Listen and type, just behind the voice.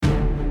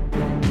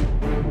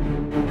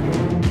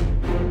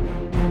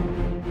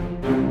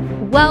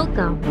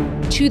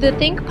Welcome to the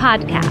Think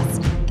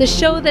Podcast, the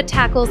show that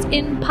tackles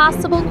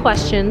impossible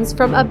questions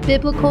from a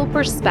biblical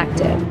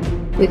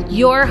perspective, with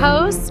your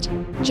host,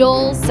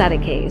 Joel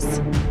Settecase.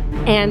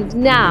 And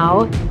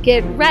now,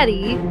 get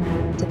ready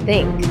to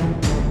think.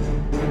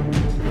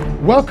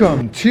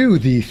 Welcome to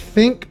the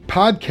Think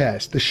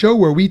Podcast, the show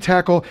where we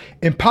tackle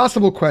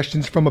impossible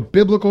questions from a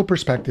biblical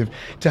perspective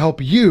to help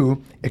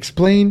you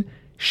explain,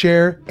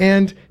 share,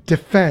 and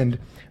defend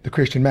the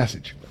Christian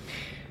message.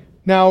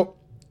 Now,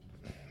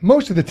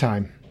 most of the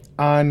time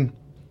on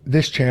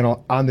this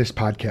channel, on this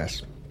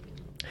podcast,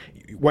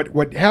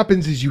 what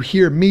happens is you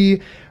hear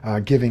me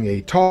giving a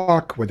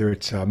talk, whether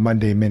it's a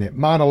Monday Minute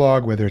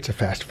Monologue, whether it's a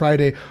Fast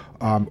Friday,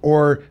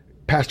 or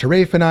Pastor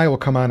Rafe and I will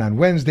come on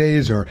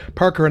Wednesdays, or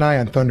Parker and I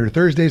on Thunder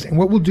Thursdays. And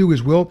what we'll do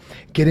is we'll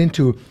get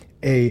into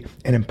an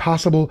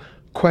impossible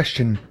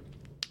question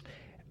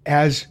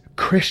as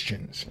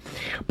Christians.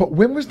 But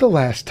when was the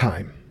last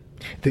time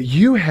that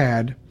you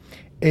had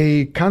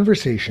a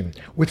conversation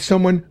with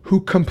someone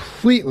who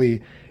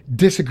completely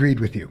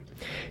disagreed with you?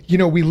 You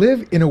know, we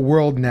live in a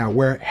world now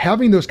where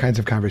having those kinds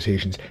of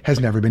conversations has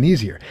never been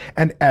easier.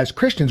 And as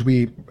Christians,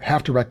 we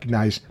have to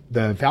recognize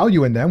the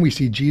value in them. We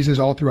see Jesus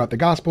all throughout the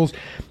Gospels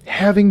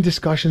having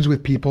discussions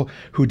with people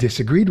who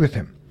disagreed with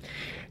him.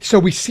 So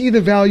we see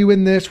the value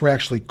in this. We're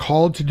actually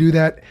called to do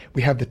that.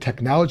 We have the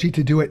technology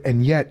to do it.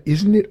 And yet,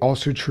 isn't it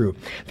also true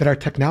that our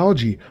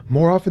technology,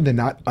 more often than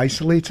not,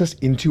 isolates us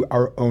into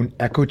our own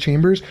echo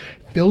chambers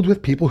filled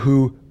with people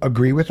who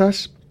agree with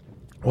us?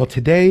 Well,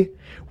 today,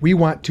 we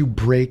want to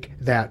break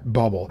that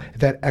bubble,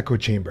 that echo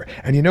chamber.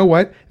 And you know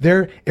what?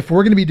 If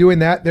we're going to be doing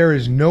that, there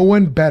is no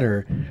one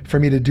better for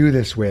me to do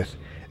this with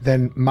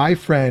than my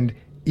friend,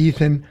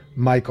 Ethan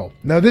Michael.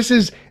 Now, this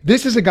is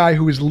a guy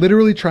who is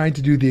literally trying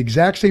to do the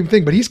exact same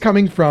thing, but he's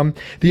coming from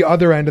the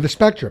other end of the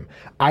spectrum.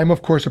 I'm,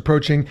 of course,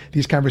 approaching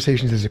these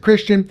conversations as a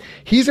Christian.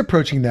 He's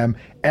approaching them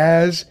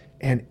as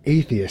an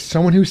atheist,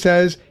 someone who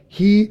says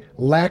he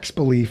lacks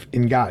belief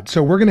in God.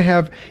 So we're going to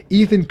have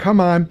Ethan come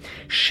on,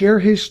 share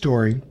his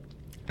story,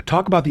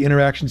 talk about the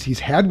interactions he's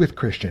had with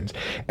Christians.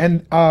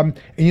 And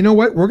you know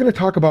what? We're going to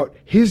talk about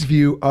his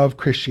view of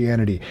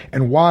Christianity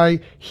and why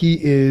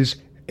he is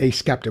a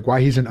skeptic,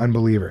 why he's an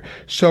unbeliever.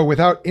 So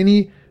without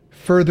any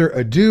further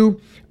ado,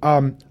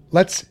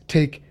 let's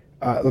take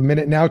a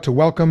minute now to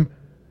welcome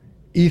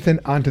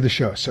Ethan onto the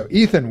show. So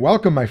Ethan,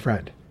 welcome, my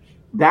friend.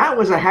 That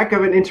was a heck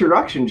of an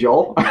introduction,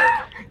 Joel.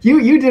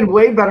 You did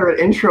way better at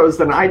intros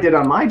than I did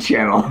on my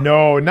channel.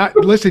 No,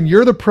 listen,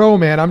 you're the pro,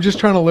 man. I'm just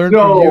trying to learn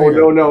from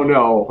you.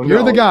 No.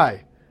 You're the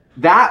guy.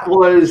 That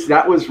was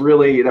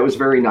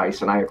very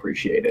nice, and I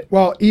appreciate it.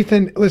 Well,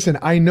 Ethan, listen,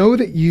 I know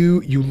that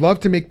you love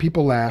to make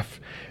people laugh.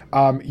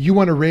 You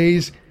want to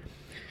raise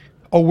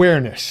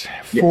awareness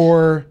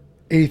for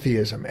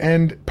atheism.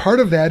 And part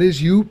of that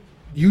is you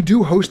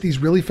do host these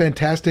really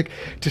fantastic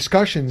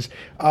discussions.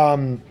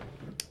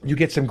 You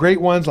get some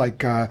great ones like,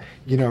 the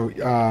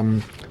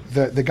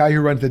guy who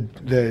runs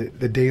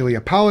the Daily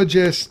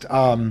Apologist.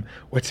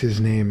 What's his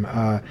name?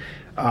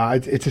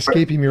 It's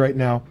escaping me right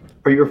now.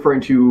 Are you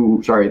referring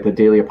to, the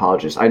Daily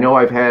Apologist? I know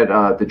I've had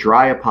the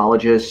Dry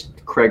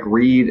Apologist, Craig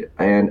Reed,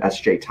 and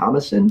S.J.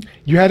 Thomason.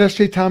 You had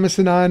S.J.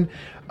 Thomason on.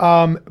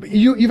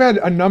 You've had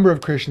a number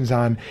of Christians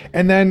on,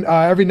 and then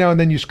every now and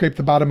then you scrape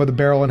the bottom of the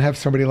barrel and have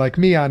somebody like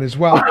me on as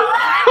well.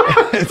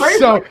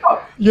 So,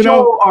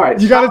 Joel, all right,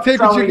 you got to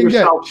take what you can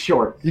get.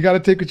 Short. You got to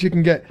take what you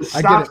can get.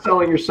 Stop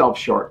selling yourself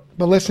short.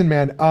 But listen,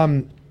 man,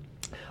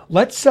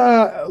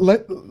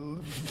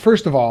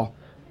 first of all,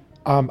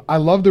 I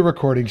love the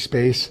recording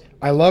space.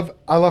 I love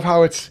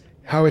how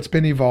it's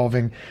been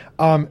evolving.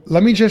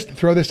 Let me just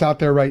throw this out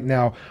there right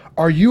now.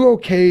 Are you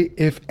okay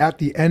if at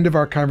the end of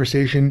our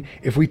conversation,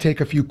 if we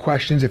take a few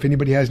questions, if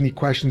anybody has any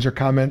questions or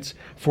comments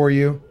for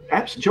you?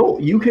 Absolutely,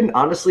 Joel. You can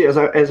honestly, as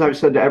I've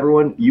said to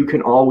everyone, you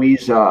can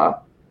always,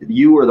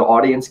 you or the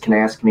audience can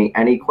ask me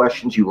any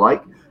questions you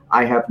like.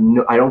 I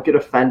don't get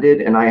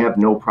offended, and I have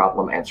no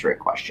problem answering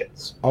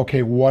questions.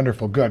 Okay,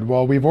 wonderful, good.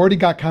 Well, we've already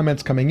got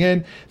comments coming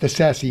in. The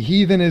Sassy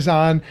Heathen is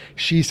on.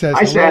 She says,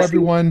 "Hi, hello, Sassy.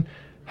 Everyone.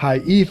 Hi,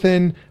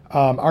 Ethan."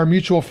 Our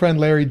mutual friend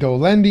Larry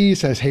Dolendi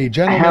says, "Hey,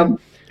 gentlemen."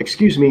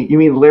 Excuse me, you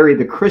mean Larry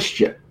the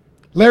Christian?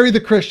 Larry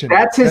the Christian.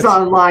 That's his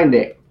online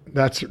name.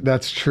 That's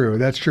true.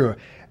 That's true.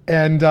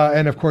 And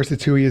of course,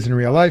 that's who he is in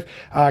real life.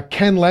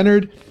 Ken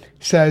Leonard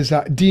says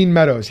Dean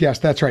Meadows. Yes,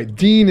 that's right.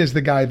 Dean is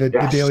the guy, the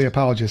Daily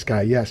Apologist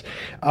guy. Yes.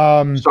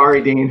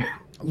 Sorry, Dean.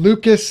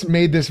 Lucas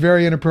made this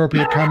very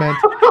inappropriate comment.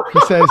 He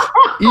says,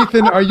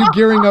 "Ethan, are you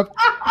gearing up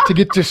to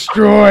get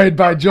destroyed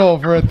by Joel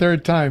for a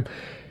third time?"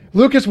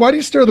 Lucas, why do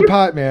you stir the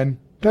pot, man?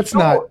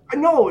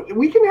 No,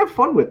 we can have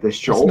fun with this,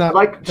 Joel.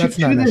 That's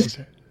not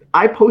necessary.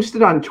 I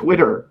posted on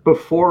Twitter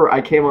before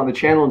I came on the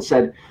channel and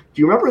said,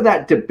 "Do you remember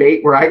that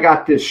debate where I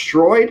got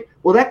destroyed?"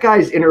 Well, that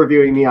guy's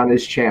interviewing me on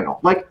his channel.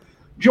 Like,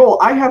 Joel,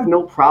 I have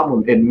no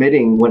problem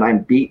admitting when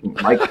I'm beaten.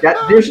 Like that,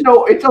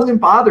 it doesn't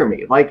bother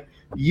me. Like,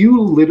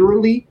 you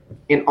literally,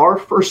 in our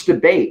first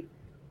debate,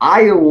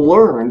 I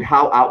learned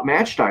how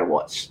outmatched I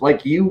was.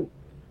 Like,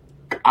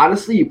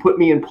 honestly, you put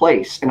me in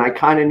place, and I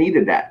kind of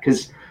needed that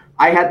because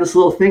I had this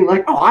little thing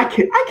like, oh, I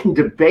can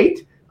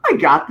debate. I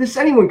got this.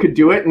 Anyone could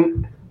do it.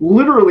 And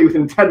literally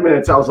within 10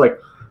 minutes, I was like,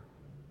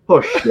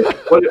 oh shit.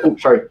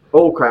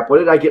 Oh crap. What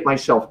did I get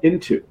myself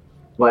into?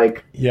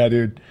 Like, yeah,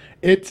 dude.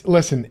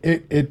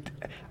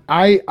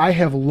 I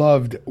have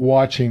loved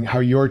watching how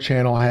your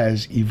channel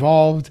has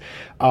evolved,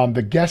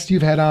 the guests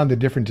you've had on, the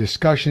different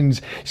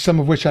discussions, some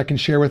of which I can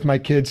share with my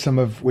kids, some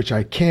of which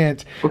I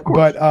can't.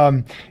 But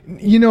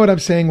you know what I'm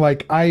saying?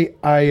 Like I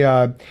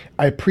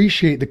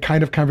appreciate the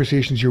kind of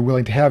conversations you're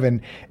willing to have,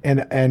 and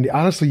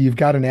honestly, you've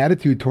got an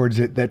attitude towards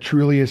it that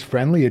truly is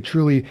friendly.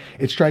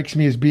 It strikes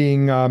me as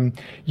being,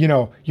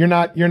 you're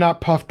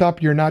not puffed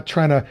up. You're not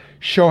trying to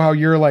show how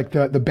you're like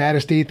the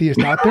baddest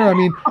atheist out there. I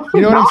mean,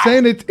 you know what I'm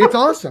saying? It's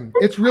awesome.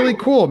 It's really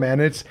cool,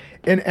 man.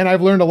 And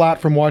I've learned a lot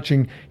from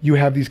watching you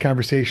have these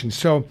conversations.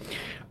 So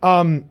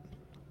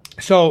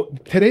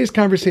today's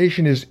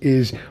conversation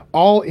is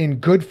all in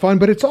good fun,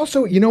 but it's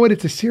also, you know what,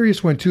 it's a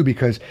serious one too,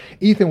 because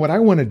Ethan, what I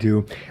want to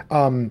do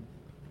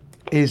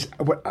is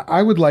what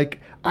I would like,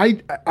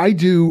 I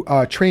do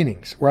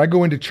trainings where I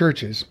go into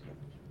churches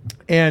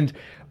and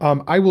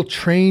I will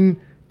train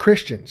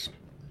Christians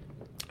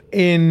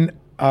in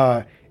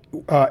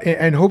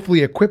and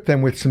hopefully equip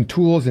them with some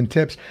tools and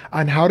tips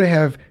on how to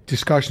have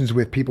discussions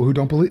with people who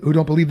don't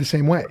believe the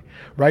same way,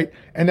 right?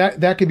 And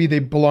that could be they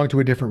belong to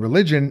a different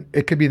religion.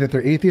 It could be that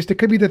they're atheist. It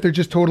could be that they're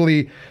just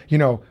totally,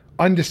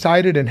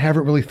 undecided and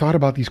haven't really thought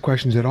about these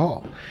questions at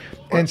all.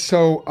 And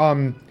so,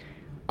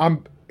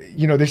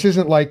 this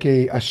isn't like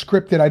a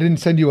script that I didn't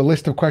send you a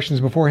list of questions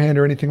beforehand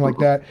or anything like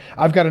that.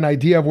 I've got an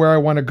idea of where I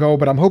want to go,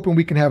 but I'm hoping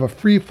we can have a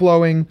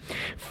free-flowing,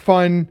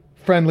 fun,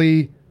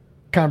 friendly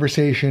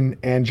conversation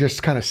and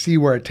just kind of see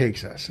where it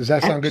takes us. Does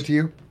that sound good to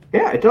you?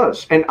 Yeah, it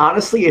does. And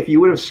honestly, if you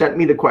would have sent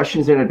me the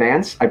questions in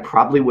advance, I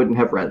probably wouldn't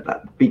have read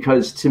them,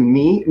 because to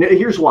me,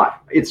 here's why.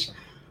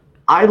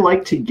 I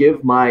like to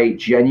give my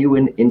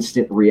genuine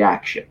instant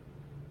reaction.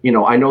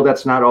 I know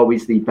that's not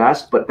always the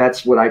best, but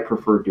that's what I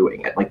prefer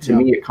doing it. Like, to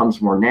me, it comes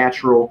more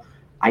natural.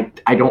 I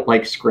don't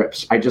like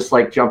scripts. I just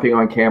like jumping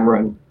on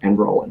camera and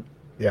rolling.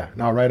 Yeah,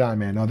 no, right on,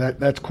 man. No,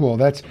 that's cool.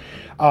 That's,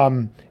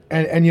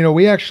 and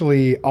we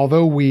actually,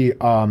 although we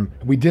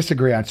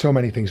disagree on so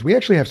many things, we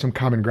actually have some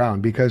common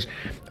ground, because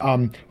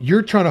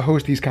you're trying to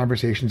host these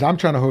conversations. I'm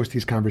trying to host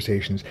these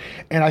conversations.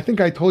 And I think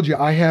I told you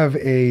I have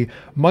a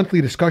monthly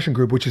discussion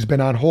group, which has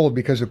been on hold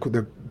because of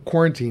the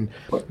quarantine.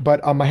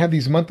 But I have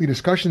these monthly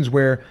discussions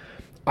where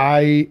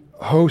I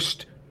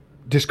host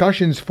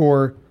discussions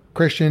for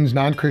Christians,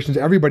 non-Christians,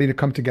 everybody to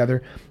come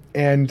together.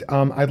 And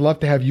I'd love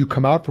to have you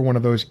come out for one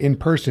of those in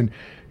person,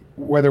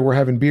 whether we're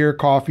having beer,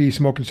 coffee,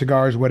 smoking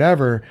cigars,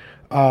 whatever.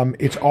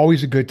 It's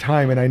always a good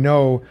time. And I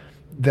know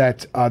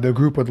that the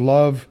group would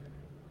love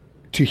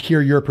to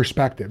hear your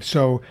perspective.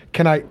 So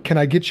can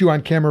I get you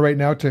on camera right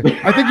now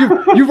I think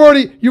you've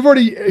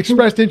already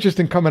expressed interest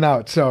in coming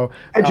out. So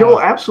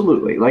Joel,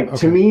 absolutely. Like, okay.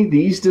 To me,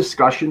 these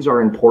discussions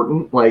are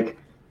important. Like,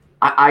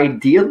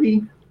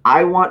 ideally,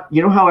 I want,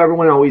 how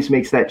everyone always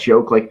makes that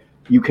joke, like,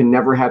 you can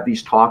never have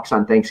these talks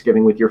on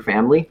Thanksgiving with your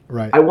family.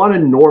 Right. I want to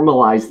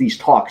normalize these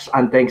talks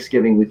on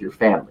Thanksgiving with your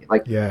family.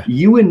 Like,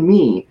 you and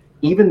me,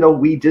 even though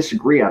we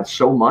disagree on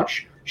so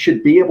much,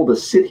 should be able to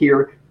sit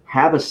here,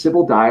 have a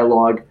civil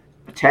dialogue,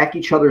 attack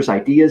each other's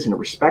ideas in a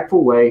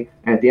respectful way,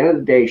 and at the end of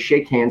the day,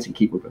 shake hands and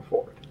keep moving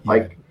forward.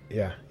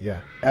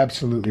 Yeah.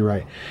 Absolutely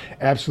right.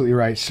 Absolutely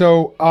right.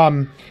 So,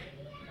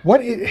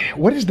 what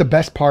is the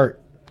best part,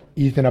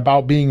 Ethan,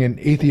 about being an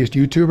atheist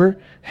YouTuber,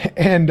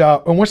 and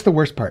what's the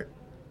worst part?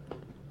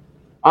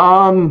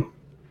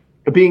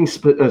 Being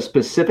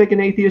specific an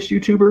atheist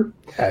YouTuber?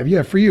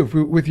 Yeah, for you,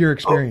 with your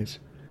experience.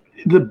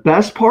 The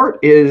best part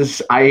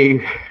is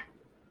the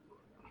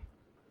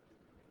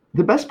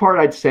best part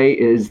I'd say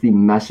is the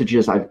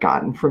messages I've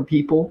gotten from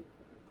people,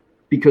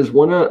 because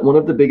one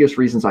of the biggest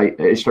reasons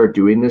I started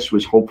doing this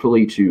was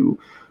hopefully to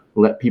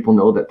let people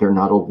know that they're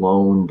not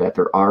alone, that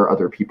there are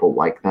other people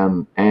like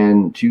them,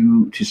 and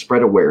to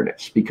spread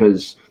awareness,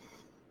 because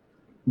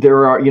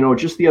there are,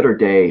 just the other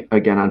day,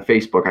 again, on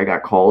Facebook, I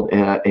got called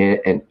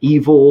an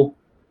evil,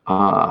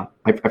 I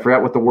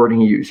forgot what the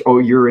wording he used. Oh,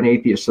 you're an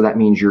atheist, so that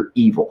means you're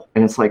evil.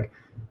 And it's like,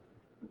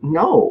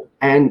 no.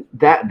 And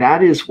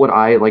that is what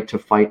I like to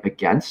fight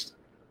against.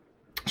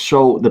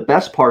 So the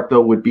best part,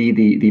 though, would be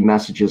the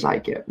messages I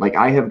get. Like,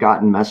 I have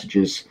gotten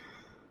messages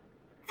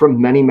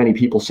from many, many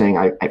people saying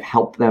I've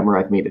helped them or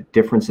I've made a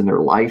difference in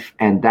their life.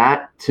 And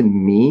that, to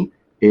me,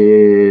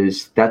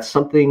 that's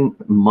something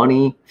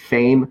money,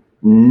 fame,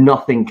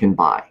 nothing can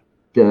buy,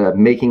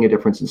 making a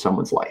difference in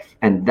someone's life.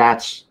 And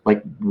that's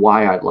like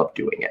why I love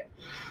doing it.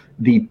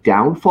 The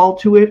downfall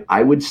to it,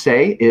 I would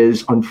say,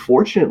 is,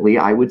 unfortunately,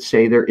 I would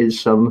say there is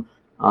some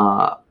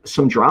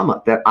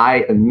drama that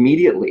I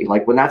immediately,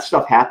 like, when that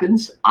stuff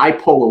happens, I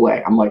pull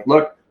away. I'm like,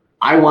 look,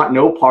 I want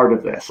no part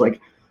of this. Like,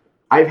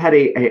 I've had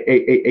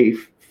a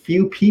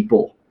few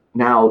people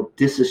now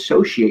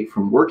disassociate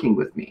from working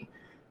with me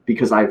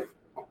because I've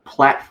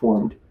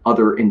platformed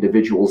other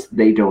individuals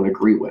they don't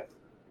agree with.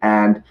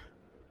 And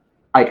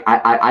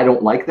I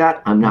don't like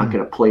that. I'm not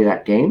going to play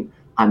that game.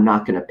 I'm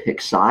not going to pick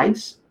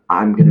sides.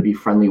 I'm going to be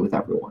friendly with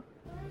everyone.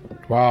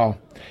 Wow.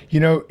 You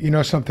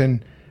know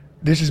something,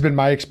 this has been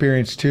my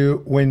experience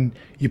too. When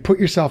you put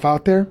yourself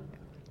out there,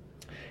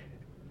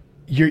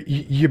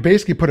 you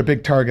basically put a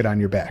big target on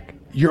your back.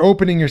 You're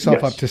opening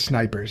yourself up to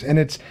snipers, and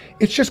it's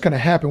just going to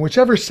happen,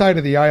 whichever side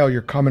of the aisle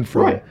you're coming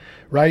from,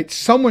 right?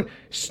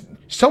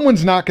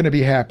 Someone's not going to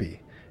be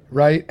happy,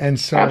 right? And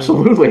so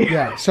absolutely,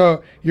 yeah.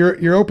 So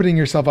you're opening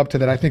yourself up to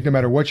that. I think no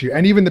matter what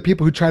and even the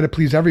people who try to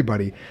please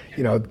everybody,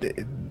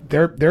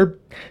 they're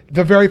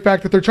the very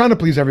fact that they're trying to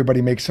please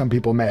everybody makes some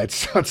people mad.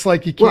 So it's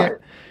like you can't,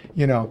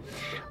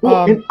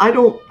 Well, and I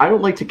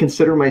don't like to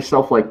consider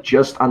myself like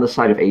just on the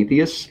side of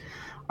atheists.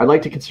 I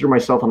like to consider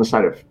myself on the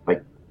side of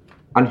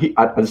on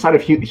the side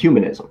of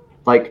humanism.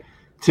 Like,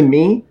 to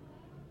me,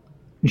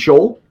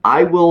 Joel,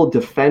 I will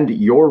defend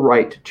your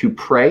right to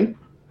pray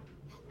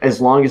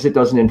as long as it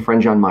doesn't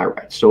infringe on my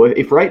rights. So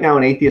if right now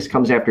an atheist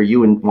comes after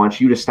you and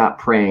wants you to stop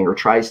praying or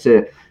tries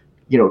to,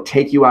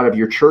 take you out of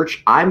your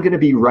church, I'm going to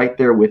be right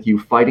there with you,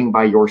 fighting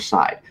by your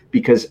side,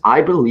 because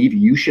I believe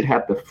you should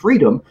have the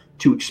freedom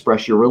to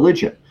express your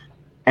religion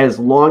as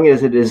long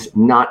as it is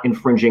not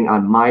infringing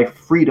on my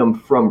freedom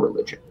from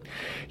religion.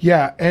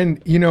 Yeah.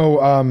 And,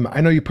 I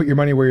know you put your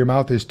money where your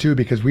mouth is too,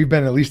 because we've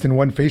been at least in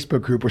one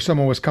Facebook group where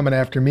someone was coming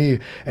after me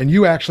and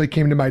you actually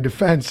came to my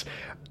defense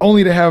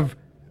only to have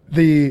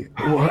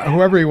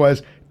whoever he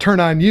was turn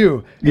on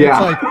you. And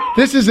it's like,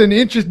 this is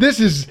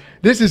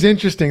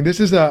interesting. This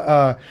is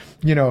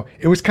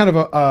it was kind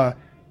of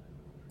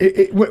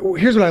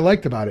here's what I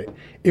liked about it.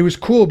 It was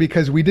cool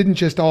because we didn't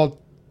just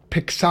all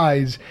pick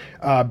sides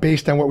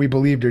based on what we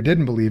believed or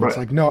didn't believe. Right. It's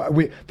like, no,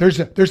 there's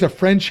a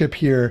friendship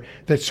here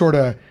that sort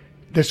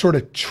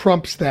of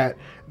trumps that,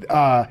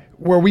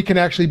 where we can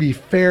actually be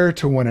fair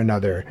to one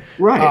another.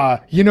 Right.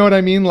 You know what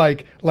I mean?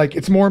 Like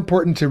it's more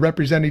important to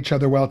represent each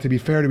other well, to be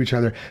fair to each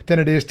other, than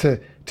it is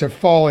to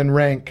fall in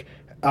rank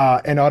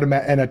and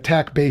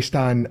attack based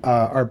on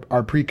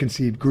our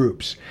preconceived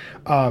groups.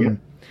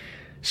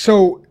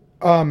 So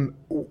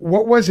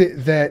what was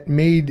it that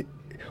made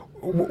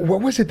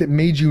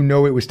you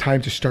know it was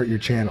time to start your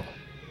channel?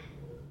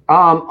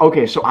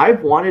 Okay, so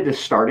I've wanted to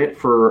start it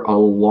for a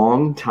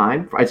long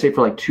time. I'd say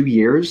for like 2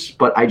 years,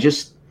 but I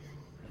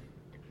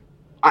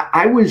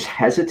was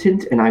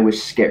hesitant and I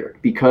was scared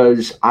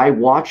because I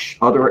watch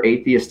other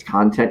atheist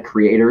content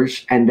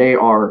creators, and they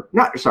are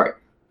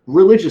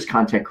religious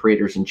content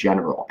creators in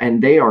general,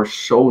 and they are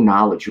so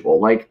knowledgeable.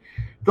 Like,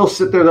 they'll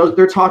sit there,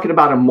 they're talking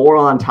about a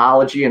moral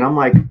ontology, and I'm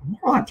like,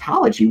 moral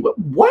ontology?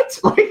 What?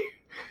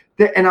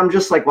 And I'm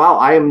just like, wow,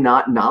 I am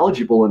not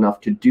knowledgeable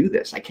enough to do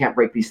this. I can't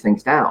break these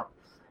things down.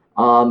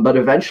 But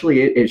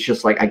eventually it's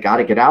just like, I got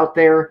to get out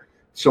there.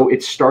 So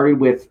it started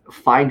with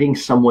finding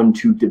someone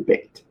to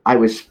debate. I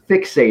was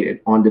fixated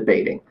on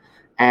debating.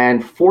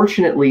 And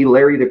fortunately,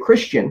 Larry the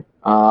Christian,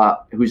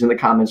 who's in the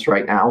comments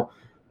right now,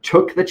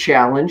 took the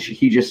challenge.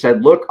 He just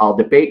said, look, I'll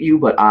debate you,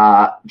 but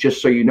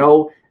just so you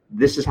know,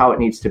 this is how it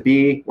needs to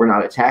be. We're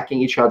not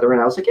attacking each other.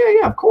 And I was like,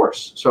 yeah, of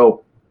course.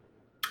 So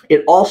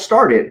it all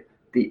started,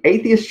 the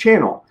Atheist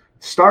channel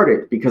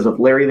started because of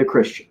Larry the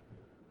Christian.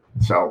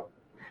 So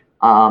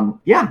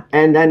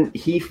and then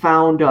he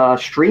found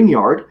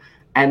StreamYard,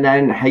 and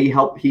then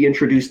he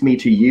introduced me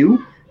to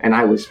you, and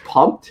I was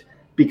pumped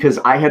because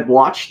I had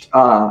watched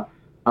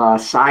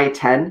Psi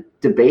 10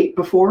 debate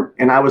before,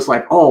 and I was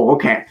like, oh,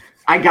 okay,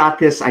 I got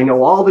this. I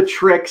know all the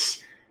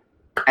tricks.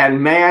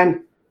 And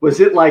man,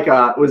 was it like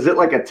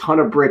a ton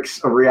of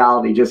bricks of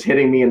reality just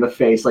hitting me in the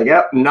face, like,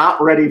 yep,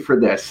 not ready for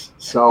this.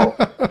 So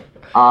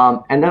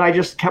and then I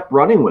just kept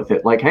running with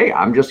it, like, hey,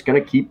 I'm just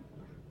gonna keep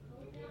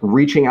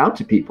reaching out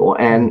to people.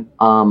 And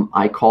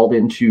I called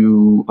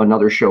into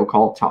another show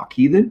called Talk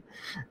Heathen,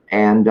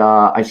 and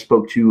I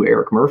spoke to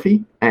Eric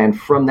Murphy. And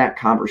from that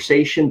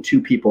conversation,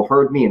 2 people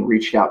heard me and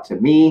reached out to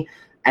me.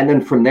 And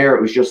then from there,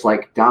 it was just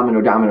like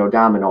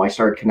domino. I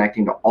started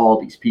connecting to all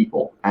these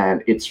people,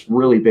 and it's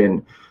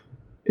been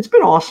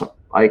awesome,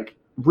 like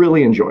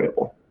really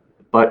enjoyable.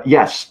 But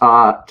yes,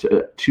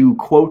 to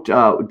quote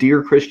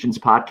Dear Christians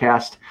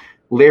podcast,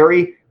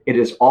 Larry, it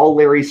is all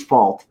Larry's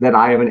fault that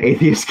I am an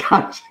atheist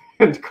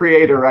content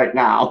creator right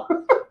now.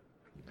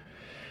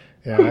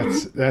 Yeah,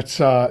 that's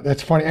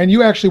funny. And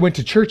you actually went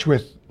to church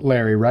with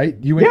Larry, right?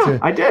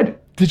 I did.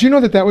 Did you know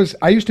that was?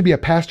 I used to be a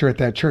pastor at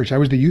that church. I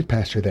was the youth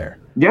pastor there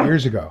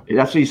years ago.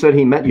 That's what he said.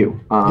 He met you.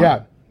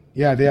 Yeah,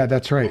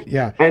 that's right.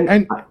 Yeah,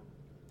 and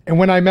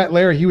when I met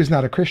Larry, he was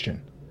not a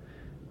Christian.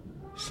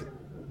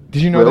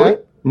 Did you know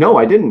that? No,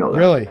 I didn't know that.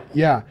 Really?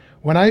 Yeah.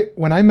 When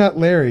I met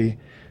Larry,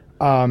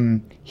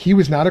 he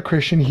was not a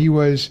Christian. He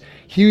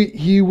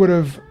would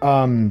have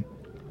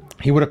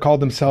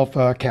called himself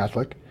a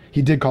Catholic.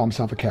 He did call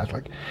himself a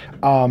Catholic,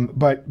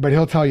 but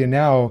he'll tell you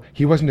now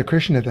he wasn't a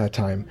Christian at that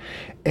time.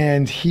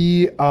 And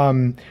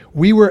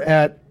we were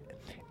at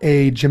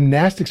a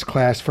gymnastics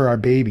class for our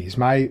babies.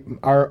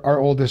 Our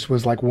oldest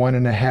was like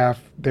 1.5.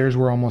 Theirs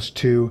were almost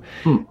 2.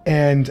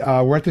 And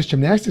we're at this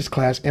gymnastics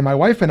class, and my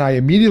wife and I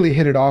immediately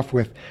hit it off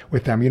with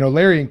them. You know,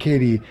 Larry and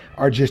Katie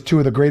are just 2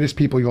 of the greatest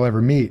people you'll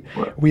ever meet.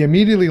 We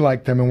immediately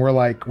liked them, and we're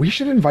like, we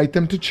should invite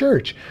them to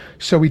church.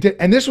 So we did.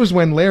 And this was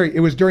when Larry, it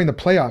was during the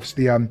playoffs.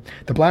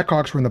 The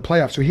Blackhawks were in the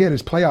playoffs, so he had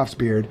his playoffs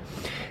beard.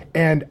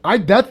 And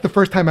that's the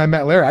first time I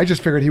met Larry. I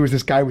just figured he was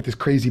this guy with this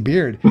crazy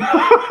beard.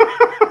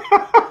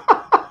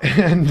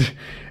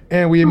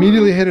 And we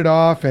immediately hit it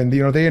off, and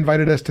you know, they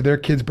invited us to their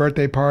kid's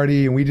birthday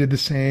party, and we did the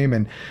same,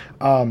 and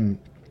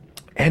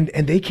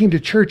they came to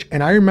church,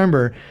 and I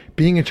remember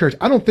being in church.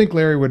 I don't think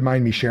Larry would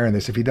mind me sharing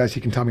this. If he does, he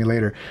can tell me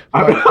later.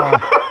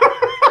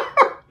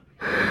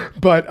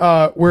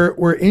 But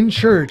we're in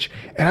church,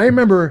 and I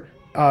remember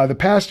the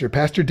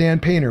Pastor Dan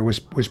Painter was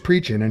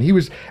preaching,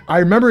 and I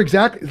remember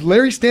exactly,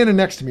 Larry's standing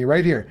next to me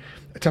right here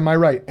to my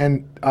right,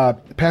 and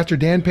Pastor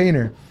Dan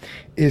Painter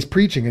is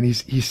preaching, and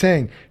he's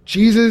saying,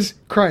 Jesus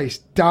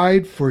Christ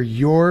died for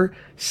your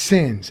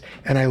sins.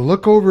 And I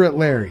look over at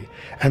Larry,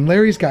 and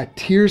Larry's got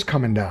tears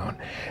coming down,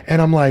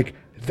 and I'm like,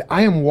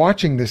 I am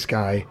watching this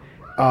guy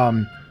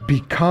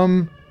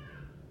become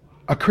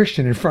a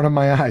Christian in front of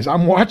my eyes.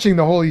 I'm watching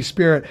the Holy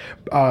Spirit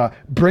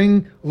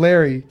bring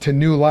Larry to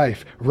new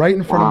life right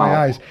in front of my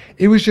eyes.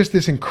 It was just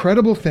this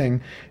incredible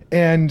thing.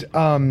 And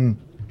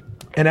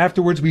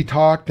afterwards we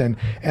talked, and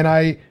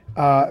I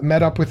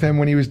met up with him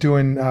when he was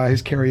doing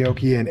his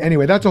karaoke. And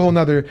anyway, that's a whole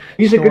nother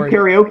He's story. a good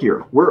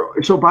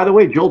karaokeer. So by the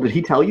way, Joel, did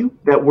he tell you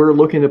that we're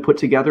looking to put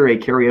together a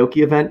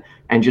karaoke event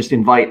and just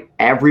invite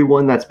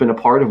everyone that's been a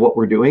part of what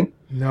we're doing?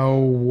 No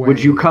way.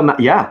 Would you come?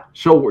 Yeah.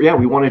 So yeah,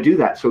 we want to do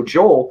that. So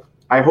Joel,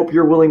 I hope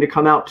you're willing to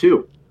come out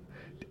too.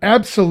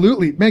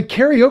 Absolutely. Man,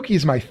 karaoke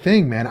is my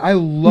thing, man. I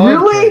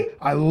love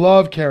I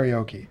love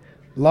karaoke.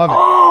 Love it.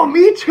 Oh,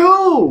 me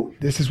too.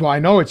 This is why I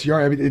know it's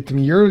you're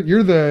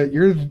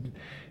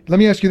let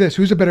me ask you this.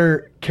 Who's a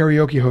better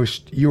karaoke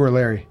host, you or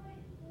Larry?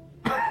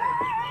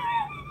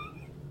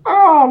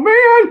 Oh,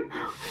 man.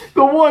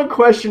 The one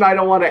question I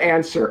don't want to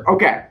answer.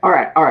 Okay. All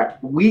right.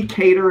 We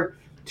cater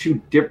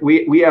to,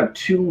 we have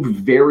 2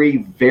 very,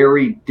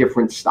 very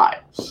different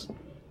styles.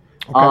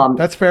 Okay,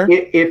 that's fair.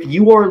 If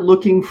you are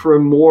looking for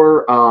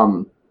more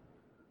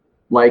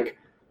like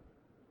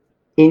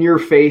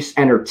in-your-face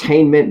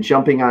entertainment,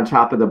 jumping on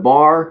top of the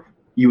bar,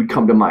 you would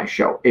come to my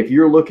show. If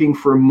you're looking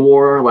for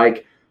more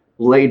like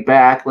laid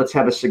back, let's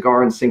have a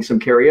cigar and sing some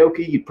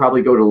karaoke, you'd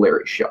probably go to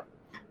Larry's show.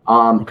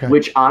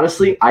 Which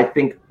honestly, I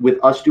think with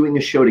us doing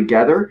the show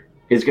together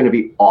is going to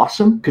be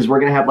awesome, because we're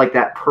going to have like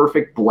that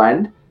perfect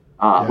blend.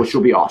 Yes. Which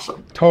will be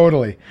awesome.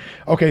 Totally.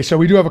 Okay, so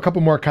we do have a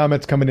couple more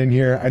comments coming in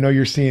here. I know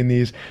you're seeing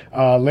these.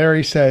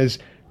 Larry says,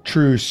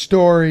 true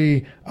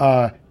story.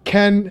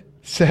 Ken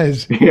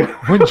says,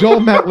 when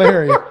Joel met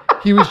Larry,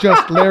 he was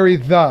just Larry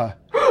the.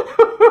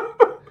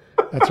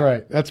 That's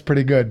right. That's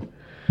pretty good.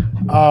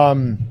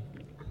 And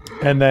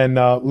then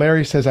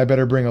Larry says, I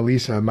better bring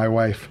Elisa, my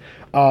wife.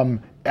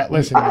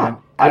 Listen, man.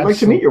 I'd like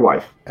to meet your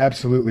wife.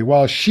 Absolutely.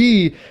 Well,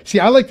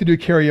 I like to do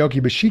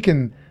karaoke, but she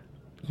can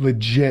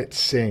legit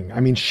sing. I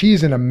mean,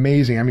 she's an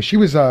amazing. I mean, she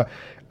was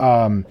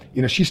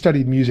she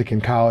studied music in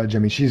college. I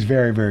mean, she's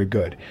very, very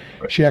good.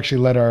 She actually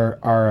led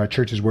our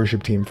church's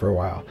worship team for a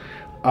while.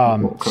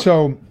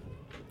 So,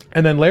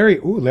 and then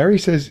Larry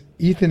says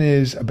Ethan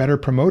is a better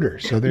promoter.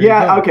 So there you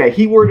go. Okay,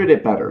 he worded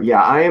it better.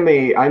 Yeah,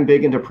 I'm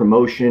big into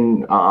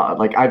promotion.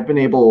 Like I've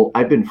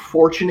been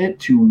fortunate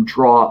to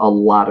draw a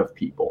lot of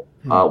people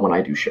when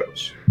I do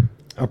shows.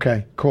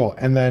 Okay, cool.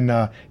 And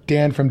then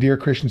Dan from Dear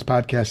Christians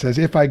Podcast says,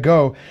 if I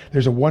go,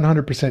 there's a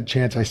 100%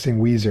 chance I sing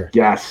Weezer.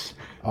 Yes.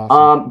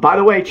 Awesome. By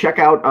the way, check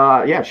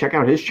out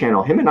his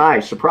channel. Him and I,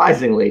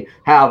 surprisingly,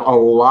 have a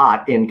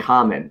lot in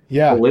common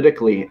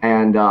politically.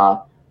 And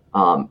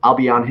I'll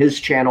be on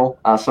his channel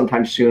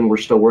sometime soon. We're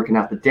still working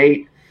out the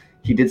date.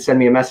 He did send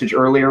me a message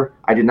earlier.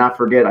 I did not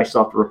forget. I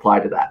still have to reply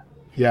to that.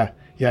 Yeah.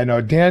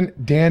 No, Dan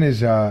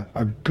is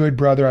a good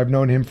brother. I've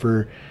known him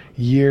for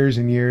years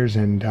and years,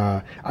 and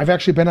I've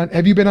actually been on.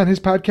 Have you been on his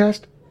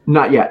podcast?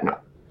 Not yet, no.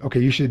 Okay,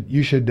 you should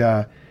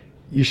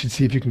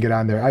see if you can get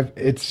on there.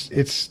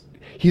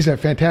 He's a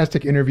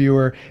fantastic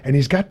interviewer, and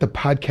he's got the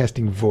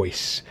podcasting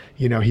voice.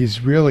 You know,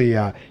 he's really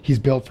he's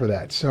built for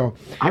that. So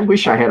I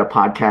wish I had a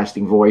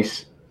podcasting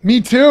voice.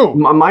 Me too.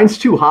 Mine's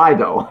too high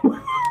though.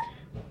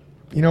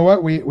 You know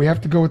what? We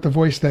have to go with the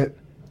voice that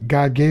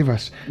God gave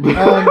us.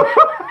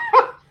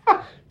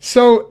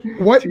 So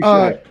what?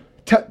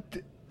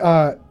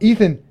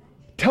 Ethan,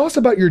 tell us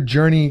about your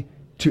journey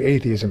to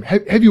atheism.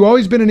 Have you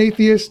always been an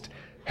atheist?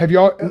 How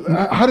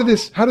did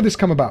this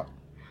come about?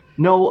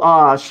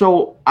 No,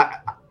 so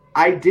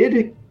I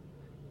did.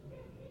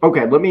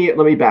 Okay, let me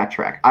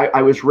backtrack.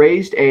 I was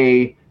raised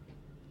a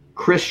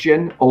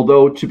Christian,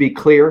 although to be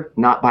clear,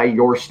 not by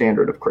your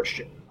standard of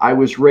Christian. I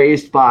was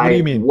raised by. What do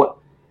you mean? Well,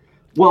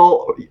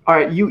 all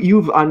right.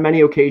 You've on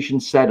many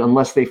occasions said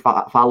unless they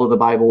follow the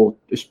Bible.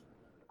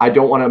 I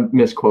don't want to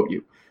misquote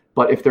you.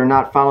 But if they're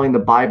not following the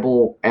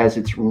Bible as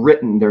it's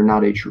written, they're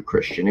not a true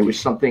Christian. It was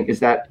something. Is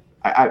that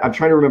I'm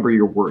trying to remember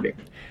your wording.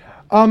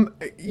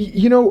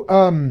 You know,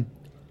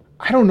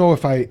 I don't know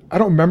if I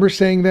don't remember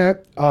saying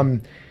that.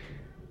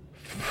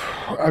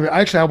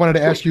 Actually, I wanted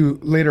to ask you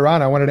later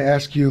on. I wanted to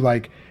ask you,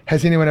 like,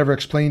 has anyone ever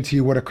explained to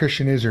you what a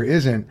Christian is or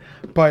isn't?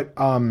 But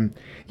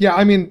yeah,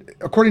 I mean,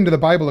 according to the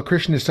Bible, a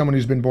Christian is someone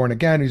who's been born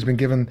again, who's been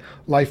given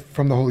life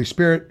from the Holy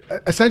Spirit,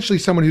 essentially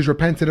someone who's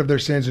repented of their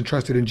sins and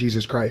trusted in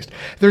Jesus Christ.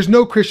 There's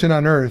no Christian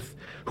on earth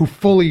who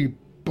fully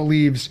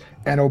believes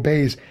and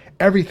obeys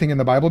everything in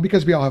the Bible,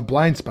 because we all have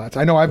blind spots.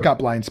 I know I've got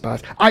blind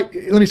spots. Let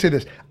me say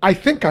this. I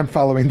think I'm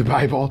following the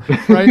Bible,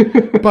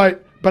 right?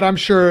 But I'm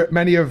sure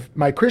many of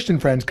my Christian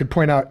friends could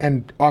point out,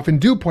 and often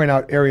do point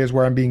out, areas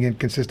where I'm being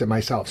inconsistent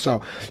myself. So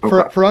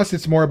for us,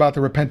 it's more about the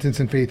repentance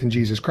and faith in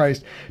Jesus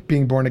Christ,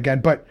 being born again.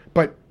 But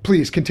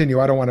please continue.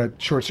 I don't want to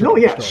short circuit. No,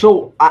 yeah.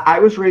 So I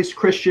was raised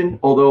Christian,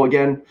 although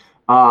again,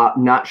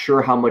 not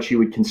sure how much you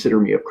would consider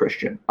me a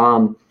Christian.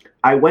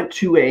 I went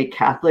to a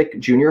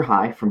Catholic junior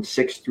high from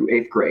 6th through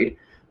 8th grade,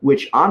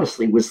 which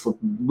honestly was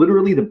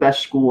literally the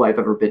best school I've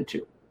ever been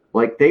to.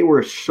 Like, they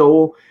were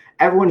so...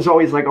 Everyone's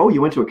always like, oh, you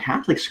went to a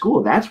Catholic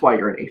school, that's why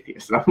you're an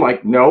atheist. And I'm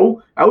like,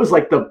 no, that was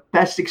like the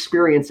best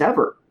experience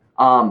ever.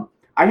 I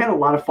had a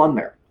lot of fun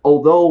there.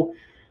 Although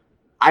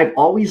I've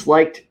always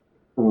liked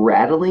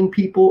rattling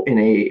people in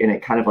a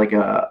kind of like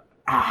a,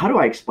 how do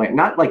I explain?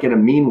 Not like in a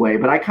mean way,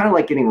 but I kind of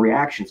like getting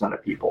reactions out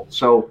of people.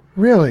 So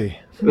really?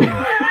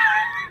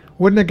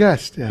 Wouldn't have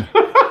guessed, yeah.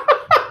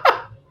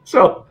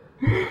 So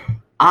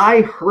I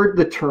heard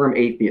the term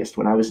atheist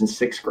when I was in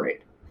 6th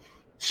grade.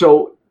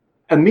 So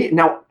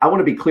now, I want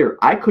to be clear.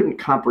 I couldn't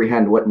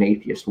comprehend what an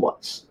atheist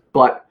was,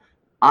 but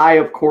I,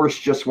 of course,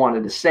 just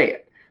wanted to say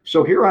it.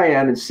 So here I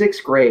am in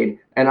 6th grade,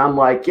 and I'm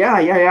like, yeah,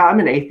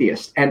 I'm an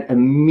atheist. And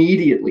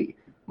immediately,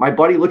 my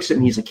buddy looks at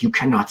me. He's like, you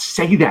cannot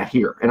say that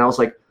here. And I was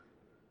like,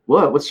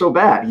 what? What's so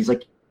bad? He's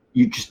like,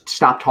 you just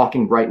stop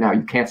talking right now.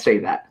 You can't say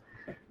that.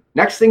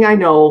 Next thing I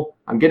know,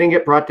 I'm getting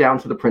it brought down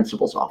to the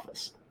principal's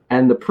office.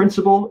 And the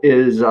principal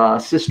is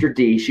Sister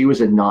D. She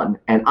was a nun,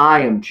 and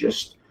I am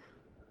just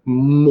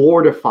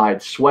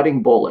mortified,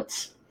 sweating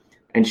bullets.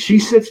 And she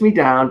sits me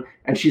down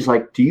and she's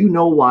like, do you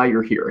know why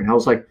you're here? And I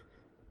was like,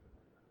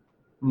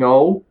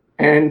 no.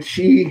 And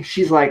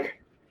she's like,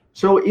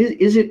 so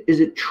is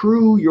it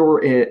true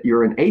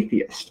you're an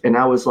atheist? And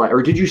I was like,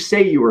 or did you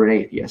say you were an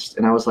atheist?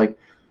 And I was like,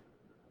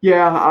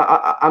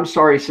 yeah, I'm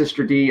sorry,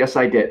 Sister D. Yes,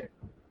 I did.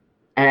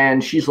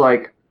 And she's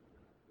like,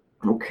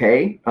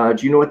 okay,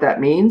 do you know what that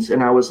means?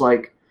 And I was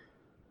like,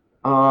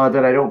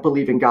 that I don't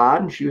believe in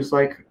God. And she was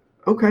like,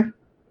 okay.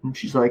 And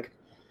she's like,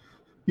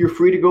 you're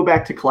free to go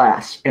back to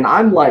class. And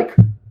I'm like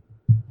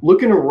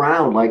looking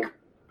around, like,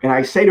 and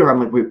I say to her,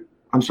 I'm like, wait,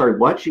 I'm sorry,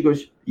 what? She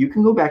goes, you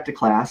can go back to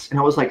class. And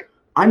I was like,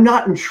 I'm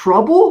not in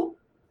trouble?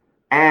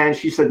 And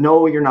she said,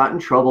 no, you're not in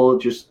trouble.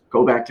 Just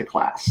go back to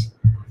class.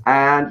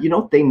 And,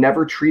 they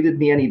never treated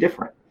me any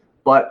different.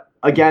 But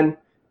again,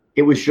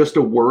 it was just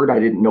a word. I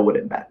didn't know what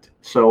it meant.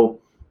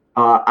 So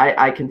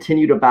I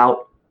continued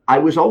about, I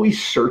was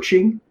always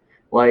searching,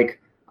 like,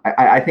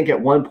 I think at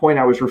one point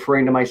I was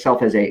referring to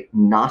myself as a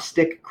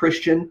Gnostic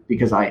Christian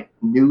because I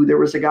knew there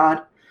was a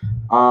God.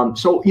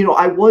 So,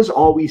 I was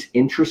always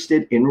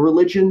interested in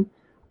religion.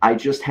 I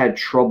just had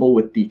trouble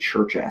with the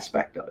church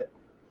aspect of it.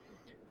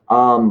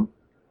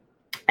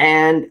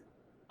 And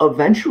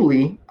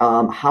eventually,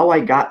 how I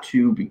got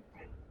to be,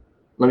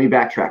 let me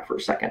backtrack for a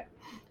second.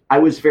 I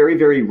was very,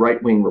 very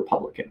right-wing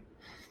Republican.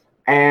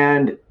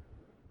 And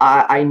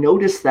I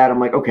noticed that I'm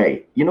like,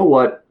 okay, you know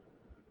what?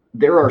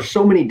 There are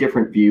so many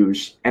different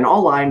views, and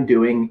all I'm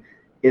doing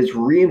is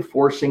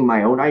reinforcing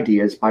my own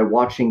ideas by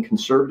watching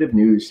conservative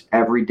news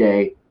every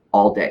day,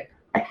 all day.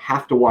 I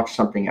have to watch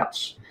something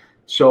else.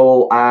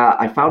 So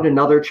I found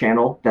another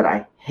channel that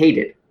I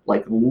hated,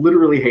 like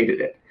literally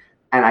hated it.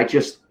 And I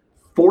just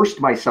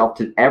forced myself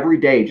to every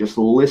day just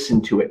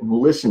listen to it and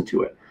listen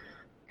to it.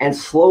 And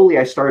slowly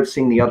I started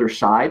seeing the other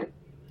side.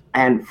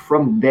 And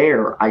from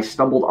there, I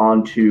stumbled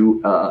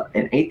onto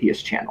an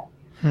atheist channel.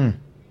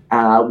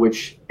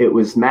 Which it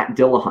was Matt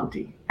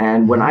Dillahunty.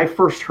 And when I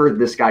first heard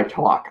this guy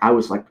talk, I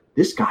was like,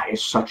 this guy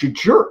is such a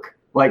jerk.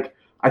 Like,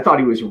 I thought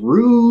he was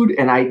rude,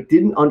 and I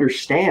didn't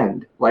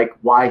understand like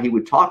why he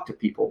would talk to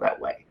people that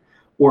way,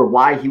 or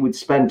why he would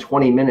spend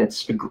 20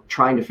 minutes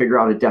trying to figure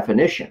out a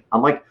definition.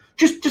 I'm like,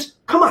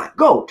 just come on,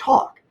 go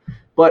talk.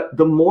 But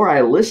the more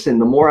I listen,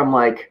 the more I'm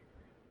like,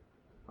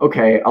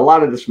 okay, a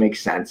lot of this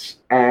makes sense.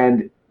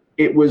 And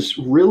it was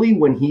really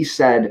when he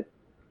said,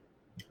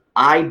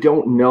 I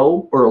don't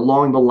know, or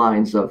along the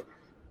lines of,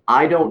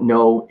 I don't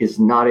know is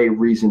not a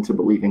reason to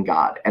believe in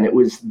God. And it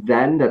was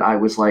then that I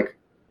was like,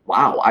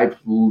 wow, I've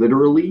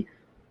literally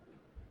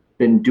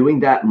been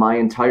doing that my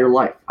entire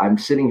life. I'm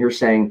sitting here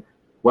saying,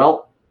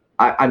 well,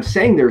 I'm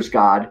saying there's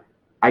God.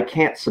 I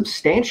can't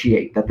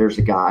substantiate that there's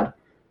a God,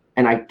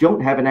 and I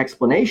don't have an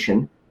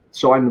explanation.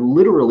 So I'm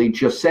literally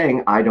just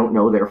saying, I don't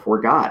know,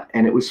 therefore God.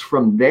 And it was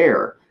from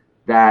there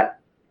that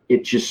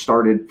it just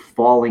started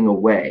falling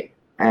away.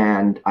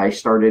 And I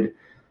started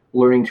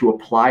learning to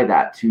apply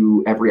that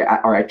to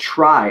I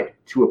tried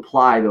to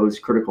apply those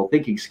critical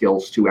thinking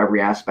skills to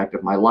every aspect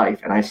of my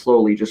life. And I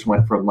slowly just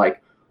went from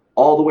like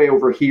all the way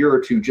over here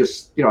to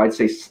just, I'd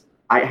say,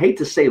 I hate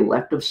to say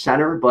left of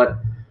center, but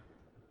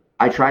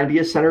I try and be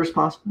as center as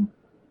possible.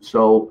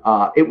 So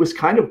it was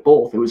kind of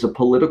both. It was a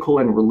political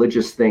and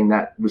religious thing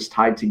that was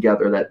tied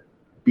together that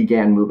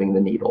began moving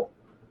the needle.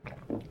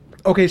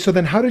 Okay, so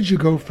then how did you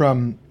go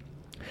from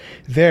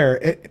there?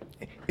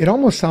 It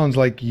almost sounds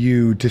like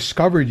you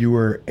discovered you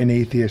were an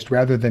atheist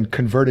rather than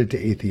converted to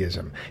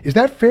atheism. Is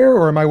that fair,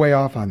 or am I way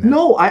off on that?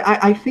 No,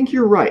 I think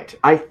you're right.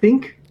 I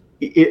think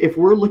if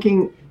we're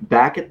looking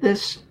back at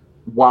this,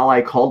 while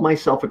I called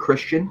myself a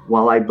Christian,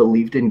 while I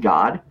believed in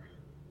God,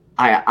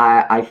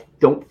 I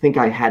don't think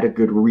I had a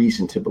good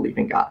reason to believe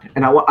in God.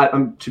 And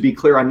I'm to be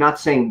clear, I'm not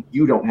saying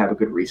you don't have a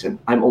good reason.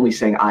 I'm only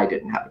saying I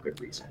didn't have a good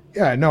reason.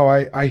 Yeah, no,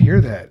 I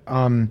hear that.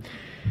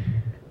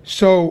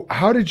 So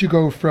how did you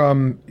go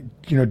from,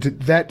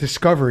 that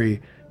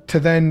discovery to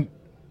then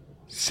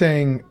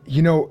saying,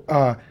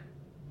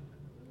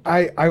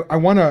 I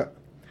want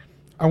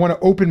to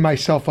open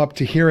myself up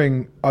to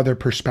hearing other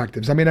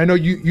perspectives. I mean, I know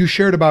you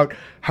shared about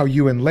how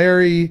you and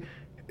Larry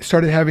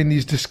started having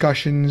these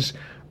discussions.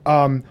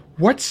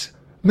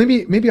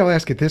 Maybe I'll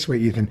ask it this way,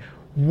 Ethan.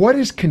 What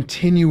is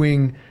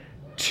continuing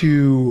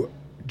to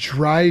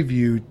drive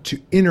you to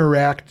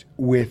interact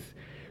with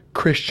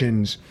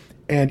Christians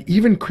and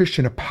even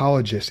Christian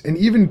apologists, and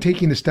even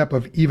taking the step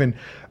of even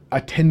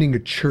attending a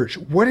church?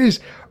 Would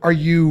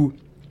you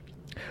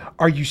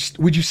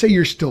say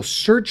you're still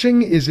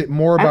searching? Is it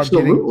more about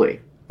Absolutely.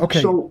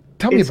 Okay. So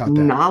tell me about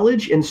that.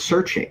 Knowledge and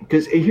searching.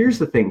 Because here's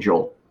the thing,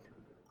 Joel.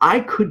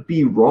 I could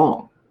be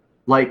wrong.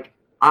 Like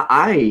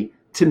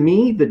to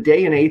me, the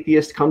day an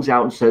atheist comes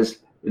out and says,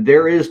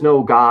 there is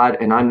no God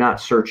and I'm not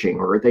searching,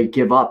 or they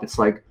give up, it's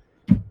like,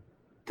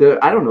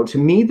 to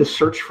me, the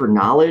search for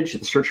knowledge,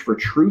 the search for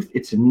truth,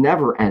 it's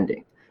never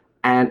ending.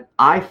 And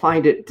I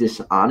find it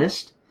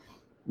dishonest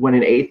when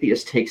an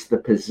atheist takes the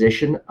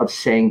position of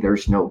saying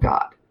there's no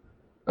God.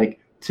 Like,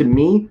 to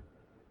me,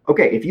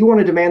 okay, if you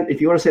want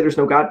to say there's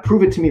no God,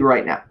 prove it to me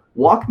right now.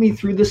 Walk me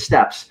through the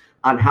steps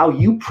on how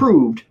you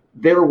proved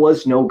there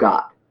was no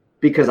God,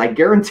 because I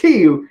guarantee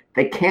you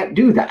they can't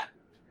do that.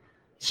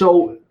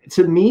 So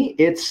to me,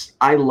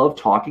 I love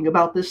talking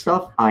about this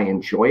stuff. I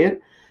enjoy it.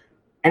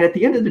 And at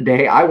the end of the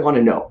day, I want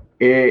to know.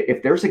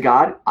 If there's a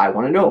God, I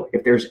want to know.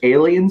 If there's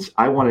aliens,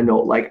 I want to know.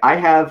 Like, I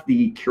have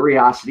the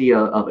curiosity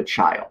of a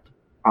child.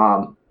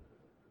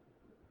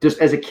 Just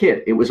as a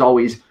kid, it was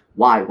always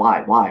why?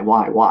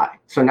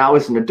 So now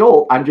as an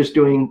adult, I'm just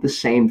doing the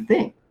same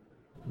thing.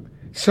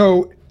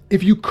 So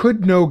if you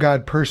could know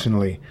God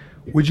personally,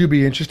 would you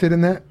be interested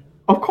in that?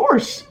 Of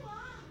course.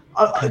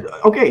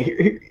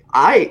 Okay,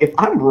 if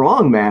I'm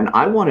wrong, man,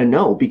 I want to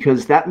know,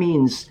 because that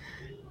means,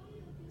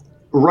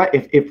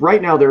 if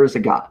right now there is a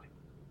God,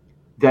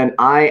 then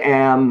I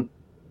am,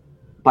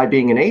 by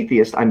being an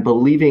atheist, I'm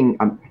believing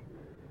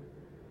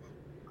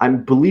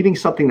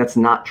something that's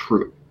not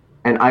true,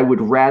 and I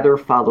would rather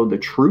follow the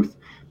truth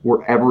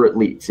wherever it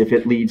leads. If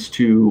it leads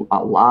to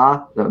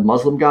Allah, the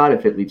Muslim God,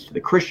 if it leads to the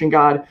Christian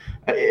God,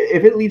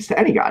 if it leads to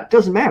any God, it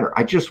doesn't matter.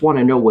 I just want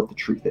to know what the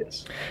truth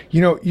is.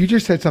 You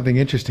just said something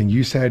interesting.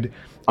 You said,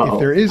 if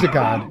there is a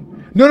God,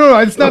 no,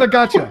 it's not a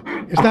gotcha.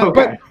 It's not,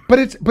 okay. but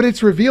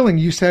it's revealing.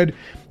 You said,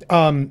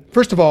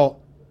 first of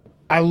all,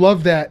 I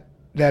love that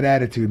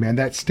attitude, man,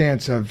 that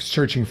stance of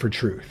searching for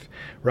truth,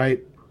 right?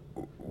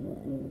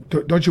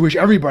 Don't you wish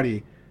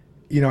everybody,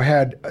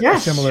 had a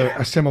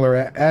similar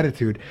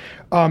attitude?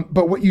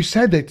 But what you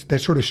said that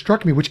sort of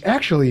struck me, which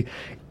actually,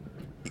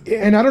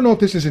 and I don't know if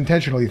this is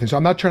intentional, Ethan, so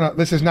I'm not trying to,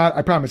 this is not,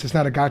 I promise, it's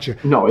not a gotcha.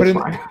 No, it's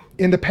fine.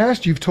 In the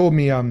past, you've told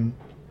me, an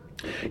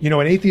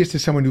atheist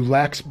is someone who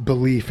lacks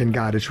belief in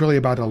God. It's really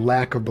about a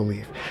lack of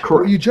belief.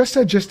 Correct. What you just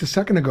said just a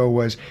second ago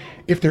was,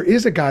 if there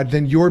is a God,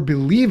 then you're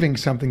believing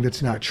something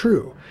that's not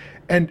true.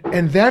 And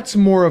that's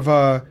more of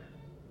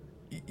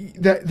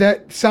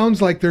that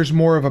sounds like there's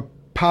more of a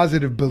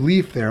positive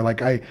belief there.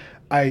 Like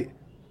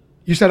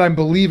you said, I'm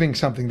believing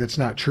something that's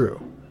not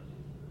true.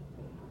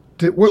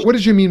 What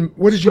did you mean?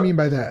 What did you mean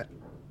by that?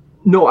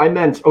 No, I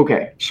meant,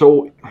 okay,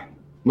 so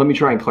let me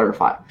try and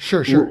clarify.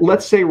 Sure.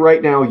 Let's say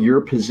right now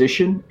your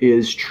position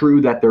is true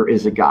that there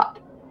is a God.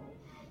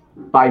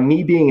 By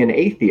me being an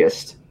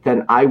atheist,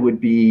 then I would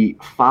be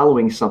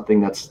following something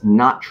that's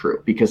not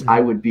true, because I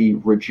would be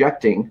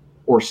rejecting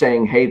or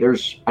saying, hey,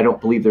 I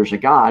don't believe there's a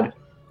God,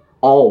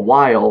 all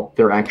while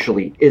there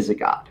actually is a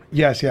God.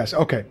 Yes.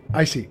 Okay,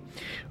 I see.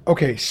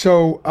 Okay,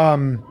 so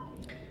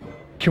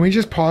can we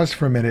just pause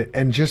for a minute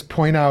and just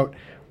point out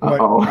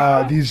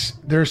what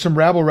there's some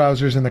rabble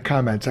rousers in the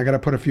comments. I got to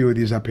put a few of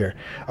these up here.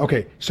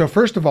 Okay, so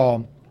first of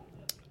all,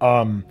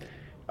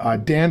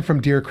 Dan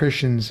from Dear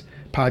Christians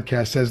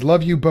podcast says,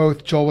 love you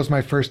both. Joel was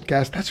my first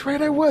guest. That's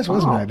right, I was,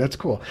 wasn't I? That's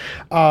cool.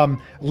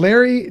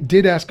 Larry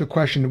did ask a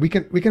question. We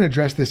can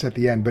address this at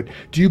the end, but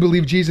do you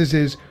believe Jesus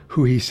is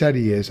who he said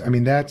he is? I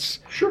mean, that's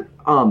sure.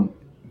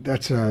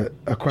 That's a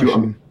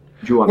question.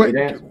 Do you want me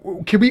to answer?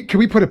 Can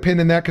we put a pin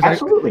in that? Because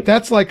absolutely.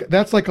 That's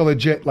like a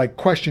legit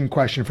question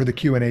for the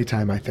Q&A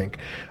time, I think.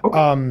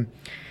 Okay.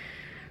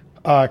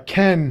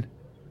 Ken,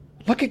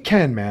 look at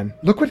Ken, man.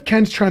 Look what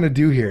Ken's trying to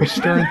do here,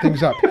 stirring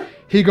things up.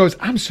 He goes,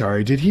 I'm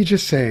sorry, did he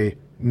just say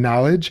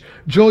knowledge?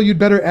 Joel, you'd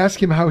better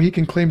ask him how he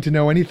can claim to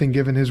know anything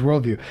given his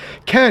worldview.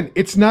 Ken,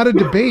 it's not a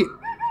debate,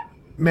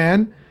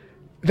 man.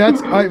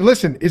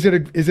 Listen, is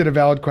it a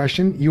valid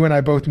question? You and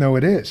I both know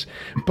it is,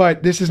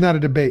 but this is not a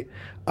debate.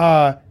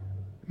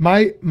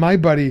 My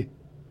buddy,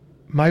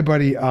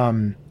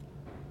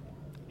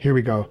 here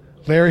we go.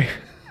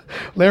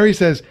 Larry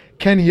says,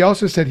 Ken, he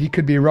also said he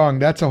could be wrong.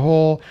 That's a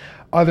whole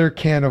other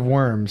can of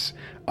worms.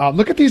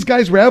 Look at these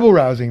guys rabble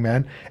rousing,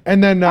 man.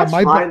 And then That's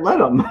fine, let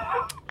them.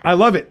 I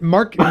love it.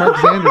 Mark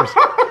Zanders.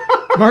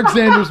 Mark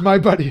Zanders, my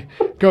buddy,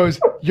 goes,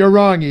 you're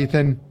wrong,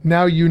 Ethan.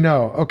 Now you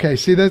know. Okay,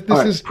 see, this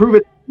is... Prove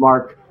it,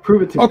 Mark.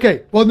 Prove it to me.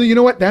 Okay, well, you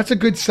know what? That's a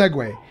good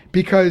segue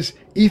because,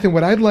 Ethan,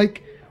 what I'd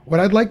like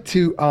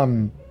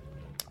to...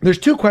 there's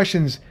two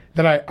questions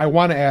that I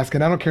want to ask,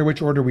 and I don't care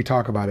which order we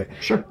talk about it.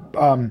 Sure.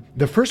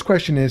 The first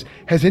question is,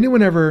 has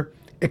anyone ever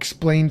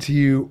explained to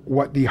you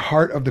what the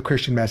heart of the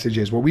Christian message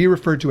is, what we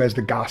refer to as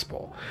the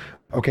gospel?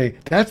 Okay,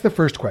 that's the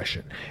first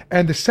question.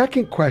 And the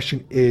second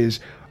question is,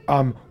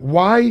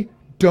 why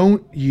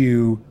don't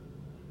you,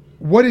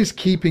 what is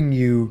keeping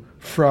you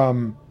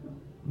from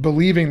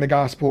believing the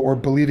gospel or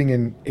believing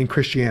in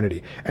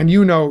Christianity? And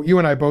you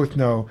and I both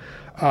know,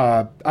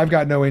 I've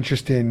got no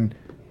interest in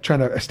trying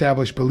to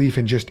establish belief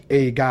in just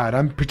a God.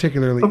 I'm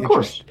particularly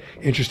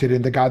interested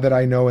in the God that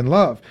I know and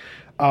love.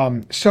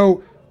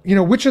 So,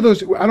 which of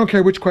those, I don't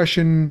care which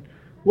question.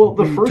 Well,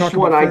 the first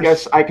one, I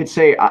guess I could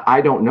say,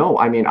 I don't know.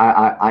 I mean,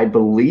 I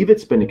believe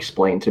it's been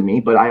explained to me,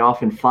 but I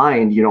often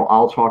find,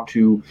 I'll talk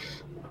to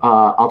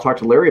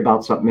Larry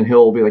about something and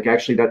he'll be like,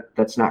 actually,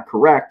 that's not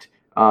correct.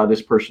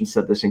 This person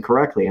said this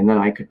incorrectly. And then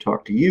I could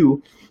talk to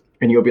you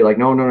and you'll be like,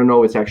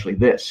 no, it's actually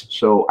this.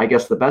 So I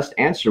guess the best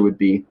answer would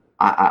be,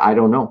 I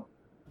don't know.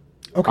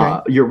 Okay.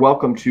 You're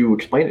welcome to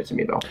explain it to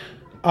me though.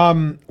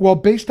 Well,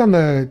 based on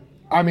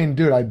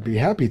dude, I'd be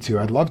happy to,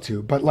 I'd love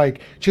to, but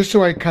just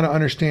so I kind of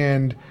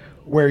understand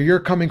where you're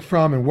coming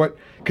from and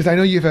because I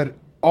know you've had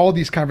all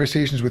these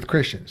conversations with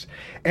Christians,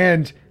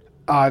 and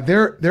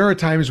there are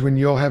times when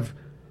you'll have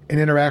an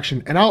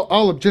interaction, and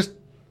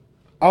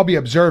I'll be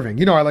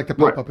observing. I like to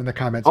pop up in the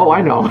comments. Oh,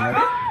 I know.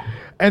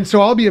 And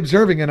so I'll be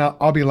observing, and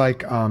I'll be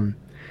like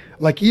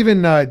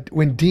even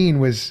when Dean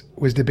was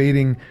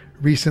debating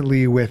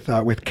recently with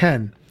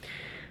Ken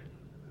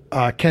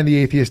the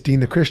atheist,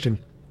 Dean the Christian,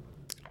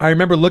 I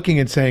remember looking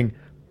and saying,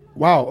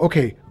 wow,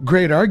 okay,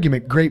 great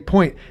argument, great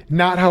point.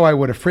 Not how I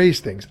would have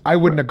phrased things. I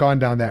wouldn't have gone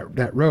down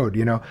that road,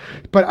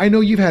 But I know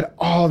you've had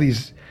all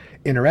these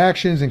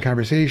interactions and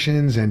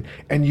conversations and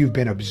you've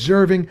been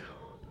observing.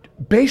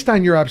 Based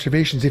on your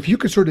observations, if you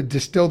could sort of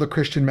distill the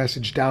Christian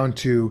message down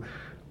to,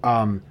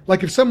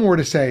 if someone were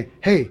to say,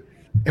 hey,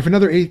 if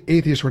another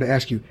atheist were to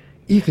ask you,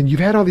 Ethan,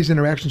 you've had all these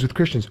interactions with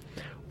Christians.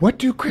 What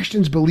do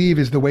Christians believe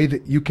is the way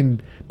that you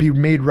can be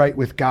made right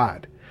with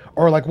God?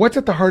 Or what's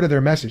at the heart of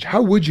their message?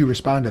 How would you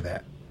respond to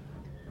that?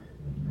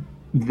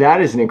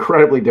 That is an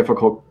incredibly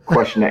difficult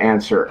question to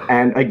answer.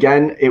 And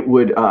again,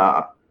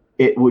 the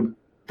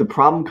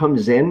problem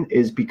comes in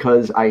is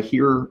because I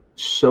hear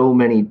so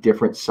many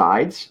different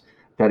sides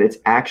that it's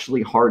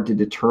actually hard to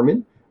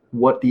determine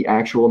what the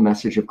actual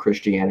message of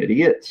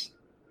Christianity is.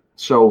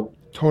 So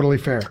totally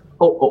fair.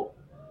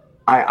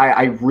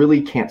 I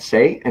really can't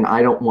say, and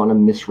I don't want to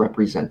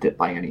misrepresent it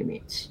by any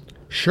means.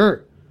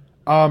 Sure.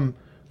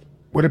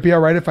 Would it be all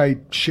right if I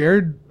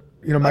shared,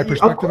 my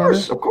perspective on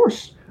this? Of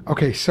course.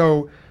 Okay,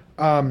 so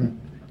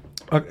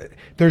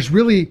there's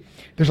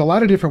a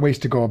lot of different ways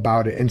to go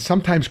about it, and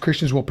sometimes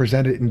Christians will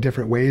present it in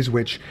different ways,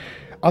 which,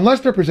 unless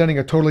they're presenting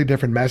a totally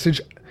different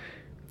message,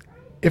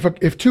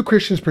 if two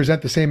Christians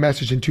present the same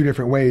message in two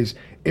different ways,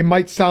 it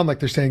might sound like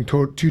they're saying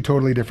two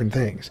totally different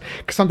things.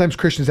 Because sometimes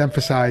Christians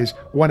emphasize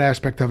one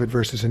aspect of it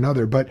versus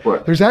another. But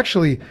There's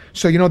actually,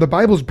 the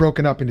Bible's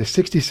broken up into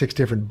 66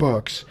 different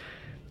books.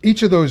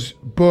 Each of those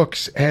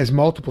books has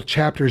multiple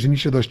chapters, and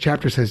each of those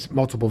chapters has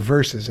multiple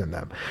verses in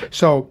them.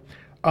 So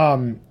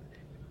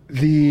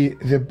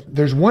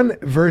there's one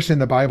verse in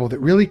the Bible that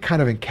really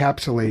kind of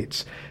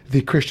encapsulates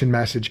the Christian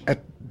message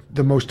at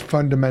the most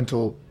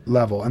fundamental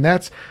level. And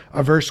that's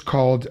a verse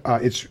called,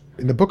 it's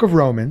in the book of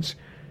Romans,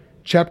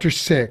 chapter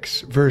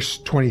 6, verse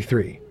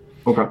 23.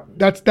 Okay.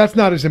 That's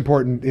not as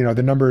important,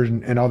 the numbers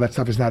and all that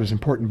stuff is not as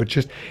important, but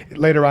just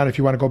later on, if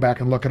you want to go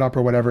back and look it up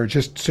or whatever,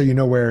 just so you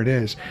know where it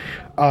is.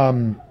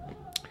 The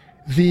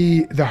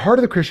heart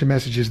of the Christian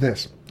message is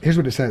this. Here's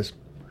what it says.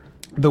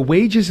 The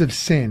wages of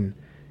sin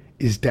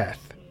is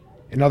death.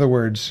 In other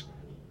words,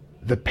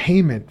 the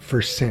payment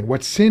for sin,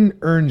 what sin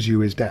earns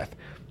you is death.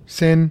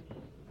 Sin,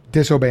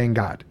 disobeying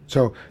God.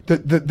 So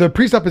the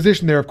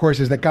presupposition there, of course,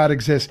 is that God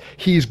exists,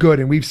 he's good,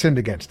 and we've sinned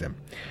against him.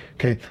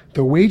 Okay,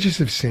 the wages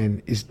of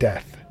sin is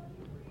death.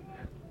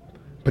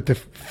 But the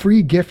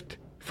free gift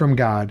from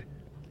God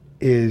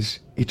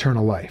is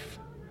eternal life.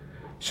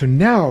 So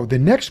now the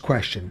next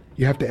question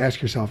you have to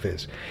ask yourself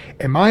is,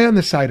 am I on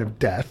the side of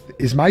death?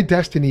 Is my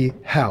destiny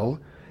hell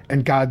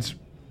and God's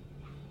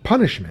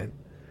punishment,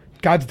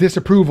 God's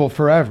disapproval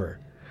forever?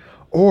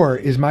 Or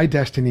is my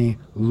destiny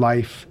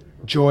life,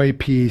 joy,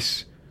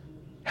 peace,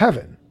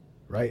 heaven,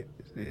 right?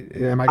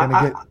 Am I going to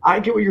get... I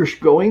get where you're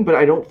going, but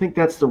I don't think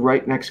that's the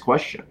right next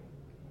question.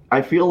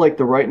 I feel like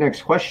the right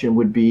next question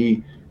would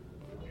be,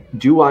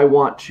 do I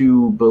want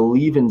to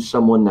believe in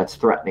someone that's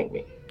threatening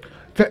me?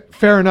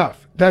 Fair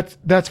enough.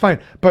 That's fine.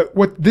 But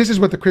this is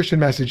what the Christian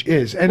message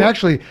is. And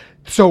actually,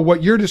 so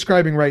what you're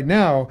describing right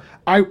now,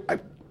 I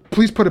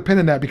please put a pin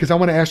in that because I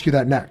want to ask you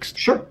that next.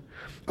 Sure.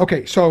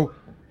 Okay, so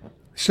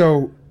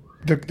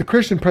the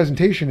Christian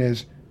presentation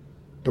is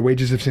the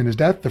wages of sin is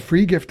death, the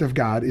free gift of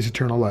God is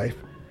eternal life.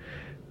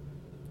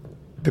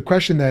 The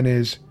question then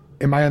is,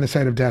 am I on the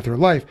side of death or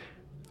life?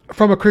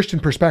 From a Christian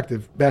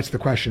perspective, that's the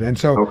question. And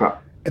so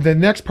the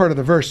next part of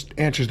the verse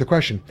answers the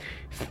question,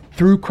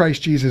 through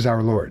Christ Jesus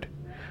our Lord.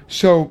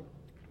 So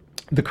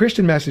the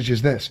Christian message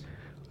is this: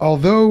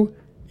 although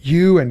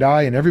you and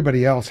I and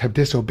everybody else have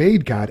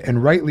disobeyed God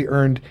and rightly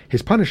earned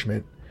his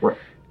punishment, right,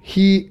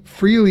 he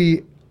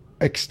freely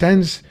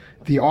extends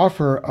the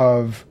offer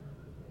of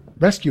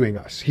rescuing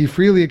us. He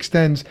freely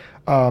extends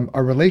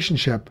a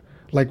relationship,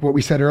 like what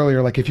we said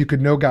earlier, like if you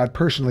could know God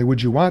personally,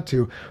 would you want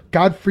to?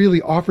 God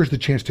freely offers the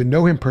chance to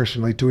know him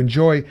personally, to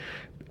enjoy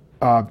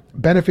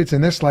benefits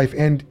in this life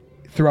and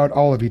throughout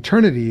all of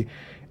eternity.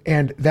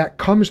 And that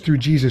comes through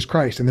Jesus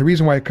Christ. And the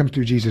reason why it comes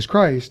through Jesus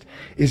Christ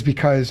is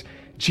because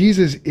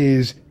Jesus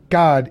is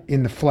God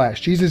in the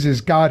flesh. Jesus is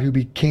God who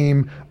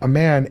became a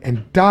man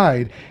and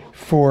died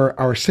for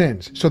our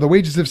sins. So the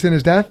wages of sin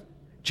is death.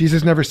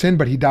 Jesus never sinned,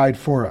 but he died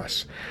for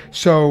us.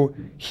 So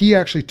he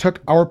actually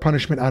took our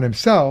punishment on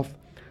himself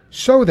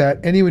so that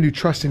anyone who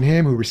trusts in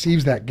him, who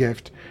receives that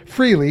gift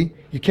freely,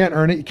 you can't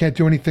earn it, you can't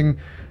do anything,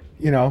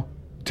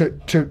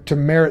 to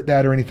merit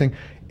that or anything.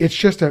 It's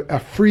just a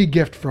free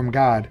gift from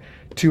God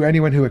to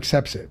anyone who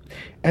accepts it.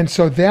 And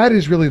so that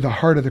is really the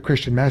heart of the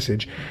Christian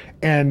message.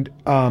 And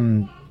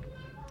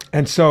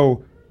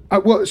so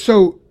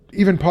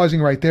even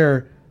pausing right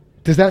there,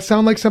 does that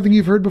sound like something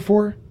you've heard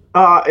before?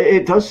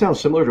 It does sound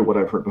similar to what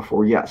I've heard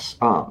before, yes.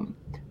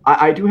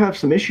 I do have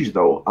some issues,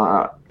 though.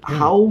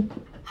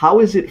 How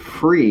is it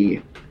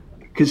free?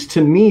 Because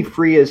to me,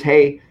 free is,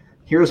 hey,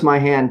 here's my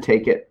hand,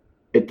 take it.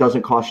 It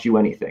doesn't cost you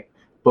anything.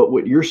 But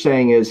what you're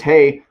saying is,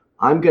 hey,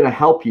 I'm going to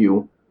help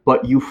you,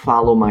 but you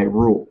follow my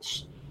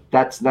rules.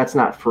 That's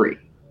not free.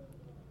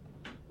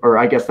 Or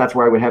I guess that's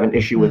where I would have an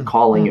issue with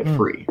calling it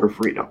free or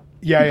freedom.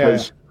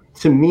 Because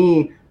to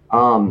me, there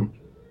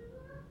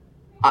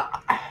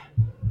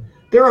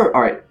are,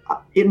 all right,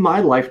 in my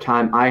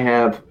lifetime, I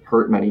have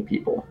hurt many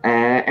people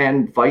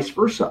and vice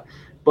versa.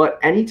 But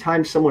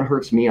anytime someone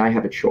hurts me, I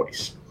have a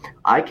choice.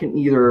 I can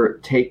either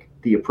take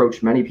the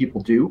approach many people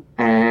do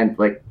and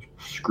like,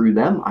 screw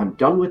them, I'm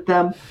done with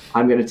them,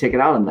 I'm going to take it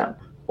out on them.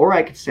 Or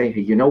I could say,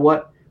 hey, you know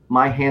what?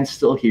 My hand's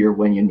still here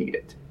when you need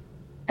it.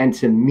 And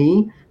to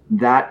me,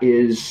 that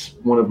is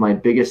one of my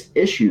biggest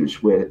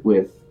issues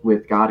with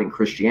God and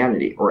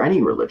Christianity or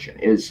any religion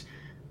is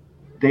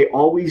they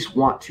always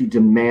want to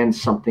demand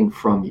something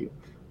from you.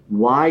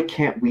 Why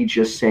can't we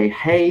just say,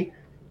 hey,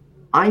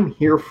 I'm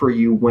here for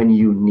you when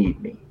you need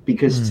me?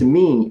 Because to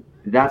me,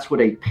 that's what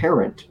a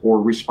parent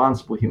or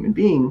responsible human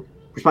being,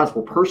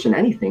 responsible person,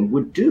 anything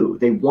would do.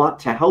 They want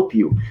to help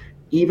you,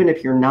 even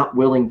if you're not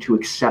willing to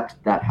accept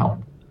that help.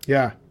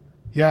 Yeah.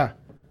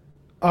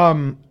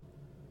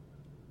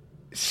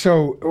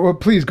 So, well,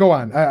 please go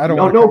on. I don't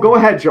want to... No, go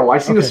ahead, Joe. I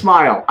see the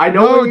smile. I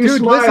know when you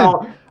smile.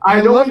 Listen,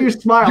 I know when you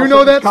smile. You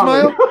know that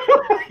smile?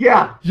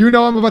 Yeah. You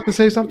know I'm about to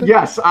say something?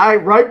 Yes.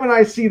 Right when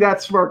I see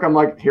that smirk, I'm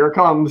like, here it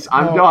comes.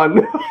 I'm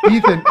done.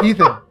 Ethan.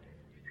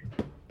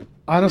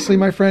 Honestly,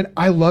 my friend,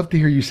 I love to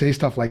hear you say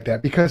stuff like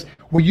that because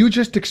what you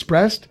just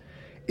expressed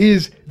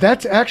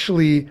that's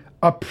actually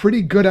a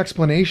pretty good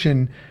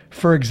explanation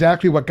for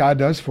exactly what God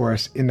does for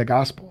us in the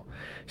gospel.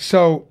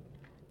 So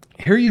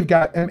here you've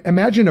got,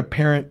 imagine a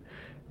parent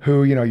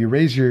who, you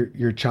raise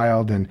your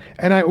child and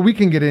we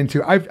can get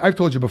into, I've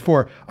told you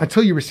before,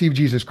 until you receive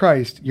Jesus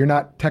Christ, you're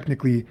not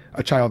technically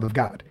a child of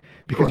God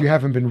because you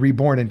haven't been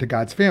reborn into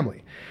God's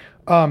family.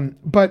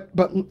 But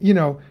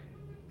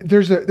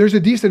there's a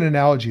decent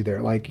analogy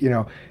there. Like,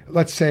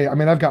 let's say,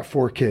 I've got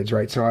 4 kids,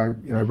 right? So I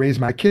raise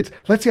my kids.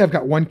 Let's say I've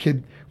got one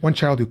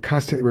child who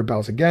constantly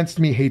rebels against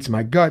me, hates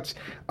my guts,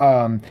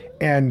 and,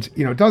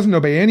 doesn't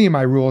obey any of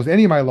my rules,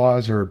 any of my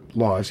laws,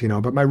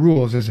 but my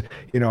rules as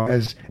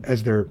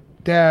their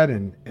dad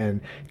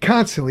and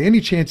constantly,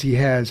 any chance he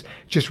has,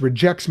 just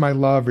rejects my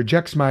love,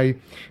 rejects my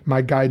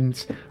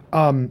guidance.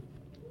 What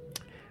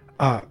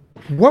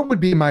would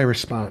be my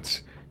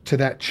response to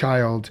that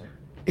child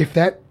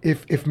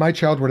if my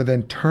child were to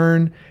then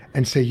turn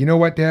and say, you know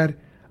what, Dad,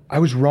 I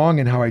was wrong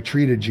in how I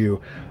treated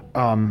you.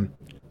 I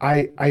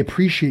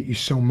appreciate you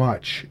so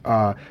much.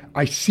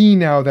 I see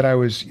now that I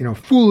was,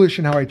 foolish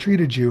in how I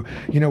treated you.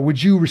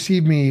 Would you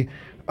receive me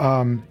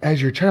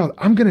as your child?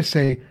 I'm going to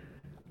say,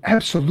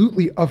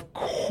 absolutely, of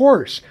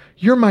course.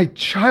 You're my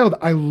child.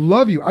 I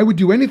love you. I would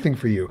do anything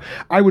for you.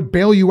 I would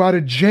bail you out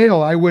of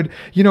jail. I would,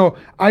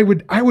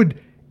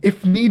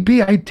 if need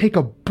be, I'd take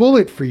a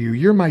bullet for you.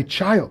 You're my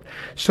child.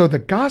 So the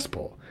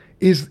gospel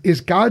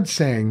is God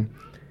saying,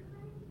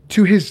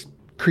 to his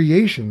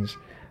creations,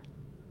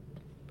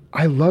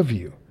 I love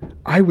you.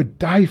 I would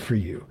die for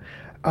you.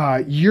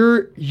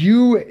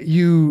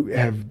 You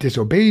have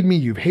disobeyed me.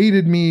 You've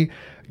hated me.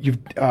 You've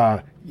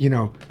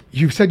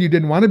said you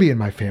didn't want to be in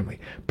my family,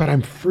 but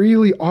I'm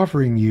freely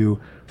offering you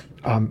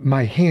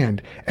my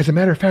hand. As a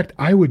matter of fact,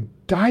 I would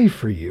die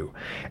for you.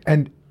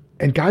 And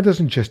God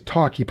doesn't just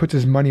talk. He puts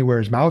his money where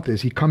his mouth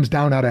is. He comes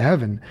down out of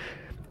heaven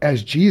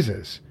as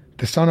Jesus,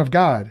 the Son of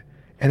God,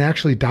 and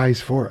actually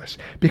dies for us.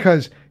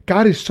 Because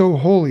God is so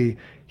holy,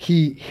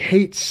 he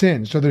hates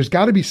sin. So there's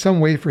got to be some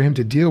way for him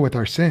to deal with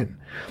our sin.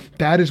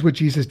 That is what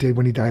Jesus did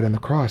when he died on the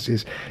cross,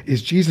 is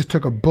Jesus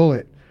took a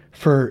bullet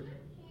for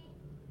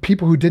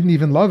people who didn't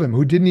even love him,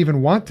 who didn't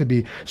even want to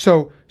be.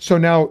 So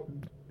now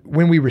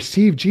when we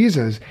receive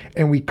Jesus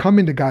and we come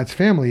into God's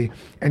family,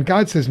 and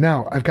God says,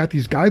 now I've got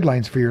these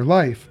guidelines for your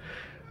life.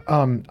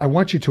 I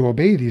want you to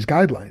obey these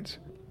guidelines.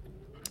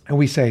 And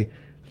we say,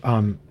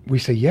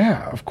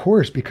 yeah, of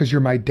course, because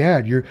you're my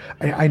dad.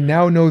 I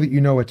now know that you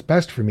know what's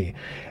best for me.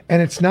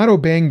 And it's not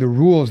obeying the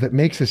rules that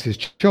makes us his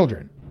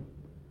children.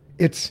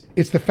 It's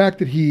the fact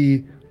that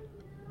he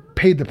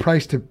paid the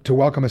price to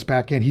welcome us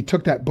back in. He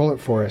took that bullet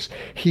for us.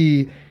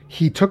 He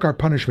took our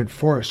punishment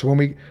for us. So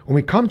when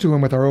we come to him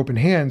with our open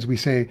hands, we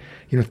say,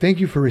 thank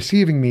you for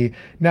receiving me.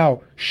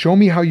 Now show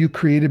me how you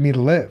created me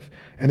to live.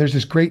 And there's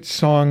this great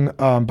song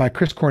by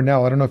Chris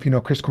Cornell. I don't know if you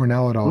know Chris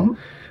Cornell at all.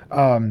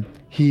 Mm-hmm.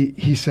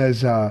 He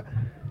says, I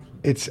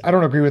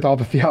don't agree with all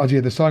the theology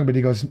of the song, but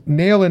he goes,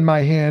 nail in my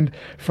hand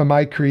from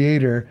my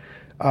creator.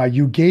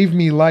 You gave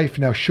me life.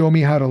 Now show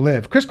me how to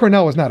live. Chris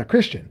Cornell was not a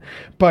Christian,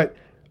 but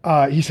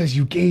he says,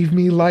 you gave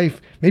me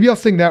life. Maybe I'll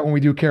sing that when we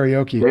do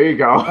karaoke. There you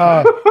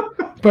go.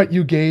 But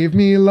you gave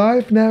me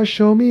life. Now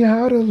show me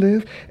how to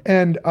live.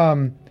 And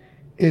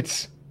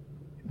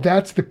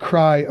that's the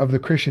cry of the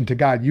Christian to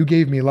God. You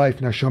gave me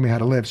life. Now show me how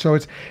to live. So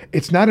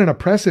it's not an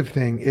oppressive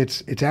thing.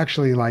 It's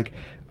actually like,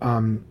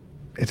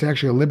 it's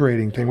actually a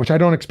liberating thing, which I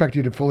don't expect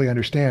you to fully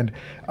understand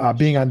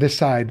being on this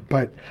side.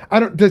 But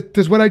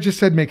does what I just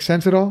said make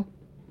sense at all?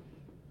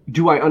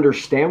 Do I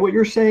understand what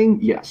you're saying?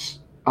 Yes.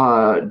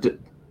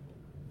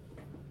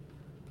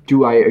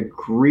 Do I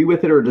agree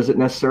with it, or does it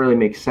necessarily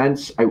make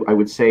sense? I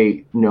would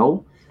say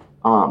no,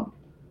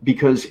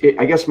 because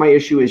I guess my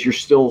issue is you're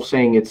still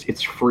saying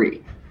it's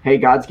free. Hey,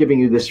 God's giving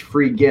you this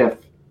free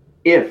gift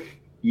if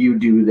you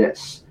do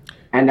this.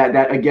 And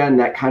that again,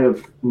 that kind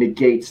of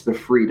negates the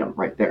freedom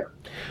right there.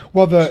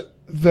 Well,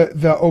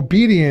 the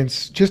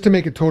obedience, just to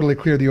make it totally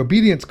clear, the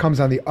obedience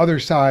comes on the other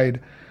side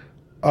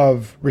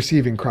of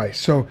receiving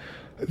Christ. So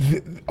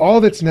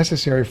all that's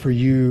necessary for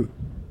you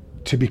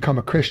to become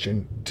a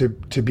Christian, to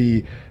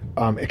be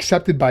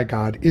accepted by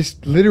God, is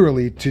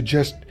literally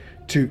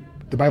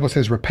the Bible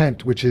says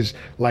repent, which is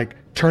like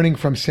turning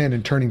from sin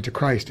and turning to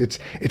Christ.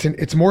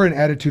 It's more an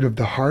attitude of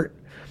the heart.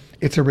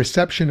 It's a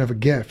reception of a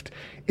gift.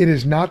 It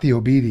is not the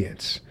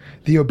obedience.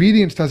 The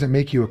obedience doesn't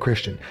make you a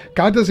Christian.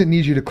 God doesn't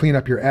need you to clean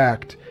up your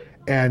act.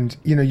 And,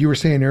 you were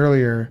saying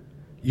earlier,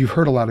 you've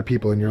hurt a lot of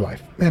people in your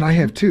life. Man, I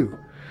have too.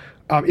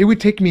 It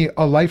would take me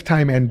a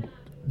lifetime and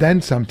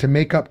then some to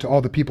make up to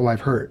all the people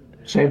I've hurt.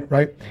 Same.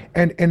 Right?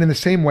 And in the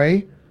same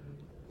way,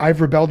 I've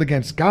rebelled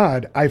against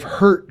God. I've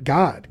hurt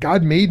God.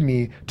 God made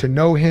me to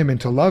know him and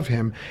to love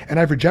him. And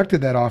I've rejected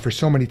that offer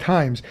so many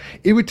times.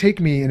 It would take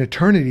me an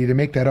eternity to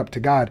make that up to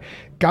God.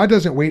 God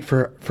doesn't wait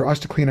for us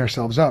to clean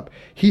ourselves up.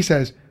 He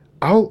says,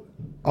 I'll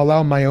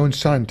allow my own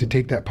son to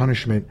take that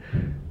punishment.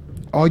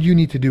 All you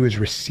need to do is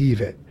receive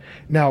it.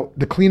 Now,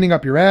 the cleaning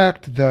up your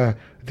act, the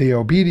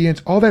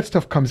obedience, all that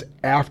stuff comes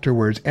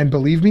afterwards. And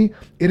believe me,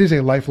 it is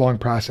a lifelong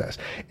process.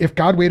 If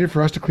God waited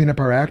for us to clean up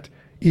our act,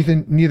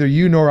 Ethan, neither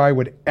you nor I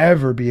would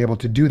ever be able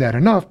to do that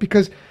enough,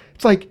 because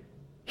it's like,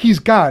 he's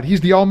God. He's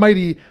the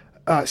almighty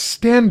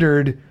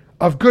standard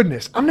of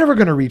goodness. I'm never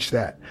going to reach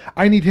that.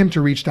 I need him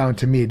to reach down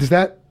to me. Does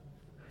that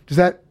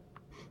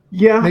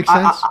make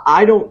sense?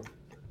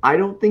 I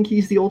don't think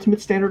he's the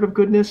ultimate standard of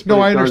goodness. No,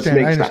 I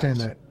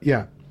understand that.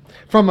 Yeah.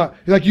 From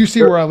like, you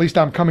see where at least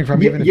I'm coming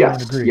from, even if you don't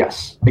agree.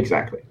 Yes,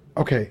 exactly.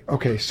 Okay.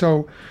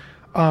 So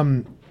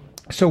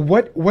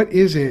what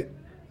is it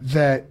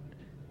that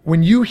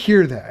when you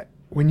hear that,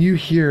 when you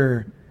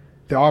hear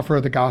the offer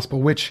of the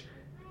gospel, which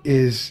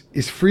is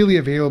freely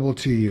available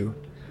to you,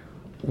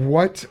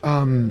 what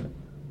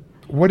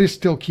is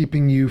still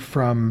keeping you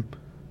from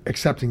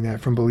accepting that,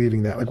 from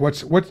believing that? Like,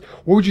 what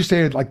would you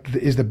say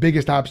is the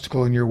biggest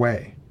obstacle in your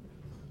way?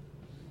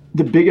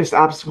 The biggest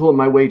obstacle in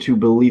my way to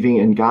believing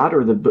in God,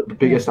 or the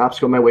biggest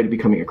obstacle in my way to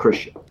becoming a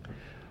Christian?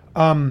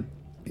 To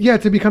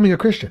becoming a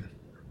Christian.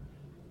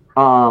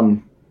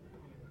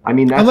 I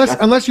mean,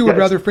 unless you would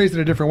rather phrase it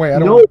a different way.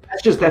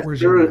 That's just that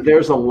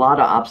there's a lot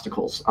of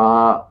obstacles.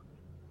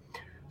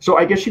 So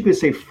I guess you could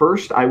say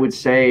first, I would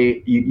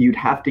say you'd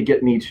have to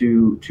get me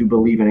to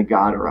believe in a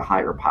God or a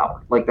higher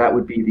power. Like, that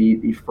would be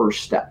the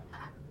first step.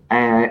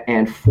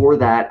 And for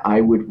that, I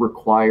would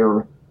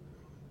require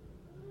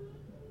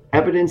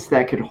evidence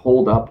that could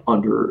hold up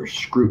under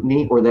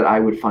scrutiny, or that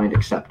I would find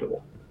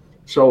acceptable.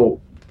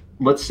 So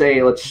let's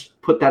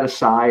put that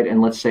aside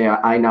and let's say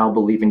I now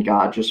believe in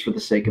God just for the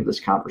sake of this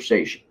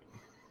conversation.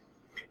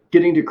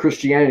 Getting to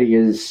Christianity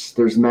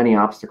there's many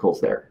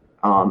obstacles there.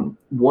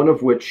 One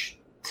of which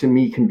to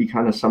me can be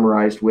kind of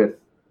summarized with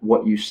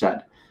what you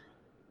said.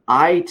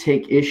 I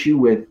take issue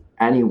with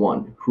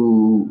anyone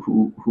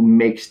who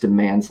makes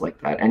demands like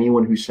that.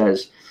 Anyone who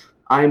says,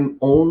 I'm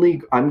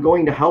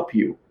going to help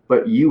you,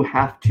 but you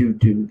have to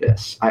do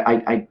this.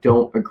 I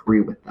don't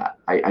agree with that.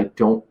 I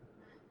don't.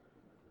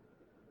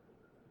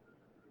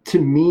 To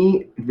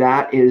me,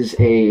 that is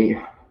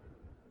a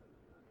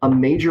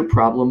major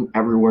problem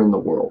everywhere in the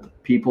world.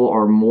 People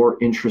are more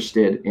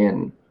interested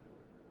in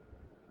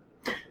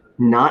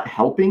not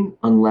helping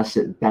unless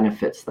it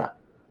benefits them.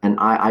 And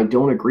I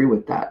don't agree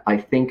with that. I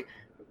think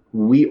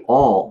we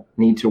all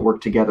need to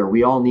work together.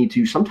 We all need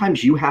to,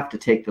 sometimes you have to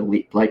take the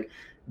leap. Like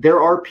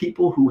there are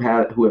people who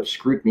have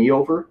screwed me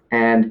over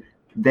and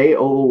they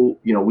owe,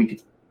 we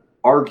could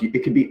argue,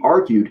 it could be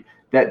argued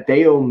that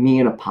they owe me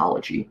an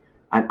apology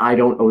and I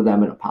don't owe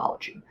them an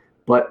apology.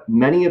 But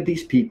many of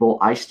these people,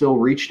 I still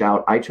reached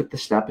out. I took the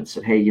step and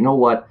said, hey, you know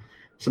what?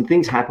 Some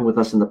things happened with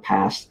us in the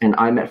past and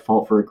I'm at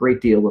fault for a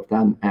great deal of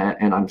them.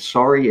 And I'm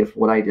sorry if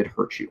what I did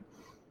hurt you.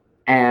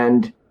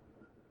 And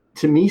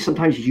to me,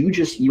 sometimes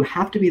you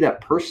have to be that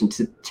person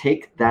to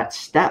take that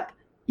step,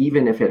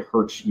 even if it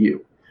hurts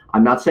you.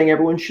 I'm not saying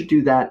everyone should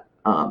do that.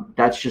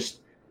 That's just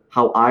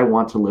how I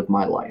want to live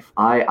my life.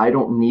 I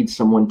don't need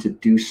someone to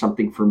do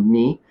something for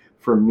me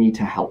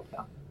to help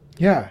them.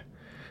 Yeah.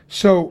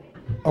 So,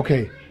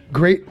 okay,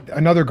 great.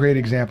 Another great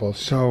example.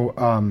 So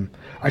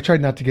I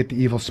tried not to get the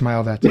evil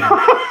smile that time.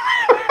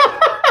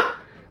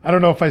 I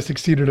don't know if I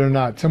succeeded or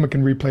not. Someone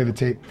can replay the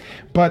tape.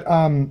 But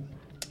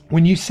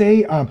when you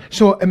say,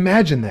 so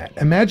imagine that.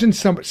 Imagine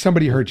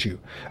somebody hurt you.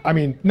 I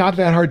mean, not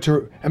that hard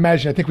to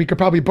imagine. I think we could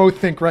probably both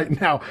think right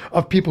now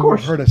of people who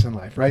have hurt us in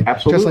life, right?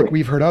 Absolutely. Just like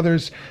we've hurt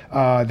others,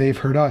 they've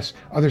hurt us,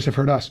 others have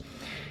hurt us.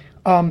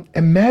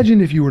 Imagine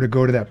if you were to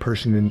go to that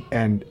person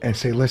and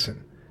say,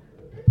 listen,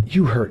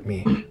 you hurt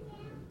me.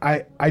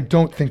 I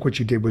don't think what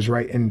you did was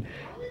right. And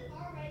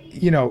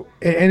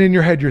in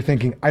your head, you're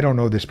thinking, I don't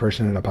owe this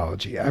person an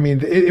apology. I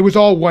mean, it was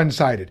all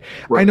one-sided.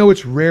 Right. I know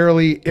it's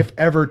rarely, if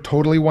ever,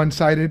 totally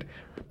one-sided,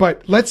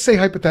 but let's say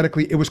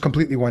hypothetically, it was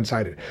completely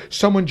one-sided.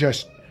 Someone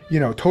just,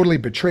 totally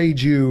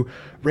betrayed you,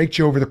 raked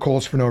you over the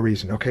coals for no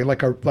reason. Okay.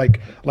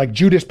 Like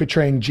Judas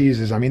betraying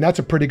Jesus. I mean, that's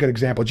a pretty good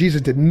example.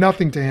 Jesus did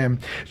nothing to him.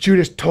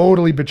 Judas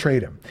totally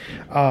betrayed him.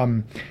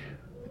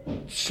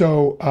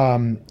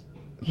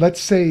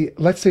 Let's say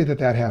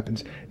that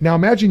happens. Now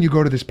imagine you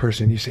go to this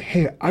person, you say,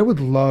 hey, I would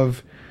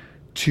love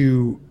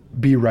to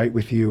be right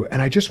with you.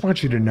 And I just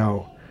want you to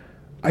know,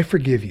 I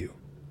forgive you.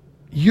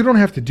 You don't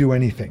have to do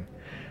anything.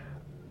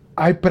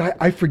 But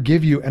I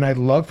forgive you and I'd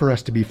love for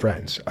us to be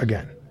friends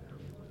again.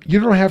 You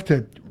don't have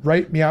to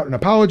write me out an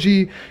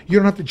apology. You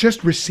don't have to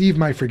just receive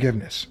my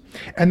forgiveness.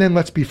 And then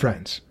let's be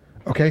friends.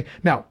 Okay.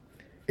 Now,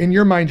 in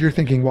your mind, you're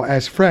thinking, well,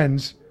 as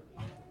friends,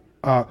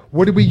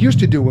 what did we used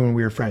to do when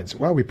we were friends?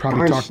 Well, we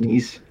probably talked.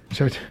 Sneeze.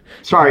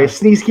 Sorry, a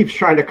sneeze keeps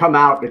trying to come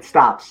out. It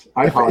stops.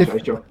 I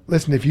apologize, Joe.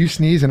 Listen, if you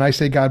sneeze and I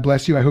say God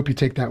bless you, I hope you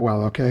take that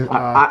well, okay?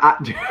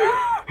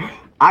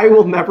 I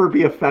will never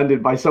be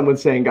offended by someone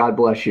saying God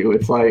bless you.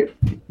 It's like,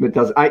 it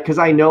doesn't, because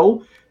I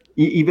know,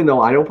 even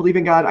though I don't believe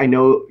in God, I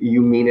know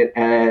you mean it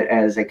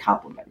as a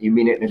compliment. You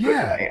mean it in a good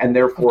way. And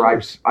therefore,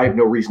 I have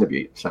no reason to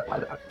be upset by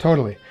that.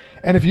 Totally.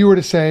 And if you were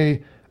to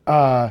say,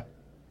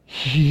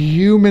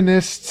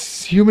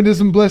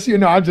 humanism bless you.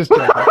 No, I'm just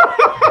joking.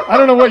 I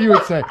don't know what you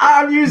would say.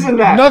 I'm using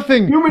that.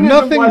 Nothing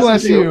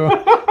bless you.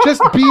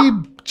 Just be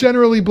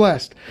generally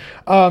blessed.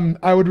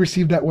 I would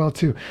receive that well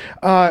too.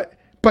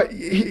 But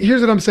here's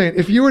what I'm saying.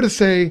 If you were to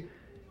say,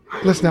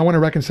 listen, I want to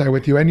reconcile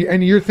with you,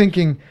 and you're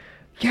thinking,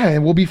 yeah,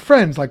 and we'll be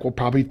friends. Like we'll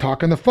probably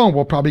talk on the phone.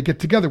 We'll probably get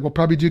together. We'll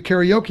probably do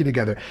karaoke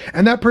together.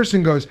 And that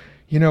person goes,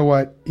 you know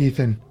what,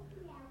 Ethan?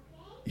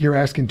 You're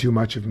asking too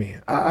much of me.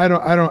 I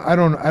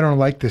don't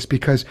like this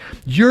because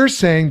you're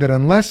saying that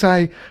unless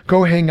I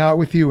go hang out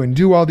with you and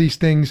do all these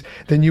things,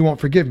 then you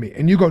won't forgive me.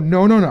 And you go,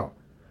 no.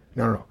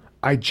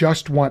 I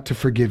just want to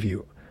forgive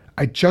you.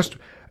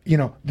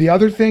 The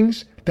other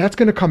things, that's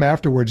going to come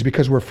afterwards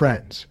because we're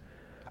friends.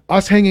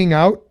 Us hanging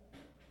out,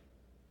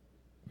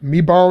 me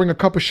borrowing a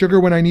cup of sugar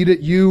when I need it,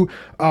 you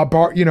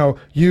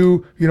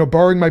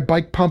borrowing my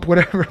bike pump,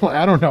 whatever.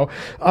 I don't know.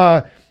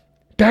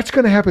 That's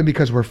going to happen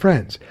because we're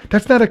friends.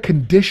 That's not a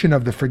condition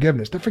of the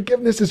forgiveness. The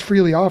forgiveness is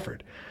freely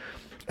offered.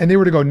 And they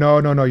were to go,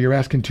 no, you're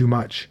asking too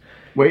much.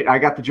 Wait, I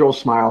got the Joel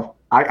smile.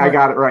 I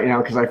got it right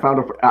now because I found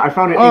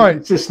an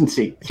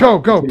inconsistency.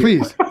 Right. Go,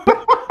 please.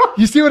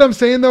 You see what I'm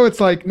saying, though? It's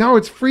like, no,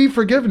 it's free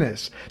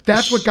forgiveness.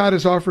 That's what God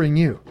is offering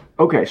you.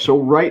 Okay, so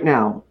right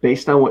now,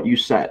 based on what you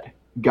said,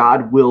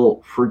 God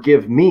will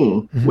forgive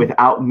me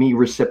without me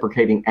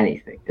reciprocating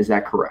anything. Is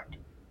that correct?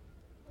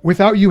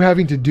 Without you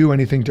having to do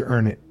anything to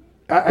earn it.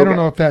 I don't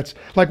know if that's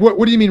like,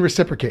 what do you mean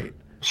reciprocate?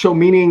 So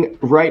meaning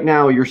right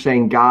now you're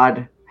saying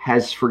God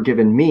has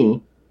forgiven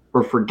me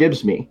or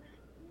forgives me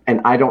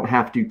and I don't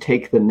have to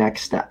take the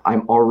next step.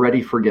 I'm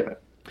already forgiven.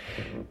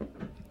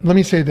 let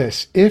me say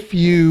this. If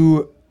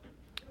you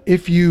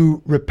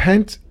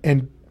repent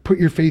and put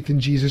your faith in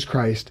Jesus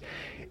Christ,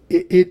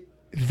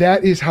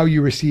 that is how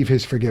you receive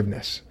his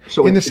forgiveness.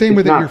 So in the same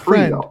way that your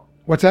friend, though.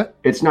 What's that?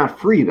 It's not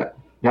free then.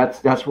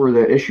 That's where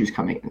the issue's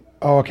coming in.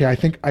 Oh, okay. I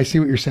think I see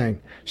what you're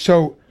saying.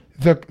 So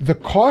the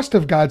cost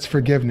of God's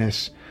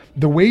forgiveness,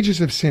 the wages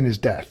of sin is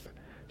death.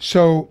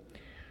 So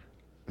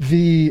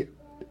the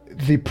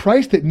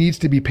price that needs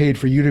to be paid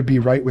for you to be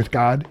right with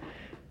God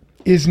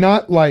is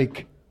not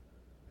like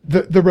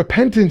the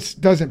repentance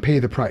doesn't pay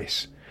the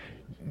price.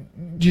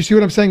 Do you see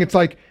what I'm saying? It's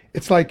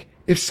like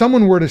if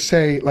someone were to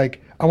say,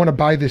 like, I want to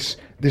buy this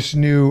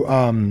new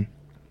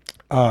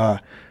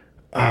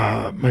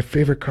my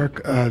favorite car,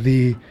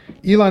 the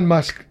Elon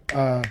Musk,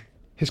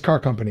 his car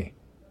company.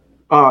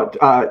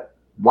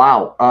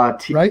 Wow.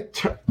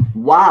 Right?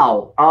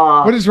 Wow.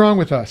 What is wrong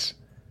with us?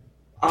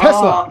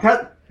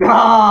 Tesla.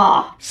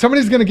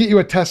 Somebody's going to get you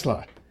a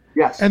Tesla.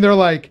 Yes. And they're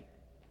like,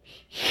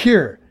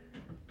 here,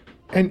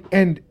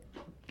 and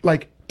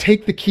like,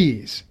 take the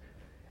keys.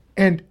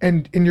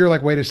 And you're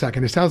like, wait a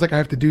second. It sounds like I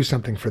have to do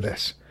something for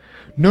this.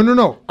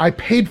 No. I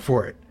paid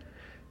for it.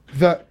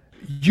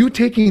 You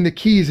taking the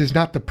keys is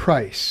not the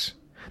price.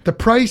 The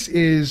price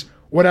is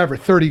whatever,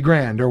 30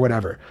 grand or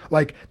whatever.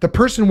 Like, the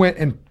person went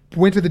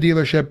to the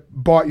dealership,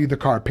 bought you the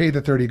car, paid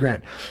the 30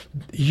 grand.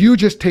 You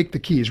just take the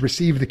keys,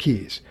 receive the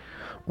keys.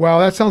 Well,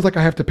 that sounds like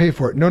I have to pay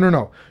for it.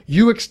 No.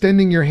 You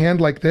extending your hand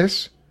like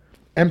this,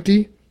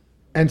 empty,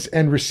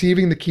 and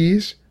receiving the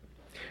keys,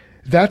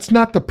 that's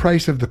not the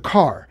price of the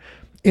car.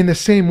 In the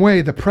same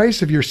way, the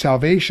price of your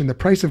salvation, the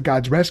price of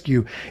God's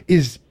rescue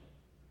is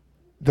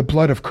the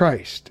blood of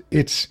Christ.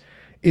 It's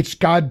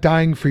God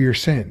dying for your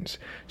sins.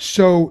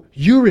 So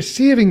you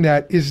receiving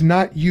that is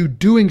not you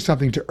doing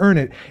something to earn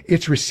it.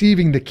 It's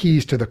receiving the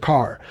keys to the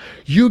car.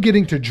 You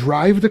getting to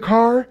drive the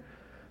car,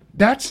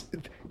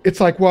 it's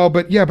like, well,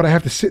 but I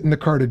have to sit in the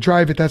car to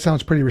drive it. That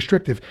sounds pretty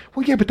restrictive.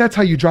 Well, yeah, but that's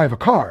how you drive a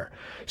car.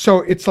 So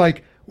it's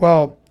like,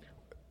 well,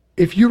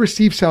 if you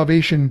receive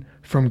salvation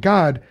from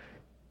God,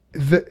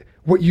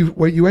 what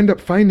you end up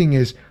finding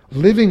is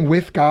living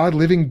with God,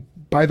 living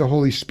by the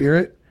Holy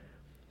Spirit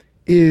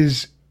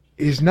is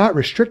not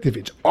restrictive.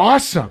 It's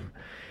awesome.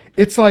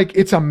 It's like,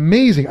 it's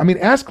amazing. I mean,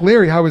 ask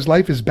Larry how his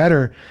life is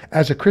better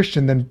as a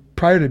Christian than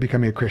prior to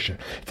becoming a Christian.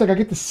 It's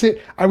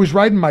like, I was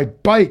riding my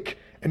bike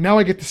and now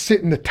I get to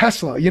sit in the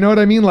Tesla. You know what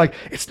I mean? Like,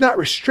 it's not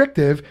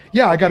restrictive.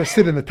 Yeah, I got to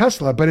sit in the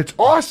Tesla, but it's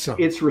awesome.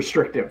 It's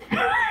restrictive.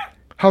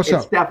 How so?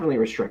 It's definitely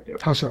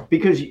restrictive. How so?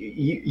 Because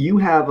you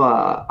have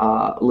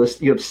a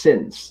list. You have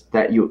sins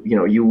that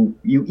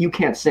you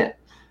can't sin.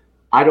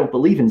 I don't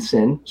believe in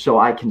sin, so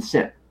I can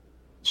sin.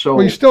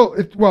 So you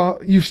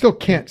still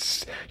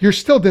can't. You're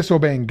still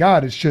disobeying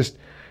God. It's just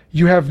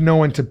you have no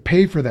one to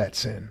pay for that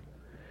sin.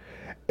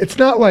 It's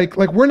not like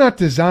we're not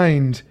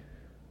designed.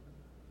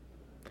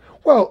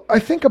 Well, I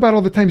think about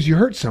all the times you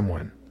hurt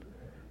someone,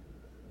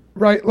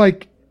 right?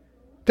 Like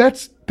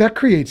that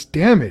creates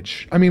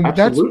damage. I mean,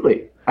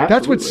 absolutely.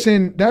 That's what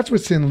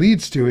sin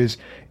leads to is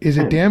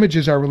it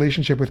damages our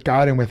relationship with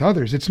God and with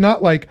others. It's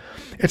not like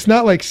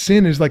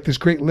sin is like this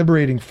great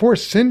liberating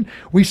force. Sin,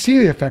 we see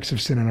the effects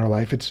of sin in our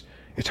life. It's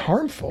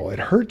harmful. It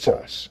hurts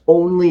us.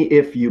 Only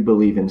if you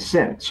believe in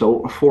sin.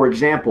 So, for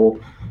example,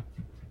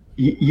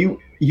 you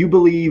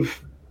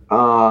believe.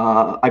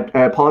 I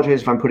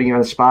apologize if I'm putting you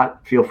on the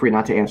spot. Feel free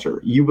not to answer.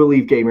 You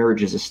believe gay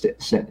marriage is a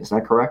sin. Is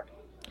that correct?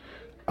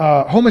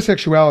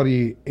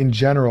 Homosexuality in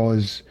general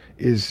is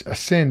a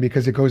sin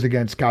because it goes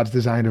against God's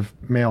design of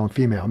male and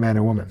female, man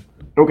and woman.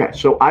 Okay,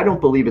 so I don't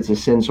believe it's a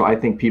sin, so I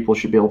think people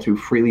should be able to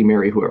freely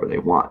marry whoever they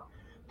want.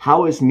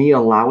 How is me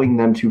allowing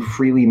them to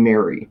freely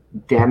marry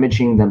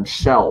damaging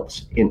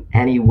themselves in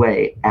any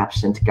way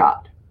absent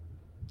God?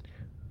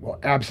 Well,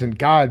 absent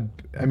God,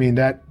 I mean,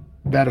 that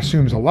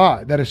assumes a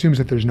lot. That assumes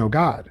that there's no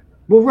God.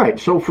 Well, right.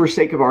 So for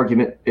sake of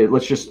argument,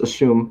 let's just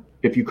assume,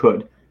 if you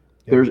could,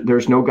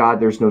 there's no God,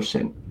 there's no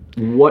sin.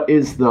 What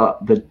is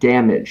the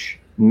damage,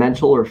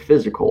 mental or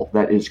physical,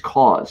 that is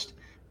caused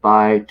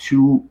by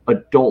two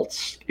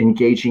adults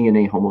engaging in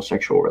a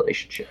homosexual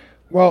relationship?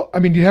 Well, I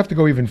mean, you have to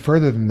go even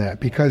further than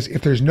that, because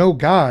if there's no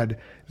God,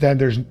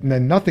 then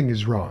nothing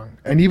is wrong.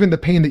 And even the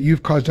pain that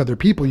you've caused other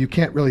people, you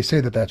can't really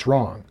say that that's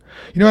wrong.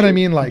 You know what I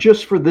mean? Like,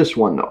 just for this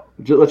one, though,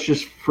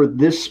 for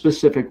this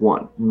specific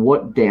one,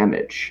 what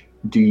damage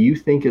do you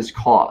think is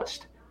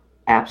caused,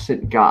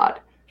 absent God,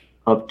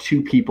 of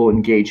two people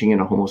engaging in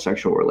a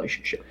homosexual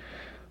relationship?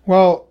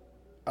 Well,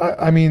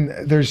 I mean,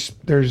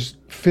 there's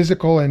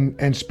physical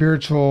and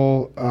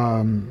spiritual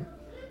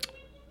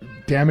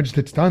damage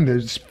that's done.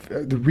 There's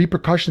the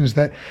repercussions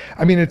that,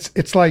 I mean,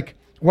 it's like,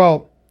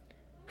 well,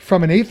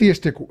 from an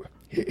atheistic,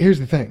 here's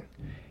the thing,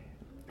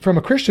 from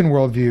a Christian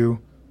worldview,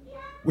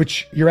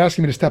 which you're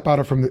asking me to step out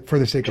of for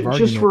the sake of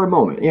argument. Just for a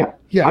moment,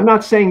 yeah. I'm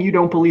not saying you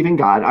don't believe in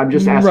God. I'm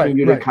just asking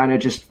you to kind of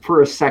just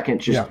for a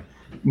second,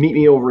 meet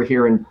me over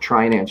here and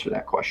try and answer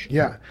that question.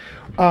 Yeah.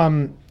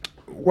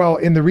 Well,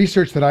 in the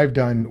research that I've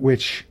done,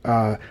 which,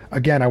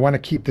 again, I want to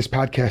keep this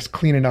podcast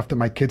clean enough that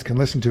my kids can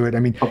listen to it. I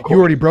mean, you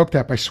already broke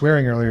that by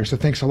swearing earlier, so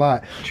thanks a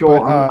lot. Joel,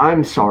 but,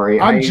 I'm sorry.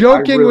 I'm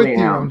joking really with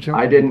you. I'm joking.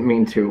 I didn't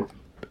mean to.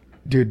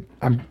 Dude,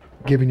 I'm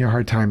giving you a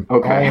hard time.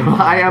 Okay,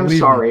 I am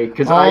sorry,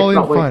 because I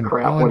felt like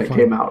crap when it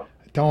came out.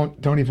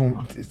 Don't even,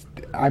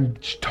 I'm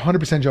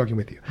 100% joking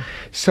with you.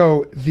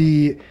 So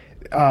the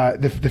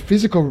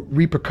physical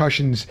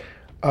repercussions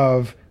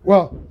of,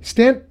 well,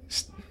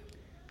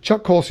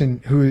 Chuck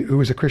Colson, who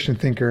was a Christian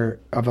thinker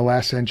of the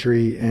last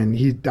century, and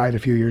he died a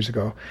few years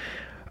ago,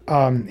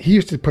 he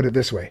used to put it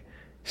this way: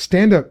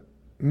 stand a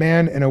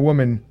man and a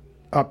woman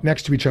up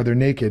next to each other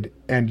naked,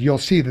 and you'll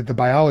see that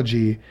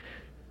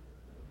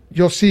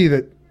you'll see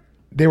that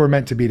they were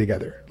meant to be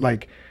together.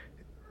 Like,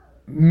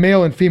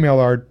 male and female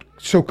are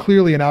so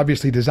clearly and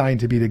obviously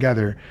designed to be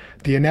together.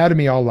 The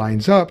anatomy all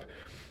lines up.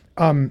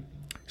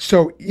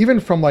 So even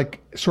from like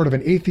sort of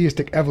an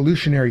atheistic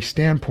evolutionary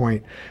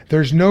standpoint,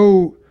 there's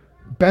no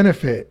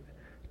benefit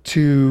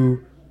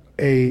to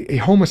a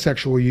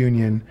homosexual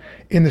union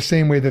in the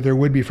same way that there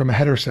would be from a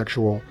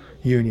heterosexual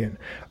union.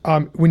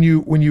 When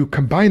you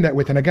combine that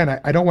with, and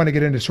again, I don't want to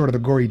get into sort of the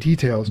gory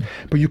details,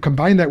 but you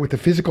combine that with the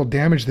physical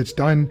damage that's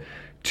done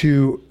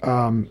to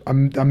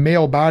a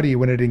male body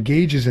when it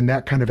engages in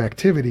that kind of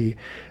activity,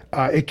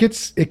 it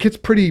gets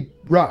pretty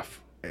rough.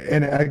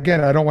 And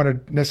again, I don't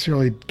want to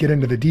necessarily get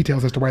into the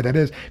details as to why that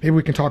is. Maybe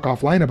we can talk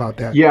offline about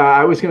that. Yeah,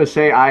 I was going to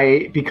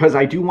say, because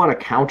I do want to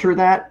counter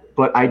that,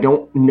 but I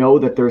don't know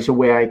that there's a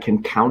way I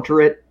can counter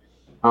it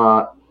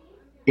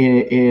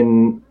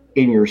in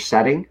your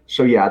setting.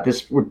 So yeah,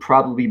 this would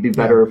probably be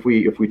better if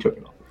we took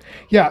it off.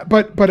 Yeah,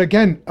 but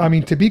again, I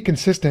mean, to be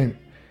consistent,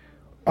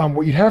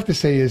 what you'd have to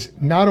say is,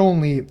 not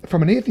only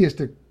from an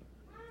atheistic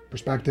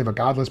perspective, a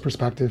godless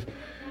perspective,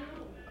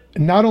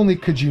 not only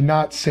could you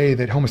not say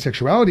that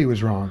homosexuality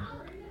was wrong,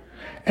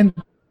 and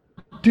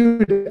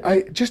dude,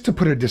 just to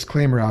put a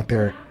disclaimer out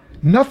there,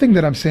 nothing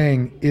that I'm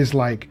saying is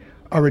like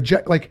a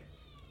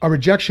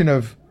rejection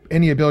of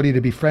any ability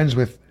to be friends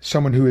with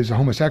someone who is a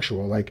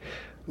homosexual. Like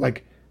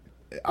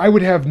I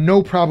would have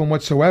no problem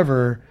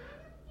whatsoever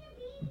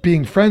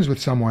being friends with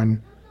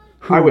someone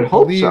who I would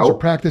hope believes so. or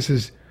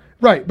practices.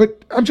 Right,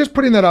 but I'm just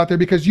putting that out there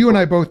because you and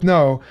I both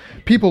know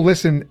people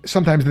listen.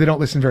 Sometimes they don't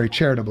listen very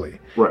charitably,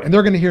 right. And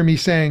they're going to hear me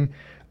saying,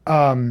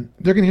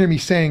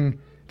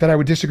 that I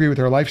would disagree with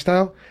their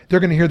lifestyle. They're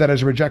going to hear that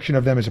as a rejection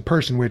of them as a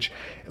person. Which,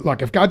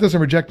 look, if God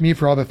doesn't reject me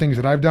for all the things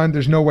that I've done,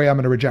 there's no way I'm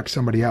going to reject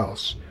somebody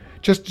else.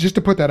 Just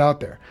to put that out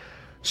there.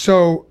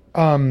 So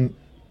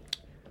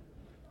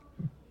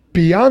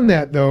beyond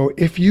that, though,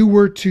 if you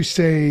were to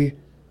say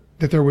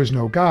that there was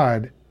no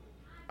God,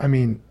 I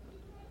mean,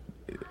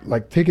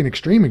 like, take an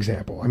extreme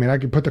example. I mean, I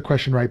could put the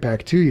question right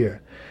back to you.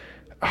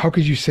 How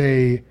could you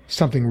say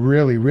something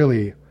really,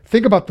 really,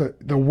 think about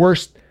the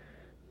worst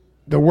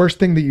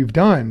thing that you've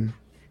done,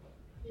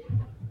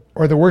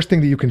 or the worst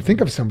thing that you can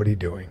think of somebody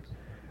doing.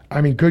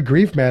 I mean, good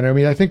grief, man. I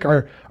mean, I think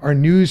our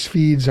news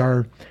feeds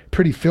are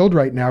pretty filled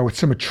right now with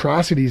some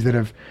atrocities that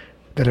have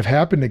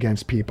happened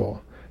against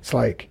people. It's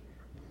like,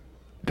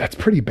 that's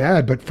pretty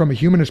bad, but from a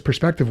humanist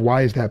perspective,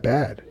 why is that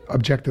bad,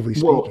 objectively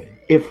speaking? Well,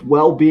 if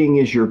well-being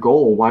is your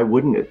goal, why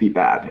wouldn't it be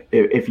bad?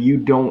 If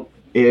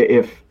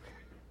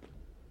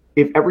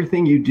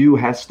everything you do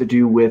has to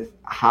do with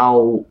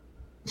how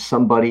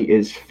somebody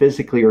is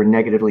physically or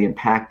negatively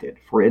impacted,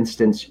 for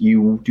instance,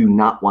 you do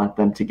not want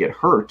them to get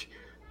hurt,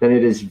 then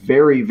it is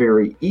very,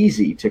 very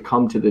easy to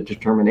come to the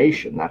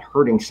determination that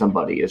hurting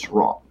somebody is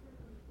wrong.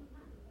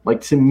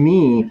 Like, to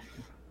me,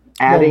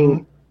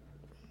 adding...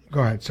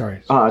 Go ahead.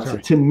 Sorry.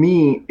 To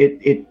me,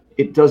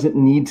 it doesn't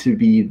need to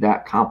be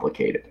that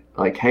complicated.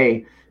 Like,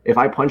 hey, if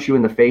I punch you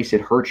in the face,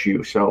 it hurts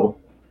you, so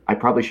I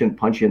probably shouldn't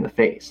punch you in the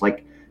face.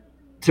 Like,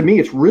 to me,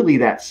 it's really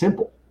that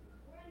simple.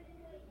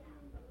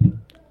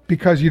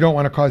 Because you don't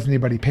want to cause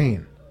anybody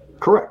pain.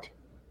 Correct.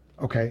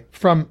 Okay.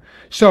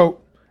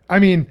 I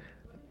mean,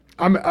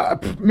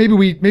 maybe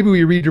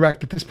we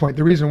redirect at this point.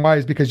 The reason why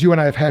is because you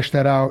and I have hashed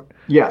that out.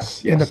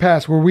 Yes. In the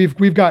past, where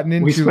we've gotten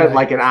into. We spent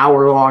like an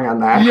hour long on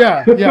that.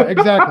 Yeah,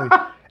 exactly.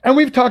 And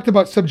we've talked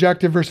about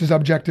subjective versus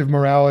objective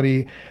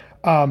morality.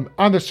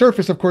 On the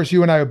surface, of course,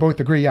 you and I would both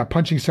agree, yeah,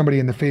 punching somebody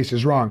in the face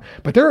is wrong.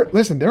 But there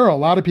are a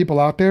lot of people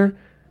out there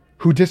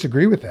who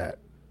disagree with that.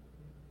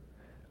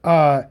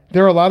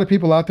 There are a lot of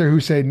people out there who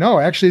say, no,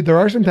 actually, there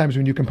are some times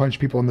when you can punch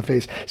people in the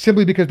face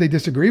simply because they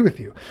disagree with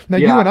you. Now,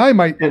 you and I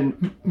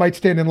might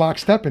stand in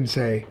lockstep and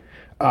say,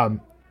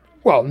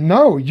 well,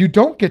 no, you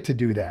don't get to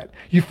do that.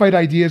 You fight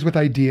ideas with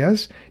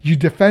ideas. You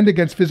defend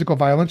against physical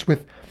violence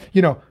with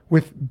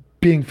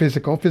being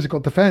physical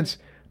defense.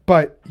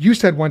 But you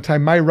said one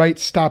time, my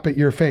rights stop at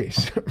your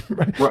face.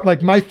 Right?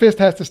 Like, my fist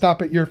has to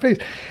stop at your face.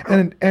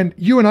 And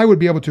you and I would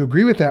be able to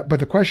agree with that. But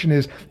the question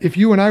is, if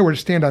you and I were to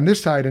stand on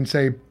this side and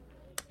say,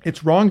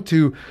 it's wrong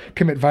to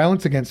commit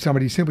violence against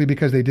somebody simply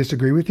because they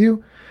disagree with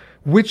you,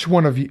 which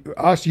one of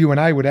you and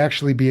I would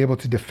actually be able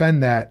to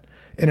defend that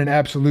in an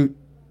absolute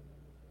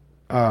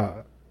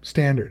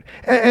standard?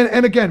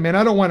 And again, man,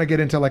 I don't want to get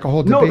into like a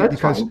whole debate. No,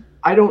 that's fine.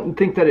 I don't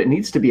think that it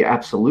needs to be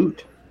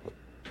absolute.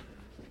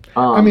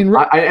 I mean,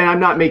 and I'm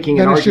not making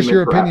an then it's argument just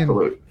your for opinion.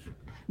 absolute.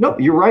 No,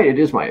 you're right. It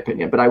is my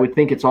opinion, but I would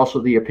think it's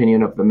also the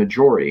opinion of the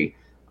majority,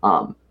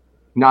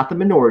 not the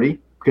minority,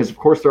 because of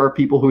course there are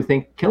people who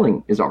think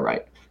killing is all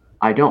right.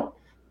 I don't.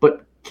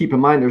 But keep in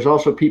mind, there's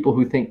also people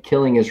who think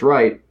killing is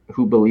right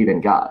who believe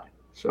in God.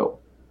 So.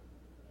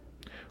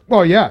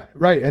 Well, yeah,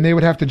 right, and they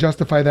would have to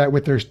justify that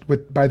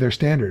by their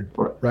standard,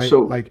 right?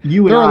 So like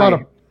you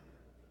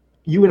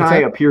and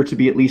I that? appear to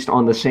be at least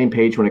on the same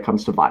page when it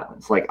comes to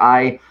violence. Like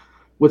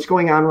what's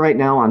going on right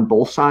now on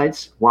both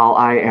sides, while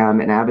I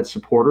am an avid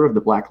supporter of the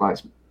Black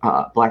Lives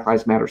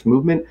Matters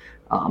movement,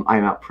 I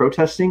am out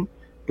protesting.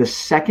 The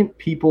second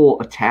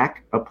people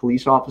attack a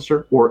police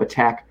officer or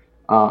attack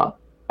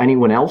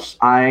anyone else,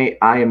 I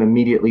am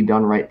immediately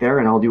done right there,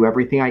 and I'll do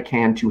everything I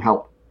can to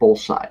help both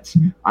sides.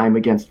 I'm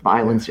against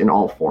violence in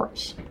all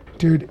forms.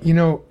 Dude,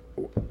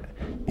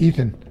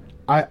 Ethan,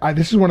 I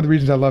this is one of the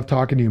reasons I love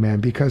talking to you, man,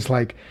 because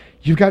like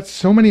you've got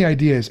so many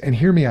ideas, and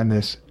hear me on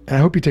this, and I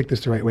hope you take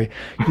this the right way.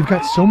 You've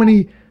got so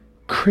many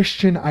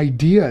Christian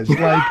ideas.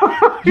 Like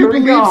you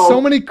believe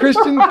so many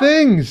Christian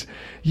things.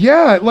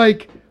 Yeah,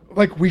 like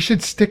we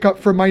should stick up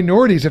for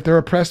minorities if they're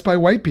oppressed by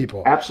white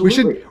people.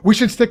 Absolutely. We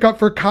should stick up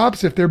for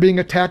cops if they're being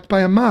attacked by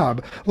a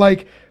mob.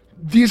 Like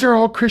these are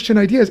all Christian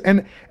ideas.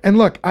 And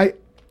look,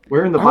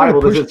 where in the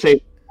Bible does it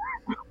say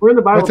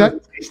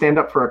stand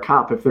up for a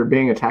cop if they're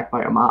being attacked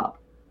by a mob?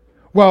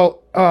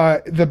 Well,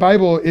 the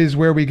Bible is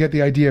where we get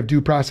the idea of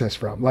due process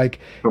from. Like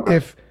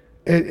if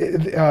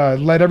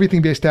let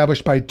everything be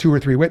established by 2 or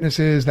 3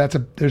 witnesses,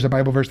 there's a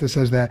Bible verse that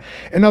says that.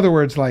 In other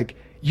words, like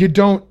you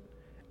don't,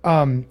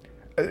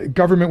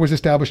 government was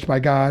established by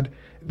God.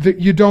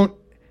 You don't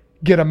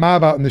get a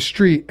mob out in the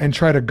street and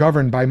try to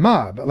govern by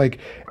mob. Like,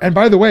 and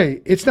by the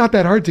way, it's not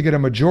that hard to get a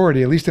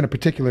majority, at least in a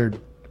particular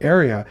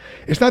area.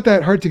 It's not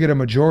that hard to get a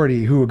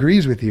majority who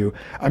agrees with you.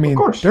 I mean,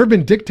 there have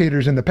been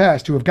dictators in the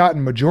past who have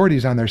gotten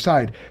majorities on their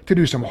side to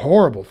do some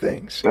horrible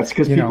things. That's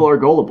because people are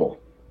gullible.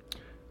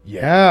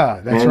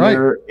 Yeah, that's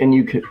right.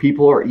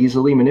 People are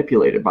easily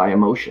manipulated by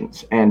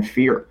emotions and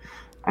fear.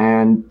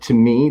 And to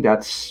me, I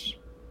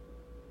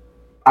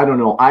don't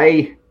know.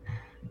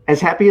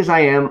 As happy as I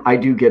am, I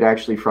do get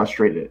actually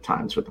frustrated at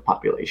times with the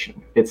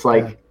population. It's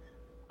like,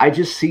 I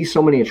just see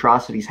so many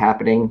atrocities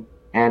happening,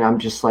 and I'm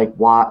just like,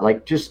 why?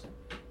 Like, just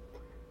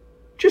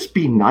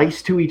be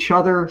nice to each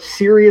other.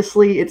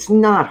 Seriously, it's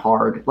not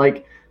hard.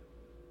 Like,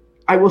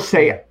 I will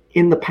say,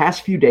 in the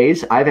past few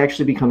days, I've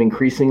actually become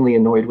increasingly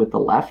annoyed with the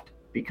left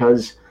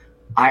because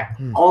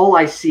all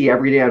I see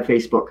every day on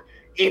Facebook,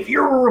 if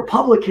you're a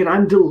Republican,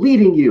 I'm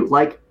deleting you.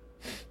 Like,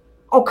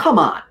 oh, come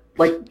on.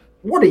 Like,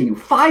 what are you,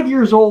 5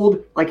 years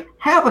old? Like,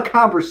 have a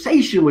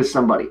conversation with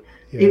somebody.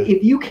 Yeah.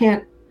 If you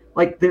can't,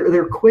 like,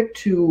 they're quick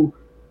to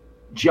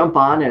jump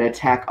on and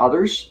attack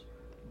others,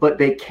 but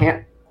they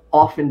can't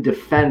often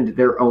defend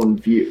their own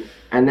view.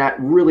 And that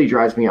really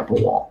drives me up a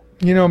wall.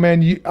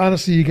 Man,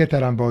 honestly, you get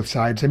that on both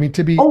sides. I mean,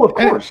 of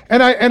course.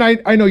 And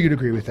I know you'd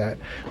agree with that.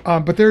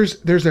 But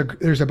there's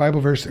a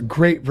Bible verse, a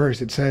great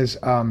verse. It says,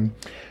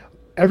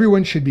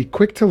 everyone should be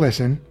quick to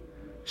listen,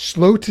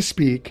 slow to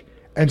speak,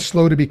 and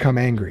slow to become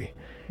angry.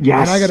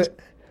 Yes. And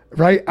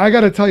I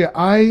gotta tell you,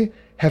 I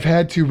have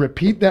had to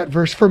repeat that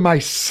verse for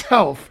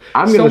myself.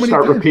 I'm going to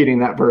start repeating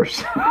that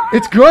verse.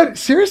 It's good.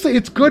 Seriously,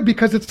 it's good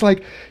because it's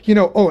like,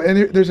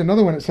 and there's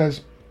another one that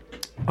says,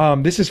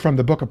 this is from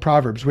the book of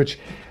Proverbs, which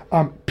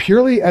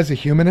purely as a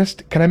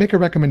humanist, can I make a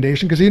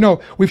recommendation? Because,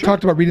 we've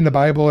talked about reading the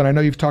Bible, and I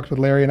know you've talked with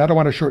Larry, and I don't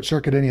want to short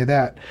circuit any of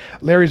that.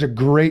 Larry's a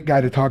great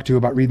guy to talk to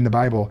about reading the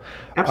Bible.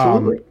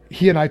 Absolutely.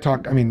 He and I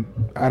talk, I mean,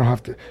 I don't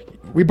have to,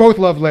 we both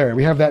love Larry.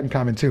 We have that in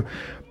common too.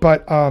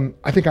 But I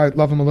think I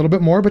love him a little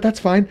bit more, but that's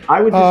fine.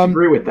 I would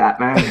disagree with that,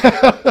 man.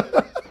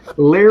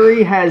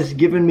 Larry has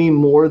given me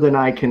more than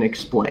I can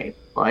explain.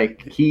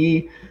 Like,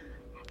 he'll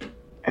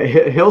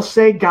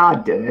say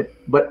God did it,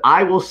 but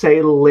I will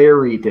say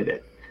Larry did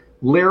it.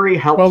 Larry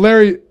helped. Well,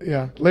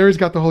 Larry's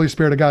got the Holy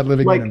Spirit of God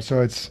living in him,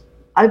 so it's.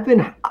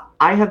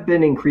 I have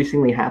been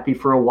increasingly happy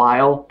for a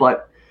while,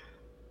 but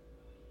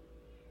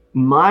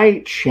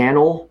my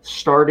channel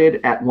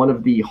started at one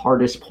of the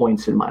hardest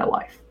points in my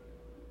life.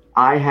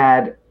 I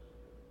had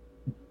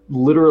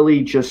moved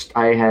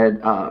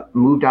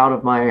out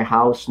of my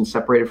house and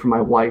separated from my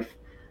wife.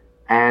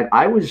 And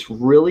I was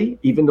really,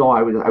 even though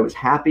I was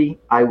happy,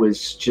 I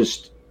was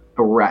just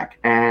a wreck.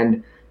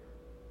 And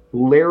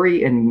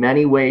Larry in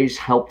many ways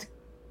helped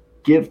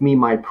give me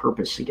my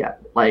purpose again.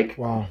 Like,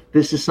 wow.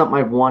 This is something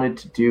I've wanted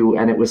to do.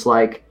 And it was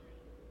like,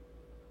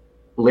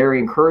 Larry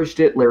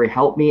encouraged it. Larry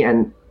helped me.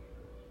 And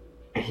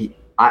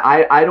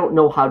I don't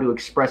know how to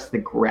express the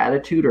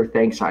gratitude or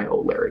thanks I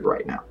owe Larry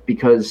right now,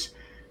 because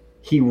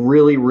he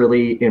really,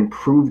 really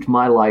improved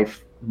my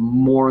life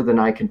more than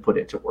I can put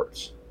into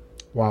words.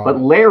 Wow.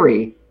 But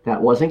Larry,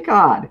 that wasn't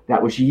God.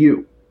 That was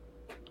you.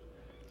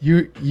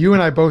 You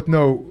and I both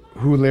know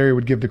who Larry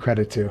would give the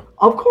credit to.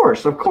 Of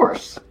course.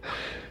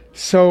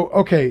 So,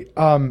 okay.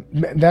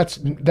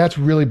 That's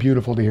really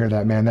beautiful to hear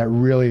that, man. That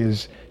really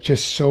is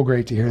just so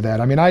great to hear that.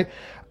 I mean, I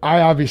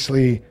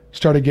obviously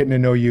started getting to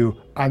know you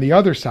on the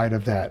other side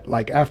of that,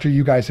 like after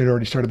you guys had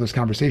already started those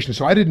conversations.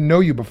 So I didn't know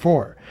you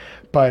before,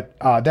 but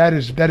that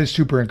is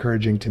super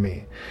encouraging to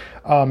me.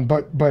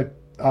 But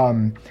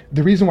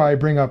the reason why I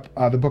bring up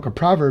the book of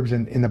Proverbs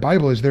in the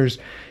Bible is there's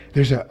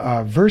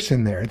a verse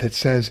in there that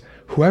says,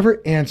 whoever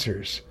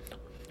gives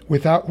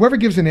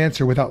an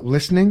answer without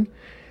listening,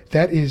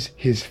 that is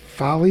his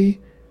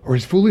folly or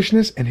his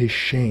foolishness and his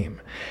shame.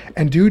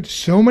 And dude,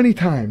 so many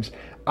times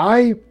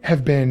I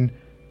have been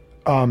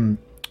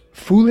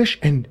foolish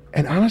and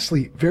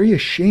honestly very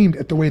ashamed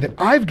at the way that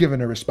I've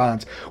given a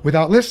response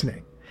without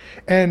listening.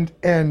 And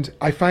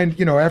I find,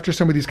 after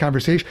some of these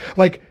conversations,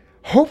 like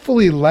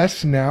hopefully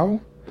less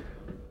now,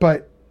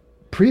 but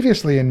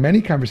previously in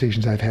many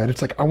conversations I've had,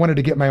 it's like I wanted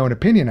to get my own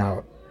opinion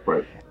out.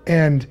 Right.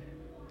 And,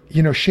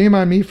 shame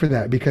on me for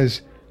that,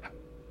 because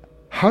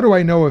how do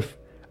I know if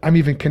I'm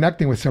even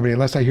connecting with somebody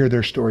unless I hear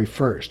their story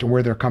first and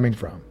where they're coming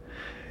from?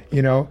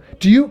 Do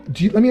you,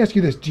 let me ask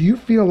you this. Do you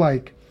feel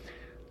like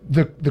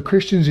the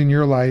Christians in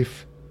your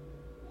life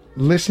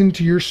listen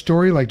to your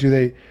story? Like,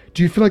 do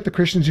you feel like the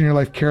Christians in your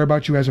life care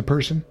about you as a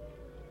person?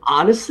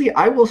 Honestly,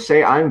 I will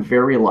say I'm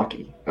very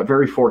lucky,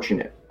 very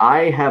fortunate.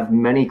 I have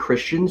many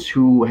Christians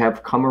who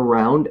have come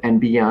around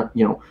and beyond,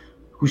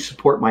 who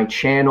support my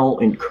channel,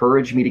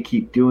 encourage me to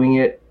keep doing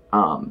it.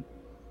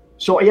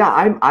 So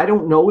yeah, I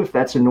don't know if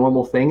that's a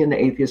normal thing in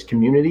the atheist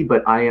community,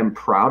 but I am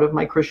proud of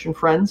my Christian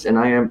friends, and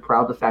I am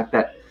proud of the fact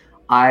that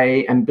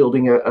I am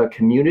building a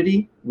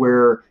community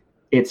where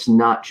it's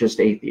not just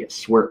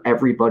atheists, where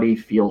everybody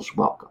feels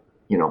welcome.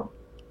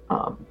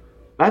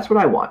 That's what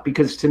I want,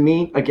 because to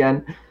me,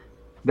 again,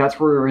 that's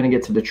where we're going to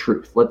get to the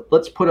truth.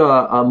 Let's put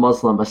a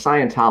Muslim, a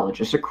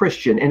Scientologist, a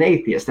Christian, an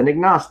atheist, an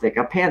agnostic,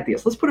 a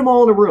pantheist. Let's put them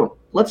all in a room.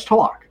 Let's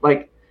talk.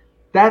 Like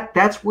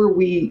that's where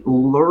we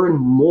learn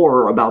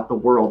more about the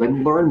world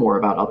and learn more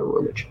about other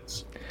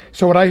religions.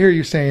 So what I hear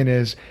you saying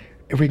is,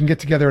 if we can get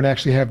together and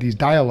actually have these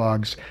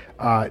dialogues,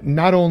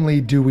 not only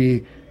do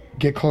we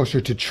get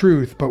closer to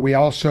truth, but we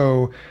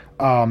also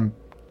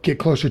get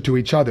closer to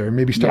each other and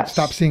maybe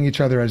stop seeing each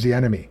other as the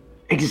enemy.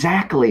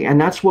 Exactly. And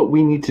that's what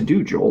we need to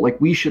do, Joel.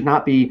 Like, we should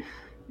not be,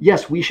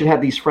 yes, we should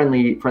have these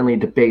friendly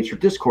debates or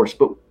discourse,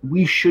 but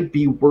we should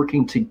be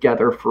working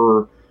together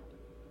for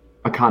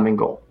a common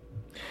goal.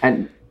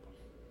 And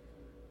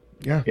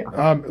yeah.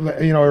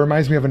 It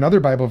reminds me of another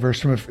Bible verse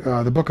from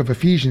the book of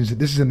Ephesians.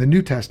 This is in the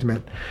New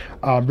Testament,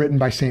 written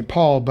by St.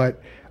 Paul,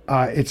 but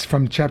it's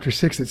from chapter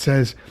 6. It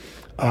says,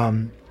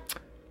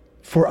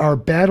 for our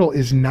battle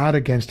is not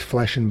against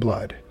flesh and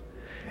blood.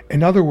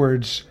 In other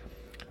words,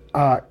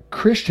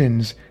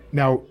 Christians,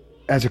 now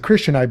as a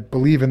Christian, I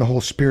believe in the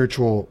whole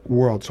spiritual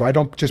world. So I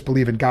don't just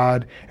believe in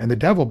God and the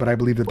devil, but I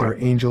believe that there are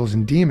angels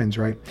and demons,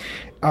 right?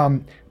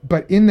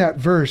 But in that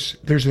verse,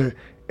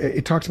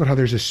 it talks about how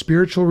there's a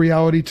spiritual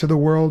reality to the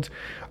world.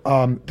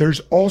 There's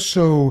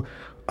also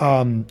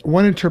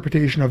one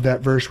interpretation of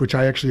that verse, which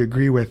I actually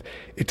agree with.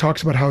 It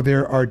talks about how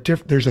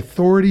there's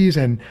authorities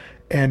and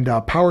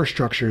power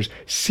structures,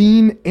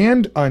 seen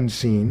and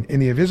unseen, in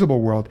the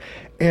invisible world.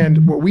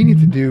 And what we need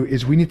to do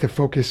is we need to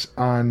focus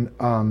on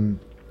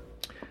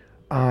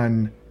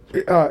in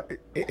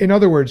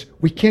other words,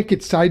 we can't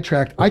get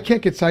sidetracked. I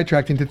can't get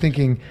sidetracked into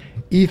thinking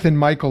Ethan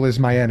Michael is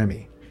my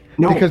enemy.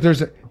 No. Because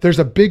there's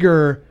a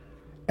bigger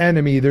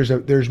enemy,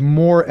 there's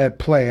more at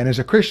play. And as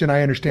a Christian,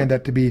 I understand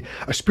that to be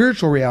a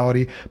spiritual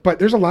reality, but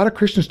there's a lot of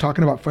Christians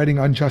talking about fighting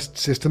unjust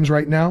systems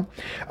right now.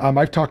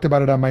 I've talked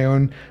about it on my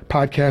own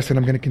podcast, and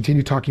I'm going to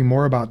continue talking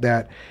more about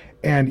that.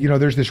 And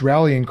there's this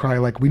rallying cry,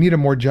 like, we need a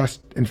more just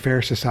and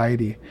fair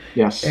society.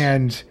 Yes.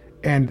 And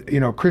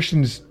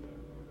Christians,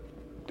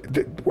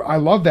 I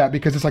love that,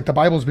 because it's like the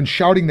Bible's been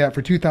shouting that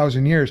for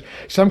 2,000 years.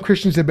 Some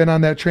Christians have been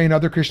on that train.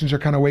 Other Christians are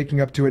kind of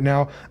waking up to it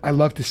now. I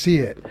love to see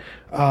it.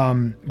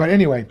 But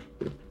anyway,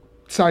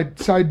 that's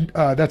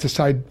a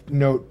side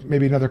note,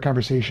 maybe another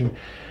conversation.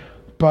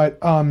 But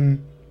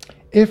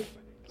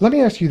let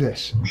me ask you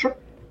this. Sure.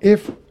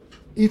 If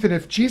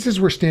Jesus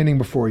were standing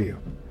before you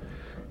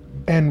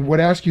and would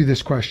ask you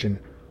this question,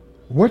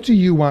 what do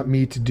you want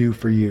me to do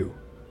for you?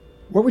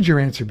 What would your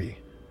answer be?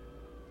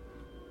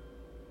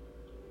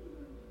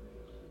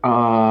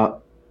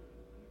 All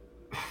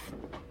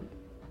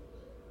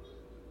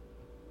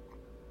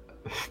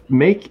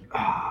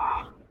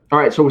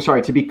right. So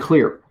sorry, to be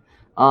clear,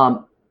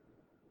 so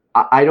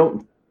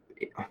let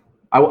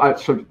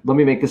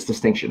me make this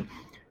distinction.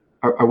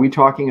 Are we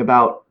talking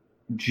about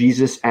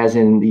Jesus as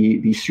in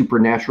the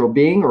supernatural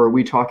being, or are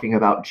we talking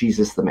about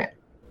Jesus the man?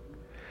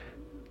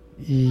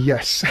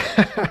 Yes.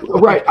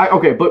 Right.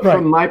 Okay. But right.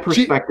 From my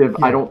perspective,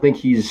 I don't think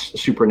he's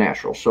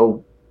supernatural.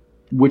 So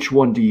which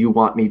one do you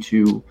want me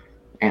to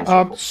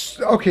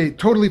answer? Okay.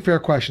 Totally fair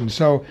question.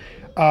 So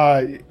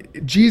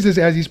Jesus,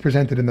 as he's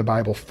presented in the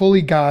Bible,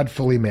 fully God,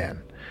 fully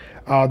man.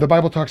 The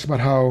Bible talks about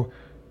how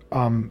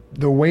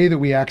the way that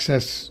we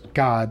access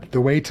God,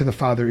 the way to the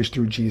Father, is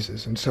through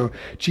Jesus. And so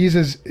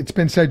Jesus, it's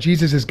been said,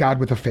 Jesus is God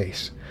with a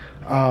face.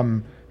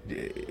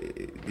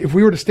 If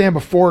we were to stand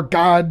before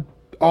God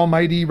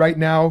Almighty right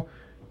now,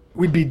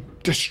 we'd be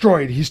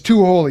destroyed. He's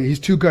too holy. He's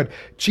too good.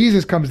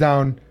 Jesus comes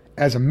down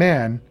as a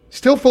man,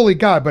 still fully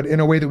God, but in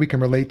a way that we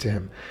can relate to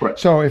him. Right.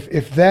 So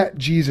if that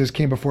Jesus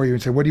came before you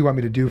and said, what do you want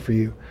me to do for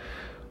you?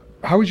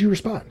 How would you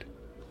respond?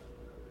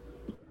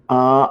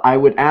 I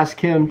would ask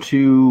him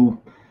to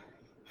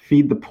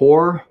feed the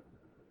poor,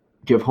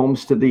 give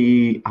homes to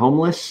the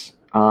homeless,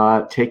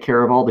 take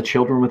care of all the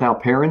children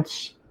without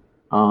parents.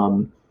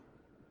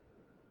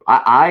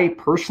 I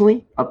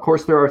personally, of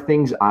course, there are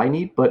things I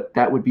need, but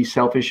that would be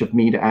selfish of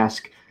me to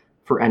ask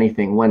for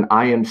anything when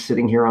I am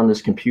sitting here on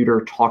this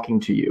computer talking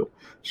to you.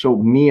 So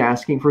me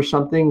asking for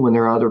something when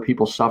there are other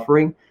people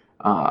suffering,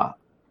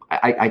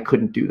 I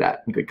couldn't do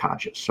that in good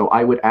conscience. So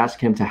I would ask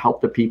him to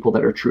help the people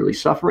that are truly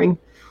suffering.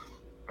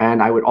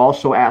 And I would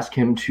also ask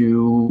him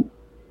to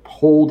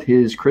hold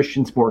his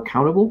Christians more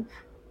accountable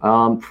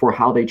for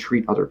how they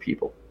treat other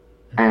people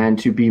and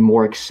to be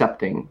more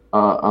accepting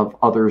of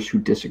others who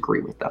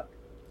disagree with them.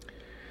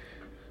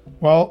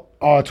 Well,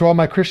 to all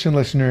my Christian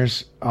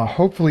listeners,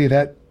 hopefully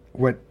that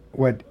what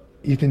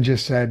Ethan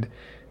just said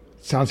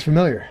sounds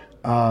familiar.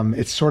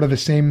 It's sort of the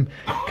same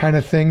kind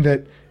of thing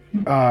that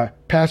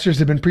pastors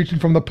have been preaching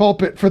from the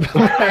pulpit for the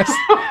last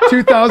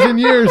 2,000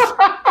 years.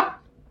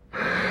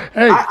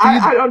 Hey,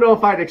 I don't know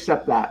if I'd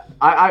accept that.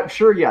 I'm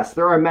sure, yes,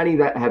 there are many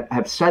that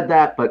have said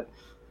that, but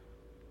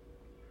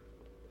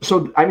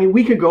so, I mean,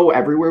 we could go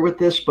everywhere with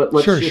this, but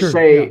let's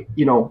say,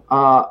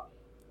 yeah.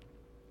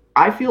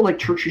 I feel like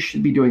churches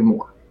should be doing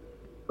more.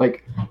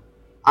 Like,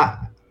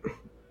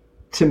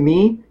 to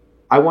me,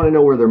 I want to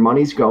know where their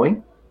money's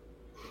going.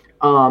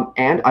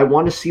 And I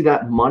want to see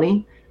that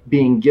money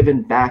being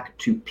given back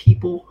to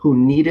people who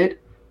need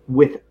it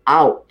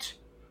without,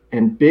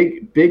 and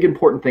big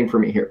important thing for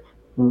me here,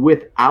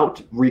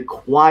 without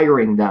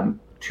requiring them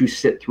to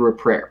sit through a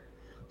prayer.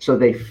 So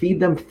they feed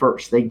them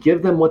first, they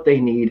give them what they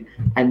need,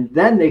 and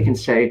then they can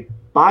say,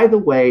 by the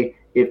way,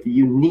 if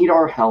you need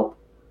our help,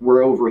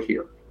 we're over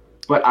here.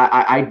 But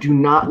I do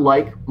not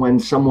like when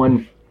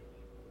someone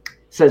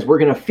says, we're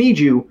going to feed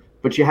you,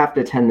 but you have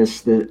to attend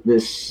this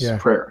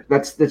prayer.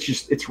 That's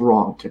just, it's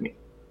wrong to me.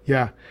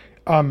 Yeah.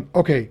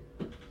 Okay.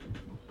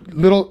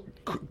 Little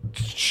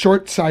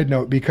short side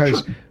note,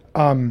 because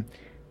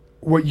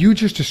what you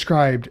just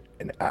described,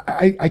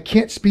 I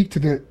can't speak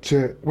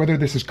to whether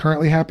this is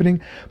currently happening,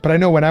 but I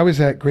know when I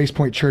was at Grace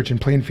Point Church in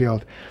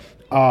Plainfield,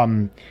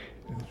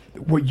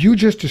 what you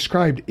just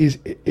described is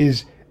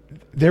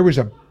there was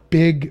a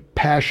big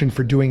passion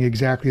for doing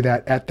exactly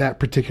that at that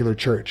particular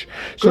church.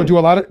 So do a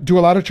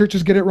lot of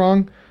churches get it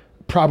wrong?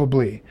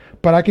 Probably.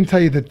 But I can tell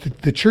you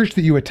that the church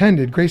that you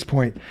attended, Grace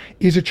Point,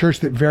 is a church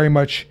that very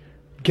much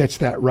gets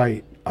that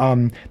right.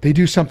 They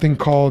do something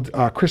called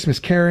Christmas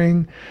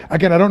Caring.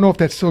 Again, I don't know if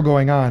that's still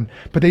going on,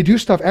 but they do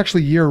stuff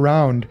actually year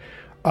round.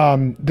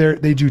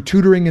 They do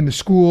tutoring in the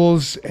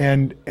schools,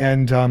 and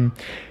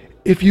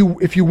if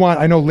you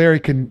want, I know Larry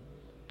can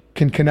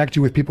connect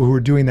you with people who are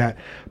doing that.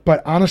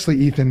 But honestly,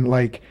 Ethan,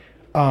 like,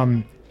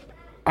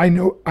 I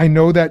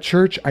know that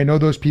church. I know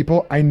those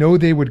people. I know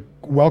they would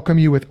welcome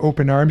you with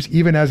open arms,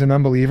 even as an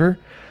unbeliever.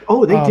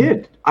 Oh, they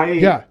did.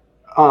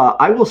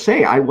 I will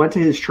say, I went to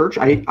his church.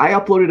 I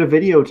uploaded a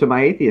video to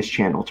my atheist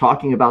channel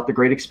talking about the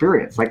great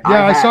experience. Like,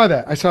 yeah, I saw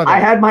that. I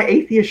had my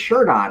atheist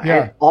shirt on,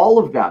 and all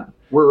of them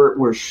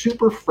were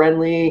super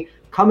friendly,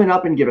 coming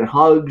up and giving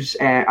hugs.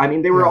 And I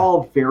mean, they were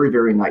all very,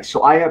 very nice.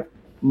 So I have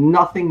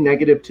nothing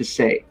negative to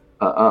say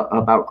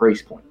about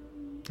Grace Point.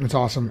 That's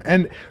awesome.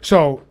 And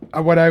so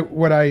what I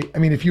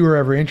mean, if you were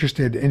ever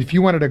interested, and if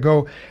you wanted to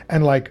go,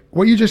 and like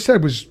what you just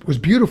said was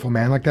beautiful,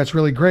 man. Like, that's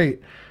really great.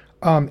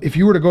 If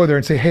you were to go there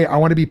and say, hey, I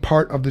want to be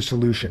part of the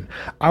solution.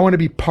 I want to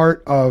be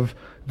part of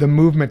the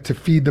movement to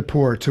feed the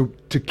poor,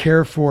 to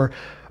care for,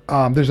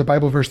 there's a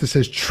Bible verse that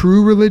says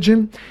true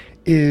religion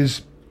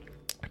is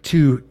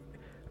to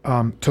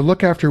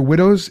look after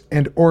widows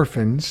and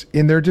orphans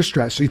in their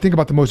distress. So you think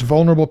about the most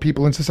vulnerable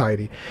people in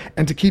society,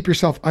 and to keep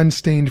yourself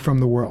unstained from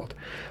the world.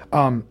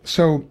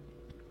 So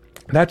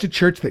that's a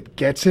church that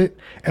gets it.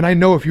 And I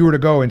know if you were to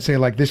go and say,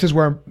 like, this is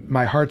where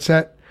my heart's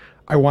at,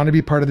 I want to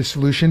be part of the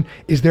solution.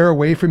 Is there a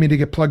way for me to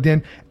get plugged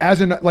in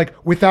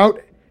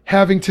without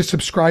having to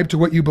subscribe to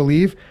what you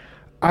believe?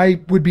 I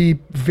would be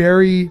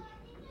very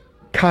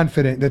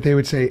confident that they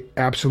would say,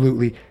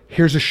 absolutely.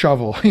 Here's a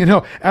shovel,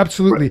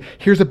 absolutely. Right.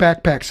 Here's a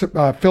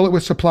backpack, fill it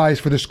with supplies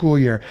for the school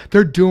year.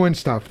 They're doing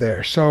stuff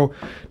there. So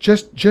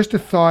just a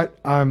thought.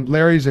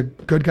 Larry's a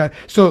good guy.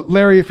 So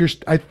Larry,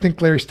 I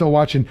think Larry's still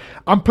watching.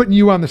 I'm putting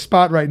you on the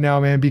spot right now,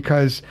 man,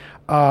 because,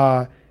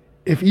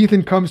 if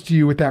Ethan comes to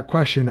you with that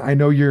question, I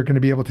know you're going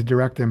to be able to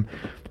direct him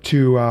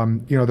to,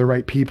 the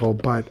right people.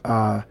 But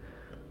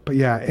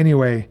yeah,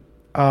 anyway.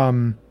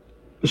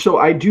 So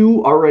I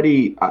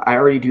already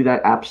do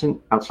that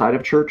outside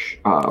of church.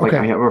 Okay.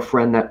 I have a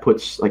friend that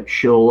puts, like,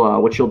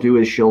 what she'll do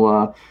is she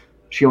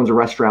owns a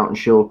restaurant, and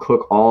she'll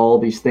cook all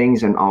these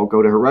things, and I'll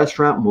go to her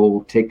restaurant and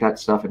we'll take that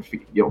stuff and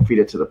feed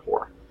it to the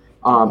poor.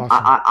 Awesome.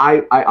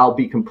 I'll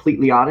be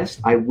completely honest.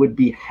 I would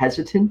be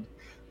hesitant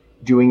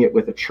doing it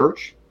with a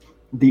church.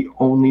 The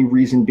only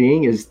reason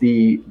being is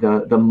the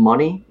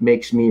money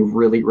makes me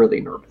really,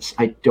 really nervous.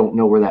 I don't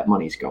know where that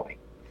money's going.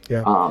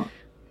 Yeah.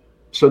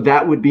 So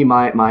that would be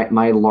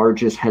my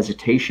largest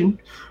hesitation.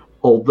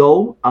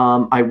 Although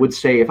I would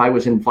say if I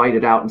was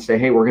invited out and say,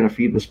 hey, we're going to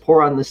feed this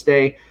poor on this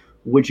day,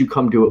 would you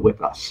come do it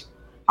with us?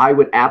 I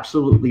would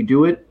absolutely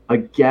do it,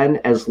 again,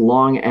 as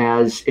long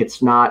as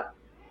it's not,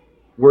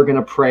 we're going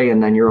to pray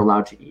and then you're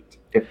allowed to eat.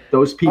 If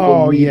those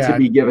people need to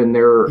be given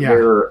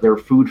their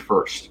food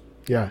first.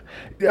 Yeah.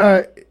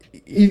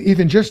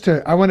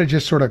 Ethan, I want to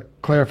just sort of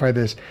clarify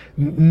this.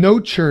 No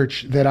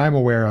church that I'm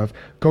aware of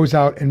goes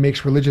out and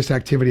makes religious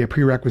activity a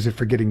prerequisite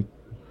for getting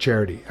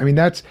charity. I mean,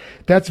 that's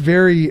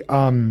very,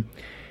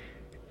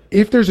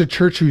 if there's a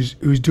church who's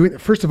doing,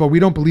 first of all, we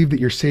don't believe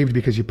that you're saved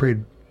because you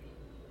prayed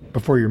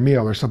before your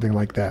meal or something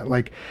like that.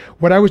 Like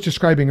what I was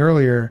describing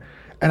earlier,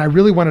 and I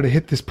really wanted to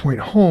hit this point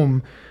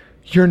home,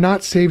 you're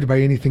not saved by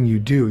anything you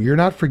do. You're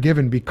not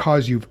forgiven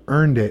because you've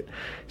earned it.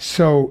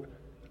 So,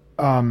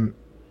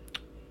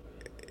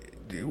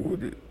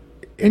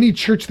 any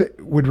church that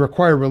would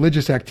require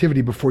religious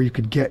activity before you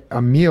could get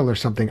a meal or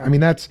something, I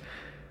mean,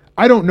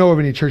 I don't know of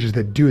any churches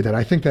that do that.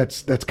 I think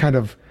that's kind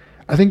of,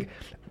 let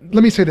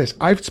me say this.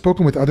 I've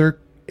spoken with other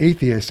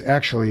atheists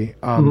actually,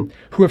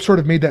 who have sort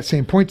of made that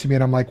same point to me.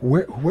 And I'm like,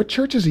 what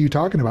churches are you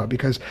talking about?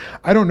 Because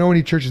I don't know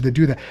any churches that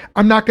do that.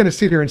 I'm not going to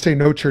sit here and say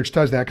no church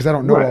does that because I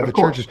don't know all the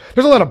churches.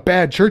 There's a lot of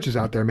bad churches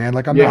out there, man.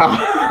 Like I'm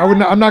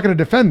not going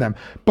to defend them,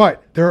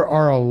 but there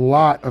are a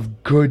lot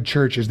of good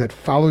churches that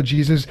follow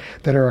Jesus,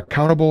 that are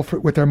accountable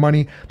with their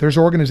money. There's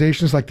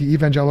organizations like the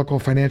Evangelical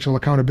Financial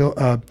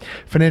Accountability,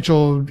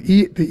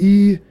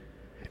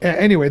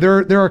 anyway,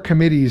 there are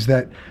committees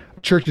that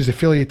churches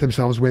affiliate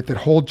themselves with that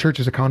hold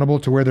churches accountable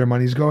to where their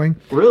money's going.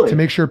 Really? To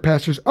make sure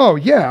pastors, oh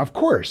yeah, of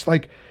course.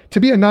 Like to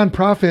be a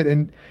nonprofit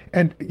and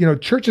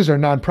churches are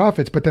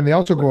nonprofits, but then they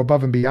also go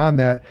above and beyond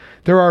that.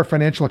 There are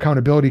financial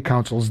accountability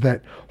councils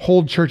that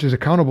hold churches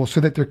accountable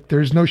so that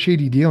there's no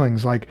shady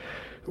dealings. Like,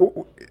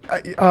 you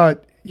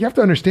have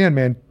to understand,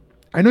 man,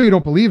 I know you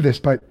don't believe this,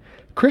 but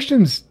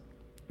Christians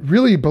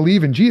really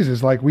believe in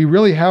Jesus. Like we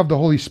really have the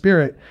Holy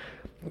Spirit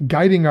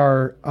guiding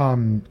our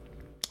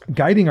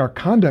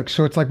conduct.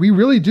 So it's like, we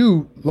really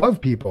do love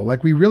people.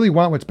 Like we really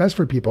want what's best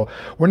for people.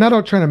 We're not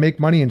out trying to make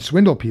money and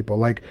swindle people.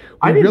 Like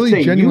we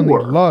really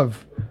genuinely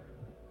love.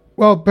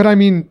 Well, but I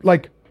mean,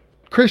 like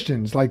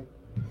Christians, like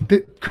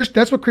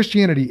that's what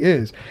Christianity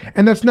is.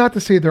 And that's not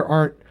to say there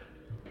aren't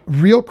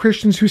real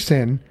Christians who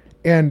sin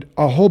and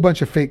a whole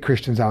bunch of fake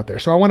Christians out there.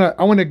 So I want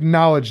to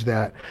acknowledge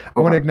that. I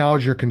want to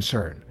acknowledge your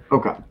concern.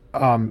 Okay.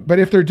 But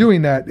if they're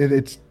doing that,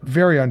 it's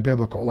very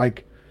unbiblical.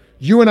 Like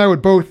you and I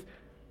would both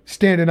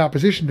stand in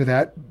opposition to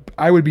that.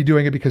 I would be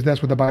doing it because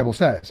that's what the Bible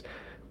says.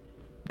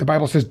 The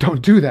Bible says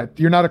don't do that.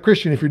 You're not a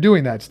Christian if you're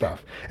doing that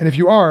stuff. And if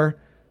you are,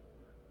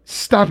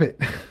 stop it.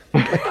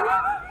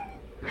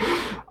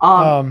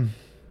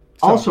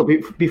 Also,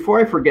 before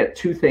I forget,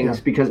 two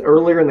things, because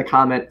earlier in the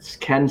comments,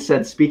 Ken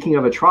said, speaking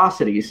of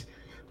atrocities,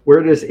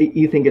 where does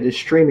Ethan get his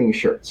streaming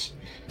shirts?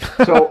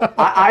 So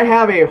I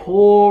have a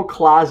whole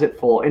closet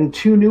full, and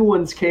 2 new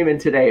ones came in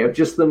today of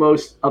just the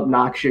most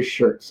obnoxious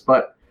shirts.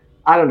 But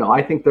I don't know.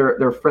 I think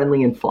they're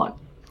friendly and fun.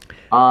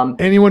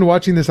 Anyone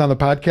watching this on the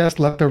podcast,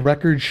 let the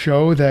record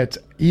show that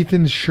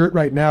Ethan's shirt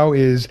right now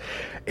is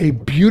a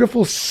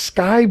beautiful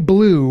sky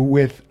blue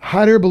with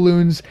hot air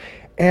balloons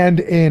and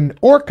an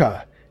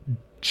orca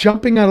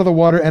jumping out of the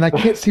water. And I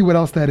can't see what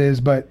else that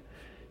is, but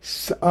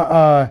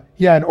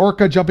an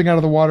orca jumping out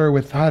of the water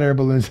with hot air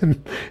balloons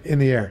in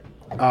the air.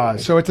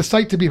 So it's a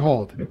sight to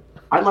behold.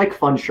 I like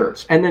fun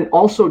shirts. And then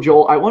also,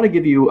 Joel, I want to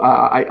give you,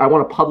 I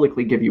want to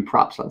publicly give you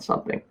props on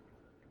something.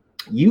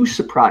 You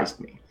surprised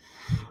me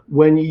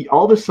when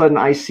all of a sudden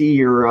I see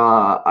you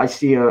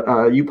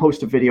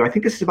post a video. I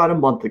think this is about a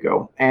month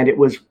ago, and it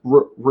was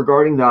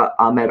regarding the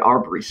Ahmaud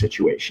Arbery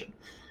situation.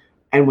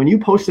 And when you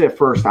posted it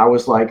first, I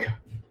was like,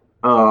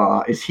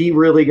 is he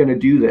really going to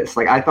do this?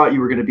 Like, I thought you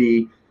were going to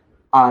be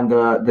on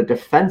the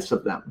defense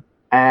of them.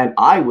 And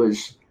I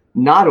was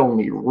not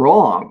only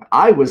wrong,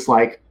 I was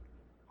like,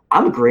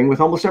 I'm agreeing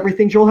with almost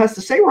everything Joel has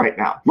to say right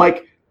now.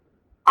 Like,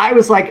 I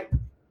was like,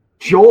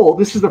 Joel,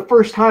 this is the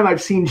first time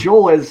I've seen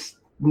Joel as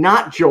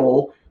not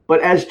Joel,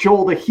 but as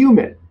Joel the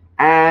human,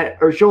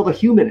 or Joel the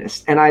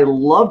humanist. And I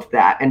loved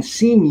that. And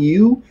seeing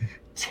you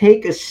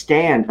take a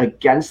stand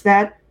against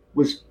that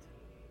was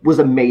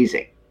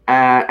amazing.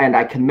 And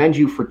I commend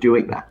you for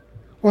doing that.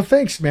 Well,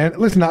 thanks, man.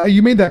 Listen,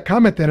 you made that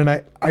comment then, and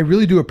I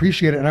really do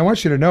appreciate it. And I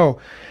want you to know,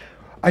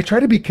 I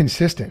try to be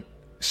consistent.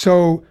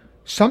 So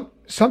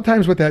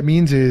sometimes what that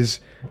means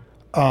is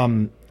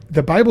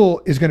the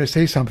Bible is going to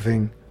say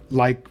something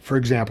like, for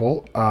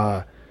example,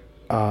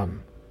 Ken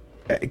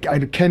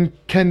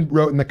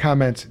wrote in the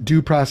comments,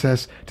 due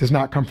process does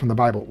not come from the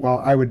Bible. Well,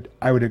 I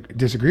would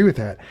disagree with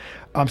that.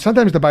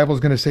 Sometimes the Bible is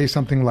going to say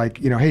something like,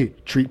 hey,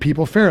 treat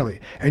people fairly.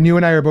 And you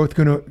and I are both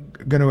going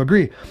to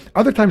agree.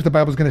 Other times the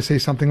Bible is going to say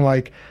something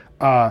like,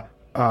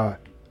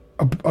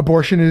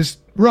 abortion is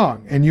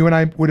wrong. And you and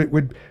I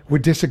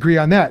would disagree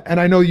on that. And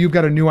I know you've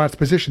got a nuanced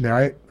position there.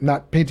 I'm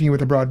not painting you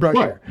with a broad brush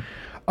here.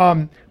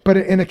 But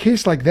in a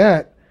case like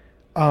that,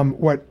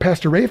 what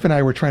Pastor Rafe and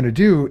I were trying to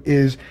do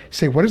is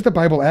say, what does the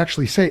Bible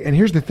actually say? And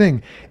here's the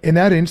thing. In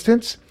that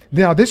instance,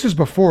 now this is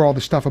before all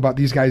the stuff about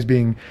these guys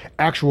being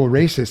actual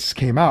racists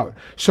came out.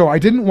 So I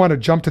didn't want to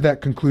jump to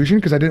that conclusion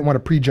because I didn't want to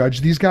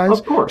prejudge these guys.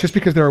 Of course. Just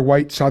because they're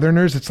white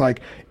Southerners. It's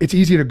like, it's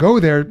easy to go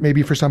there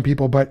maybe for some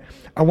people, but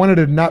I wanted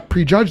to not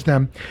prejudge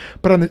them.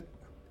 But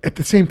at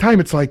the same time,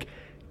 it's like,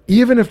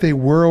 even if they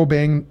were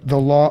obeying the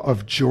law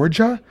of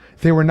Georgia,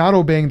 they were not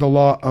obeying the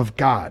law of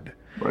God.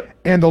 Right.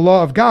 And the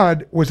law of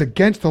God was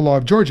against the law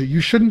of Georgia.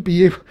 You shouldn't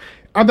be able,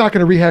 I'm not going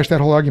to rehash that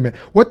whole argument.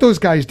 What those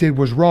guys did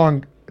was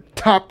wrong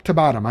top to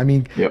bottom. I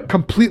mean, Yep.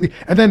 completely.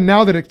 And then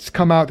now that it's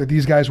come out that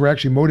these guys were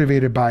actually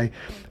motivated by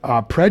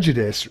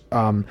prejudice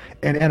and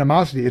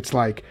animosity, it's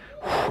like,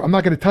 I'm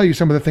not going to tell you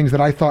some of the things that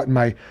I thought in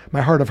my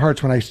heart of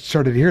hearts when I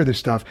started to hear this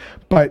stuff,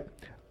 but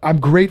I'm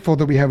grateful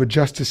that we have a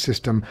justice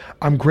system.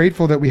 I'm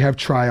grateful that we have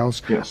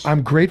trials. Yes.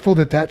 I'm grateful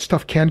that that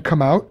stuff can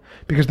come out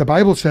because the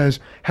Bible says,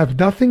 have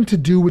nothing to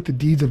do with the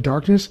deeds of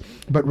darkness,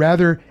 but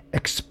rather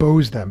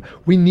expose them.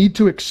 We need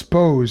to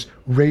expose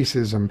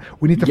racism.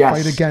 We need to Yes.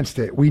 fight against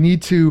it. We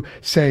need to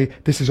say,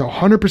 this is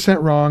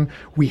 100% wrong.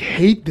 We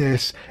hate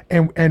this.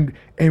 And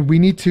we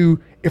need to,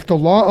 if the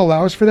law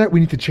allows for that,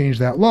 we need to change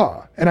that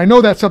law. And I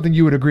know that's something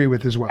you would agree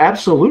with as well.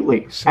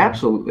 Absolutely.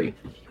 Absolutely.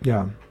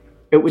 Yeah.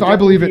 It would So I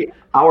believe definitely be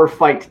our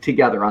fight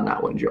together on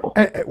that one, Joel.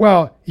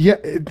 Well, yeah,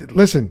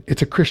 listen,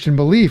 it's a Christian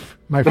belief,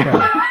 my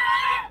friend.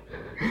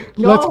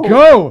 No, Let's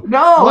go.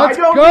 No, Let's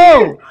I don't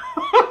go.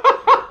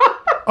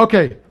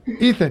 Okay,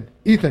 Ethan,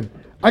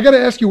 I got to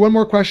ask you one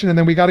more question, and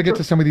then we got to get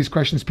to some of these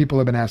questions people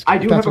have been asking. I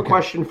if do that's have a okay.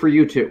 question for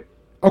you too.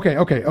 Okay.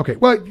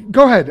 Well,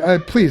 go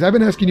ahead, please. I've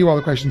been asking you all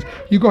the questions.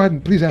 You go ahead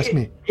and please ask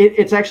me.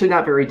 It's actually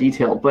not very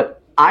detailed,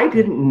 but I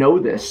didn't know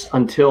this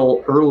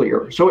until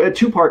earlier. So a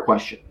two-part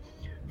question.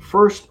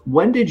 First,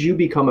 when did you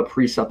become a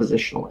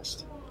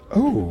presuppositionalist?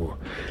 Oh,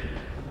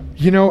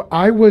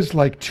 I was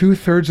like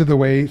 2/3 of the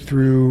way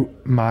through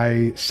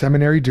my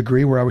seminary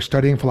degree where I was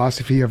studying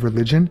philosophy of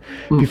religion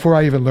before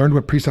I even learned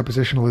what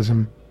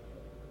presuppositionalism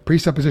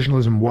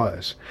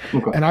was.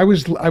 Okay. And I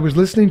was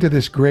listening to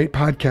this great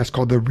podcast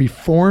called the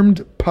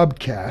Reformed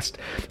Pubcast.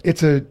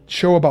 It's a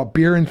show about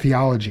beer and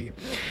theology.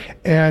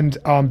 And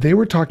they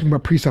were talking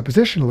about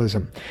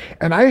presuppositionalism.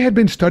 And I had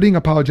been studying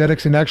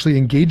apologetics and actually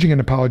engaging in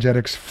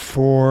apologetics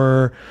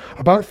for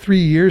about 3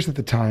 years at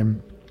the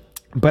time.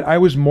 But I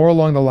was more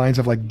along the lines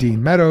of like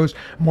Dean Meadows,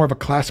 more of a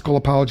classical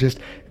apologist.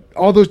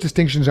 All those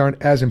distinctions aren't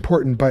as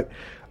important, but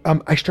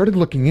I started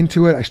looking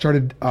into it.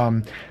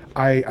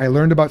 I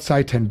learned about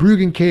Cy Ten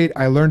Bruggencate.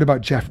 I learned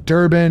about Jeff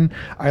Durbin.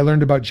 I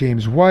learned about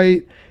James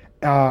White.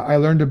 I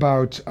learned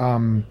about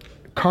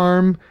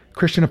CARM,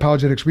 Christian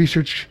Apologetics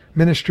Research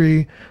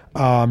Ministry,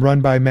 run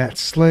by Matt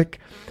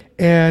Slick.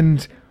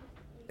 And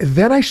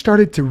then I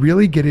started to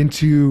really get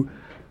into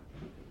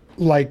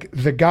like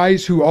the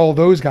guys who all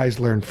those guys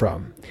learned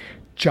from.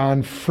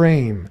 John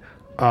Frame,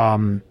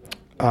 maybe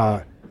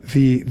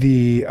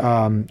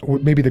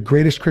the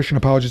greatest Christian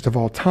apologist of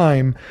all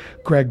time,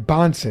 Greg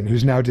Bonson,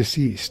 who's now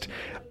deceased,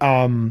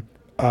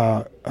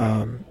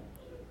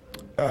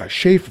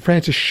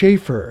 Francis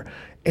Schaeffer,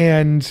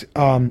 and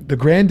the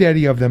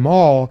granddaddy of them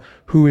all,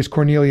 who is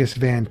Cornelius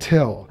Van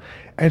Til.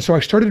 And so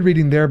I started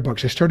reading their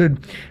books. I started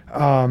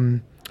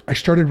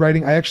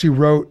writing. I actually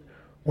wrote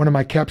one of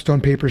my capstone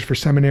papers for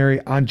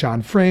seminary on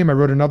John Frame. I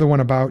wrote another one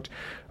about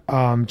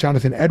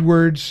Jonathan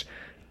Edwards.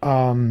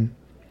 And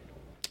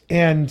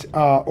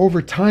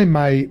over time,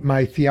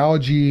 my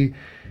theology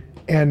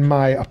and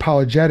my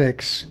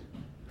apologetics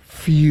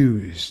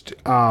fused.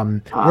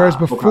 Whereas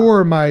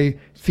before, my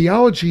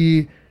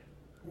theology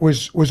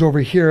was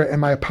over here,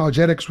 and my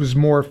apologetics was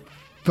more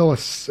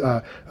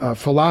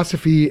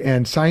philosophy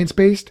and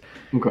science-based.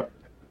 Okay.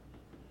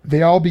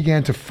 They all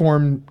began to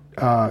form.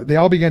 They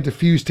all began to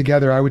fuse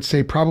together. I would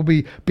say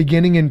probably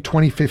beginning in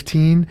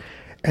 2015.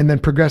 And then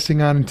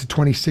progressing on into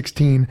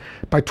 2016.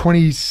 By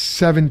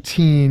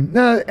 2017,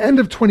 end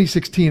of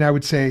 2016, I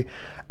would say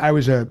I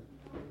was a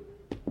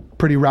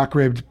pretty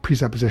rock-ribbed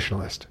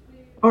presuppositionalist.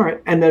 All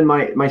right. And then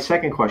my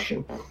second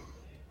question,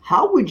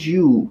 how would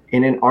you,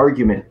 in an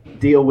argument,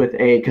 deal with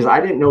because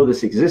I didn't know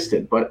this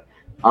existed, but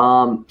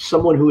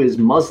someone who is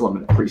Muslim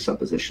and a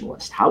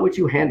presuppositionalist, how would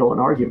you handle an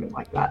argument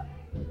like that?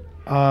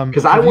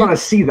 Because I want to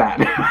see that.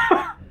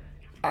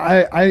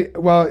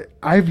 Well,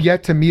 I've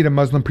yet to meet a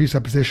Muslim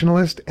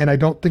presuppositionalist, and I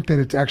don't think that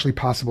it's actually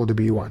possible to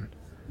be one.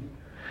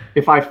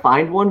 If I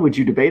find one, would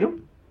you debate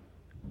him?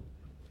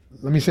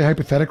 Let me say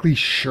hypothetically,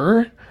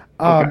 sure.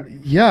 Okay.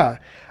 Yeah.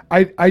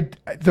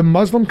 The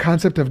Muslim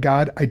concept of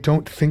God, I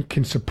don't think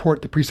can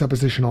support the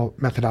presuppositional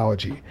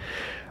methodology.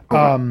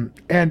 Okay.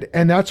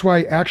 And that's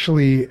why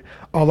actually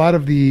a lot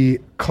of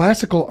the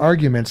classical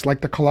arguments,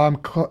 like the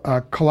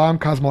Kalam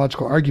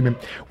cosmological argument,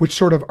 which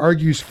sort of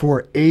argues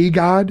for a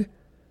God,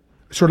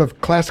 sort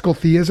of classical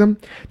theism,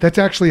 that's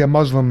actually a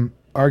Muslim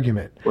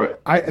argument. Right.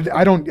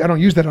 I don't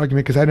use that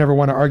argument because I never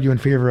want to argue in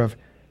favor of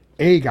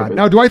a God. Right.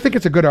 Now, do I think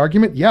it's a good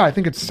argument? Yeah, I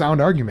think it's a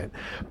sound argument.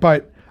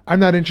 But I'm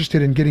not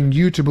interested in getting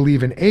you to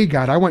believe in a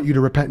God. I want you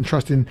to repent and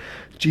trust in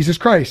Jesus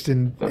Christ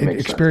and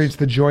experience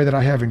the joy that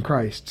I have in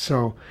Christ.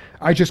 So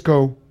I just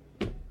go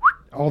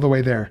all the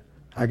way there,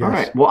 I guess. All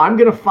right. Well, I'm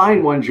going to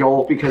find one,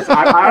 Joel, because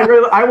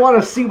I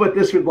want to see what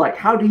this would like.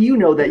 How do you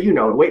know that you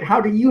know? Wait, how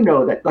do you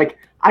know that? Like,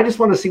 I just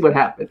want to see what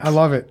happens. I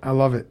love it.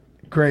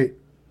 Great.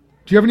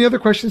 Do you have any other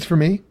questions for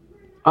me?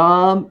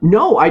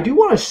 No, I do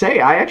want to say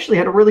I actually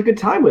had a really good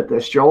time with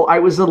this, Joel. I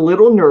was a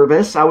little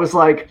nervous. I was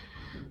like,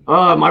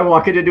 am I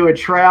walking into a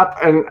trap?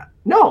 And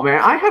no,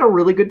 man, I had a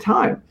really good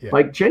time. Yeah.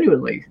 Like,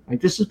 genuinely.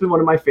 Like, this has been one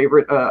of my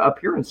favorite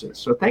appearances.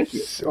 So thank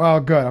you. Well,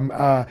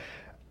 good.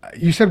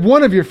 You said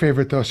one of your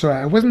favorite, though, so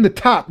I wasn't the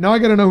top. Now I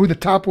got to know who the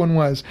top one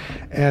was.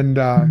 And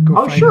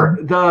go find sure.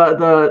 him.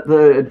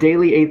 The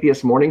Daily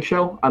Atheist Morning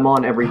Show. I'm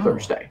on every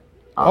Thursday.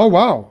 Oh,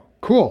 wow.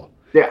 Cool.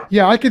 Yeah.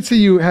 Yeah, I could see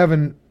you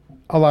having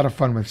a lot of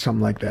fun with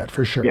something like that,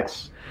 for sure.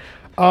 Yes.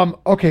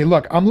 Okay,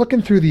 look, I'm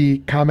looking through the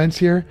comments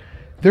here.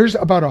 There's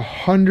about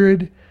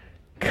 100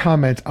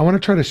 comments. I want to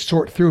try to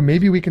sort through.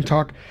 Maybe we can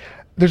talk.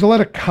 There's a lot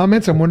of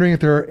comments. I'm wondering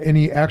if there are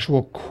any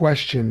actual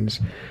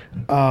questions.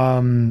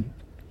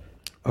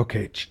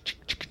 Okay.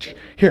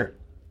 Here.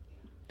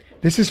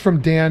 This is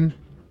from Dan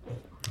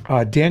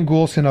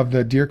Goulson of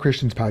the Dear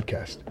Christians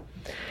podcast.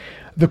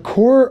 The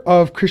core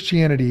of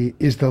Christianity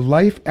is the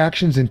life,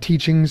 actions, and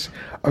teachings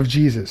of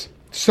Jesus.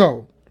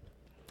 So,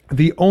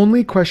 the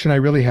only question I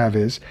really have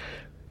is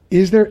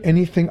there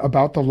anything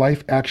about the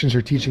life, actions,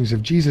 or teachings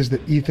of Jesus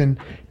that Ethan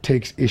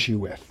takes issue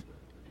with?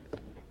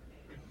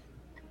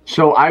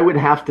 So I would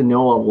have to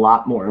know a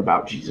lot more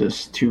about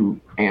Jesus to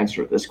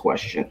answer this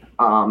question.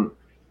 I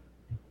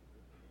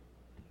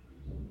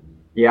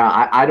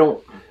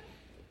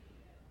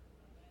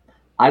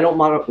don't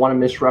want to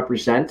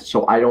misrepresent,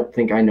 so I don't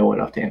think I know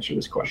enough to answer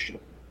this question.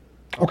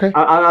 Okay.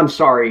 I'm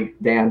sorry,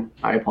 Dan.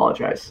 I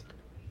apologize.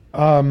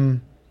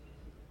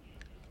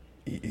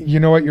 You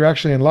know what? You're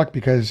actually in luck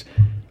because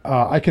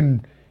I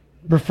can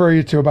refer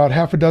you to about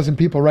half a dozen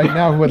people right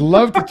now who would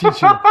love to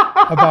teach you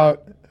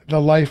about the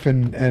life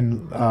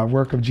and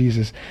work of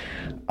Jesus.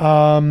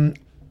 And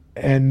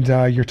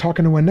you're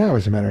talking to one now,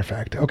 as a matter of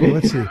fact. Okay,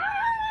 let's see.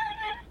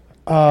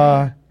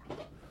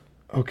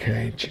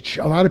 Okay,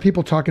 a lot of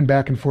people talking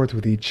back and forth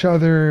with each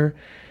other.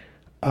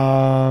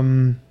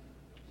 I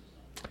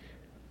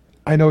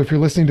know if you're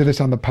listening to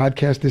this on the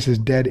podcast, this is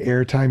dead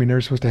air time. You're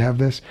never supposed to have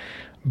this.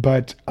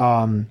 But,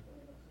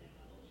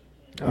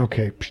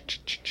 okay.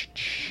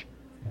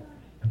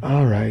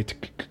 All right.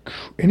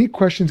 Any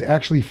questions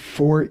actually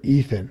for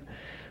Ethan?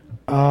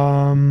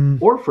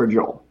 Or for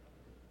Joel?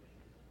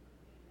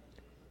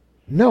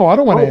 No, I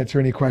don't want to answer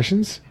any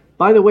questions.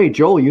 By the way,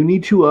 Joel, you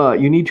need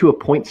to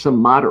appoint some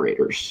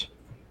moderators.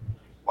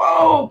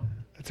 Whoa,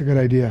 that's a good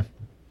idea.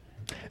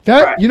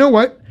 Right. You know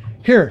what?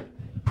 Here,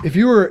 if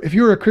you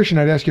were a Christian,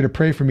 I'd ask you to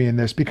pray for me in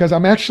this because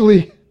I'm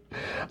actually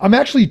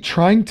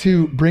trying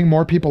to bring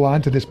more people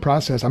onto this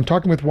process. I'm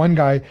talking with one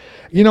guy.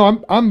 You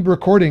know, I'm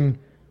recording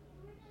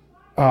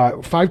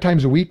 5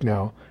 times a week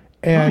now,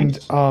 and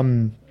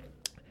nice.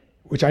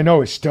 Which I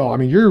know is still. I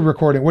mean, you're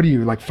recording. What are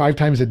you, like 5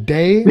 times a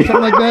day,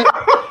 something like that?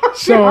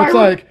 So it's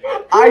like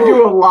I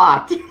do a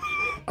lot.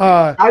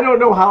 I don't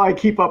know how I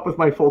keep up with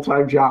my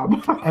full-time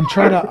job. I'm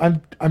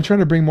trying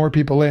to bring more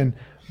people in,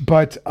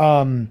 but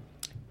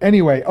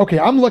anyway, okay.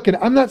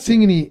 I'm not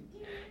seeing any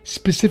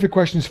specific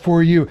questions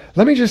for you.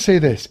 Let me just say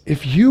this: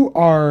 if you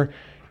are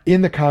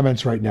in the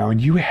comments right now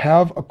and you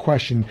have a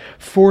question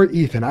for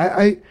Ethan,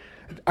 I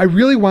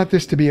really want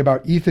this to be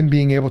about Ethan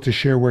being able to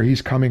share where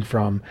he's coming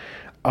from,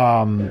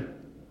 and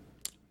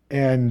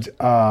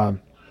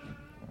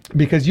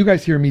because you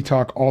guys hear me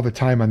talk all the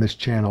time on this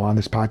channel, on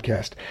this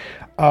podcast.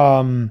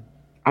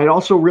 I'd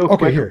also real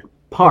quick, here.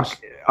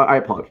 Puck, I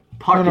apologize.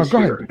 Puck is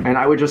here, ahead. And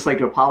I would just like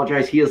to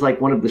apologize. He is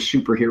like one of the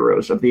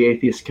superheroes of the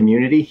atheist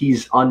community.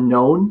 He's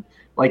unknown,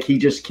 like he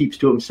just keeps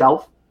to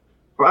himself.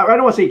 I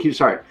don't want to say he keeps.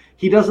 Sorry,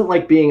 he doesn't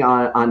like being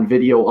on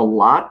video a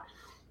lot,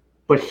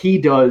 but he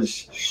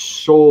does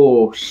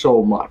so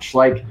much.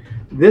 Like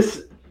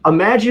this.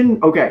 Imagine,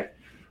 okay,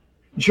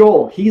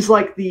 Joel. He's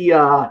like the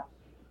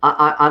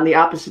on the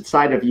opposite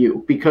side of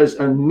you because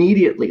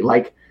immediately,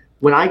 like.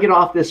 When I get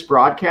off this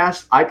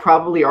broadcast, I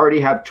probably already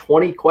have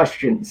 20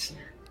 questions.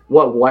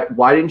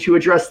 Why didn't you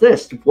address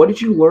this? What did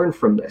you learn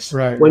from this?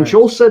 Right. When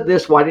Joel said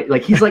this,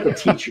 he's like a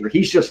teacher.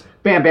 He's just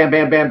bam, bam,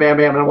 bam, bam, bam,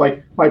 bam. And I'm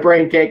like, my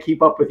brain can't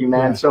keep up with you,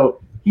 man. Yeah.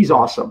 So he's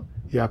awesome.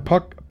 Yeah.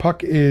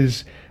 Puck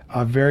is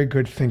a very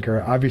good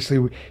thinker.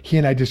 Obviously, he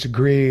and I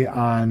disagree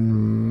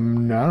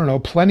on, I don't know,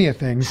 plenty of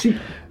things. See,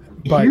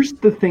 here's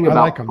the thing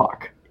about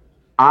Puck.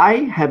 I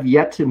have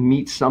yet to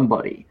meet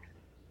somebody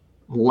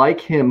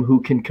like him who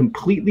can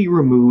completely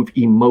remove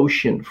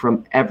emotion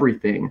from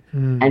everything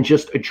and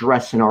just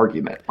address an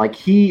argument. Like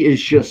he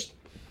is just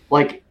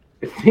like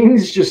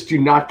things just do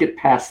not get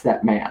past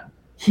that man.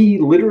 He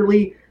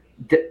literally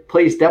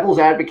plays devil's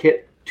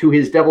advocate to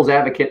his devil's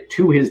advocate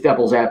to his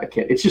devil's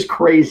advocate. It's just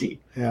crazy.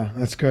 Yeah,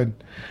 that's good.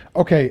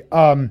 Okay,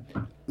 let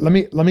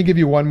me give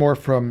you one more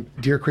from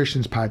Dear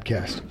Christians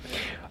podcast.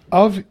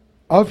 Of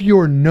of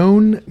your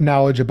known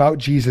knowledge about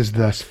Jesus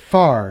thus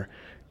far,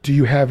 do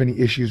you have any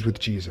issues with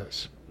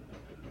Jesus?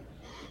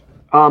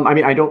 I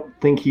mean, I don't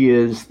think he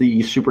is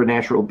the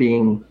supernatural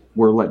being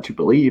we're led to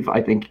believe.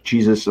 I think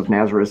Jesus of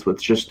Nazareth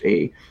was just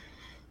a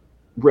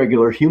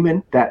regular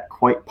human that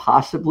quite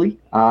possibly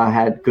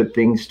had good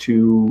things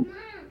to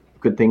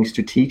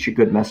teach, a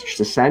good message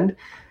to send.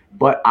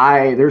 But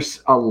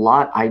there's a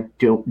lot I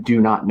do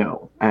not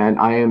know, and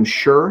I am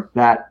sure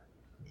that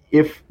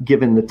if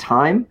given the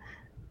time,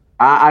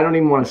 I don't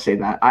even want to say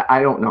that.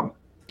 I don't know.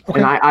 Okay.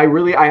 And I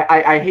really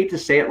hate to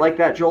say it like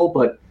that, Joel,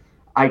 but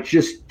I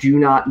just do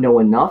not know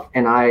enough,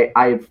 and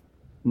I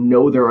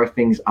know there are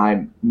things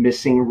I'm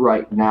missing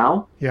right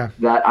now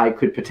that I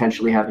could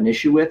potentially have an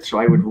issue with. So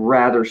I would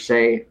rather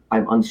say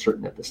I'm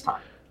uncertain at this time.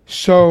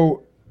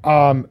 So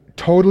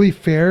totally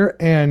fair,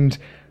 and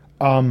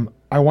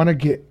I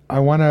want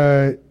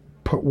to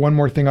put one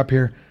more thing up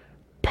here.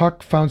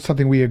 Puck found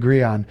something we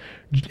agree on.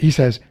 He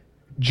says,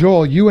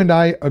 Joel, you and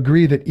I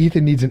agree that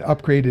Ethan needs an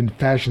upgrade in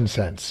fashion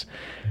sense.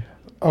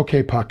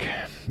 Okay, Puck,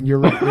 you're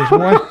right.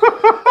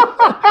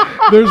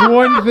 There's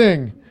one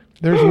thing.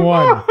 There's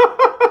one.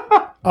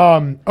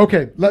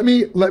 Okay, let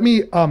me.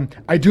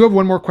 I do have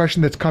one more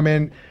question that's come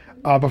in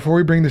before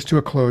we bring this to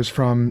a close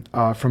from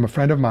a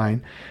friend of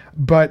mine.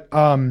 But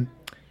let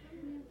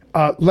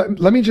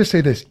me just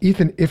say this,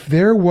 Ethan. If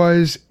there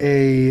was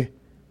a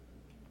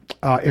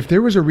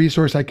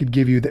resource I could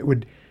give you that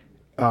would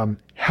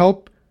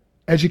help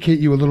educate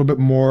you a little bit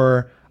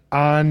more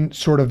on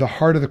sort of the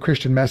heart of the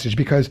Christian message,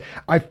 because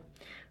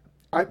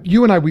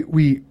you and I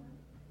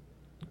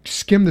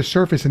skim the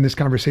surface in this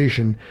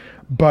conversation,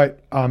 but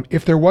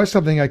if there was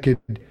something I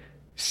could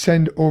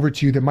send over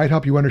to you that might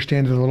help you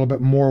understand it a little bit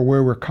more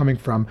where we're coming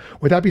from,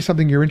 would that be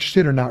something you're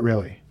interested or not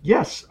really?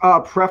 Yes,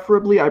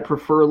 preferably I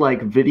prefer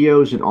like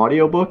videos and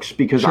audiobooks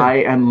because Sure. I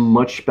am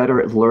much better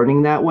at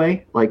learning that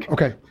way. Like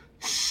Okay.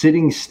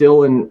 sitting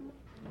still and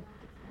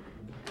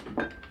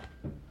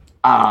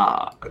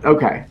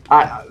okay.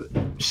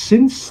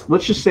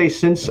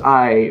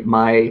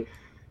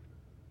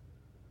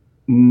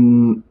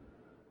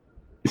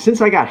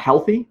 Since I got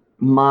healthy,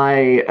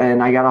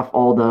 and I got off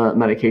all the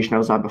medication I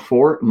was on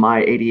before,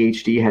 my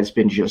ADHD has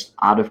been just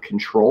out of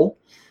control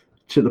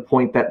to the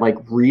point that like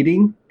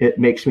reading, it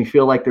makes me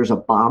feel like there's a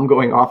bomb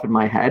going off in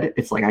my head.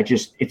 It's like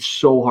it's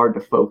so hard to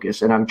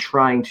focus, and I'm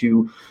trying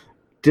to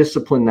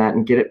discipline that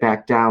and get it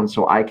back down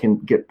so I can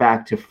get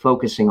back to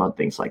focusing on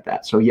things like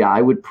that. So yeah,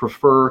 I would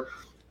prefer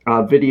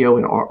video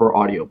or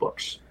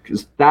audiobooks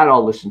because that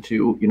I'll listen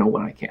to,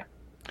 when I can.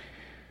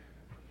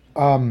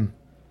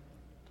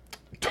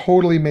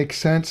 Totally makes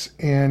sense,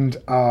 and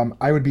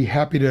I would be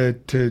happy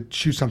to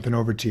shoot something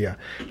over to you.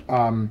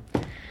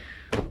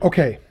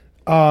 Okay.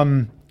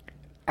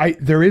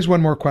 There is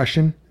one more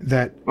question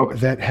that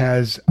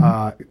has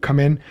come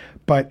in,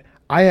 but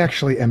I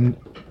actually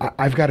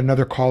I've got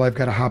another call I've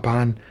got to hop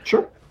on.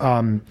 Sure.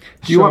 Do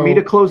you want me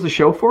to close the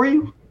show for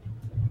you?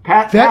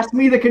 Pass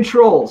me the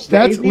controls.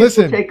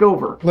 Listen. Take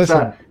over.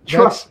 Listen.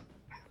 Trust.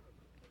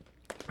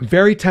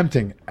 Very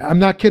tempting. I'm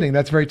not kidding.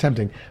 That's very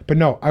tempting. But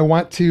no, I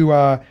want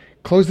to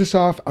close this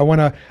off. I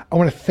want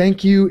to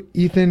thank you,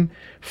 Ethan,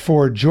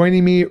 for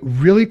joining me.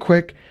 Really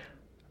quick,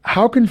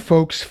 how can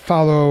folks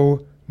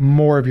follow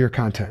more of your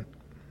content?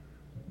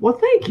 Well,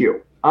 thank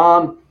you.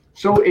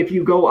 So if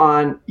you go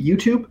on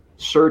YouTube,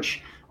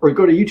 search or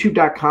go to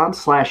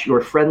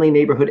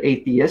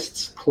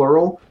youtube.com/yourfriendlyneighborhoodatheists,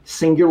 plural,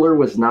 singular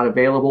was not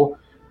available,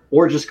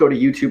 or just go to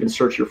YouTube and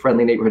search Your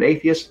Friendly Neighborhood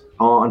Atheist.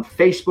 On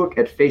Facebook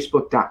at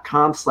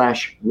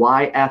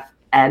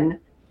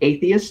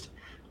facebook.com/YFNAtheist.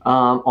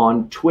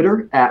 On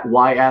Twitter at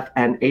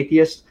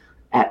YFNAtheist.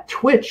 At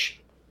Twitch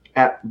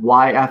at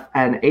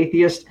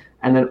YFNAtheist.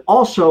 And then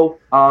also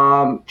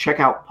check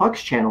out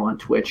Puck's channel on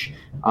Twitch,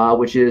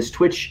 which is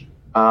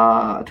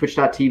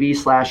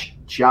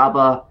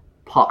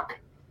twitch.tv/JavaPuck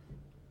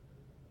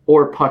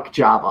or Puck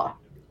Java.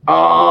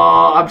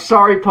 Oh, I'm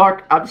sorry,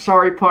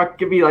 Puck.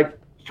 Give me like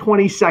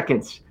 20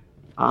 seconds.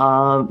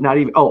 Not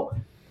even. Oh,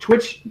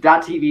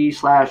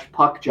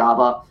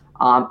 twitch.tv/PuckJava.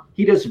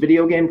 He does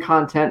video game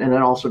content and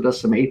then also does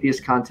some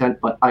atheist content.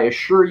 But I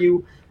assure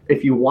you,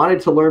 if you wanted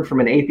to learn from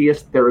an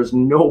atheist, there is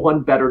no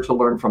one better to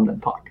learn from than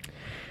Puck.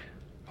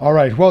 All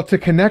right. Well, to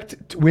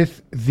connect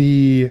with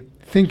the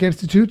Think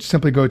Institute,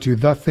 simply go to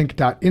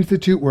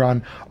thethink.institute. We're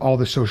on all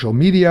the social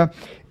media.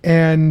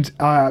 And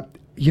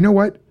you know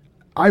what?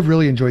 I've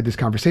really enjoyed this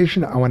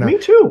conversation. Me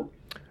too.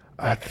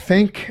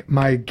 Thank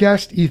my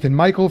guest, Ethan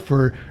Michael,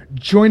 for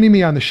joining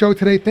me on the show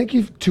today. Thank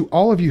you to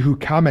all of you who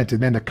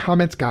commented. Man, the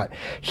comments got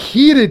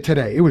heated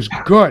today. It was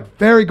good.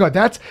 Very good.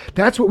 That's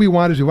what we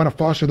want. We want to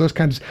foster those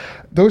kinds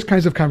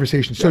of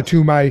conversations. Yes. So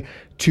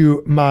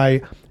to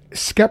my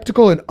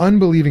skeptical and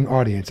unbelieving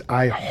audience,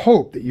 I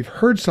hope that you've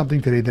heard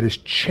something today that has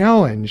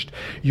challenged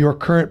your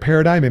current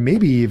paradigm and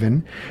maybe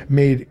even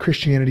made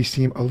Christianity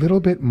seem a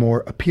little bit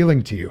more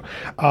appealing to you.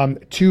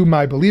 To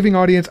my believing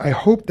audience, I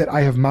hope that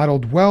I have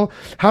modeled well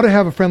how to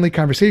have a friendly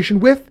conversation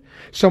with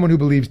someone who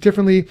believes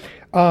differently.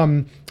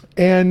 And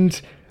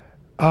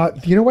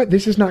You know what?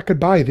 This is not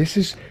goodbye. This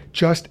has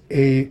just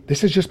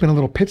been a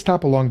little pit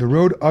stop along the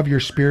road of your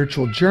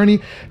spiritual journey.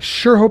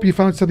 Sure hope you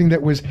found something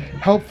that was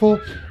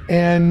helpful.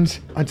 And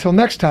until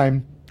next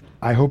time,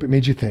 I hope it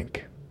made you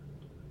think.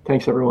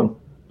 Thanks, everyone.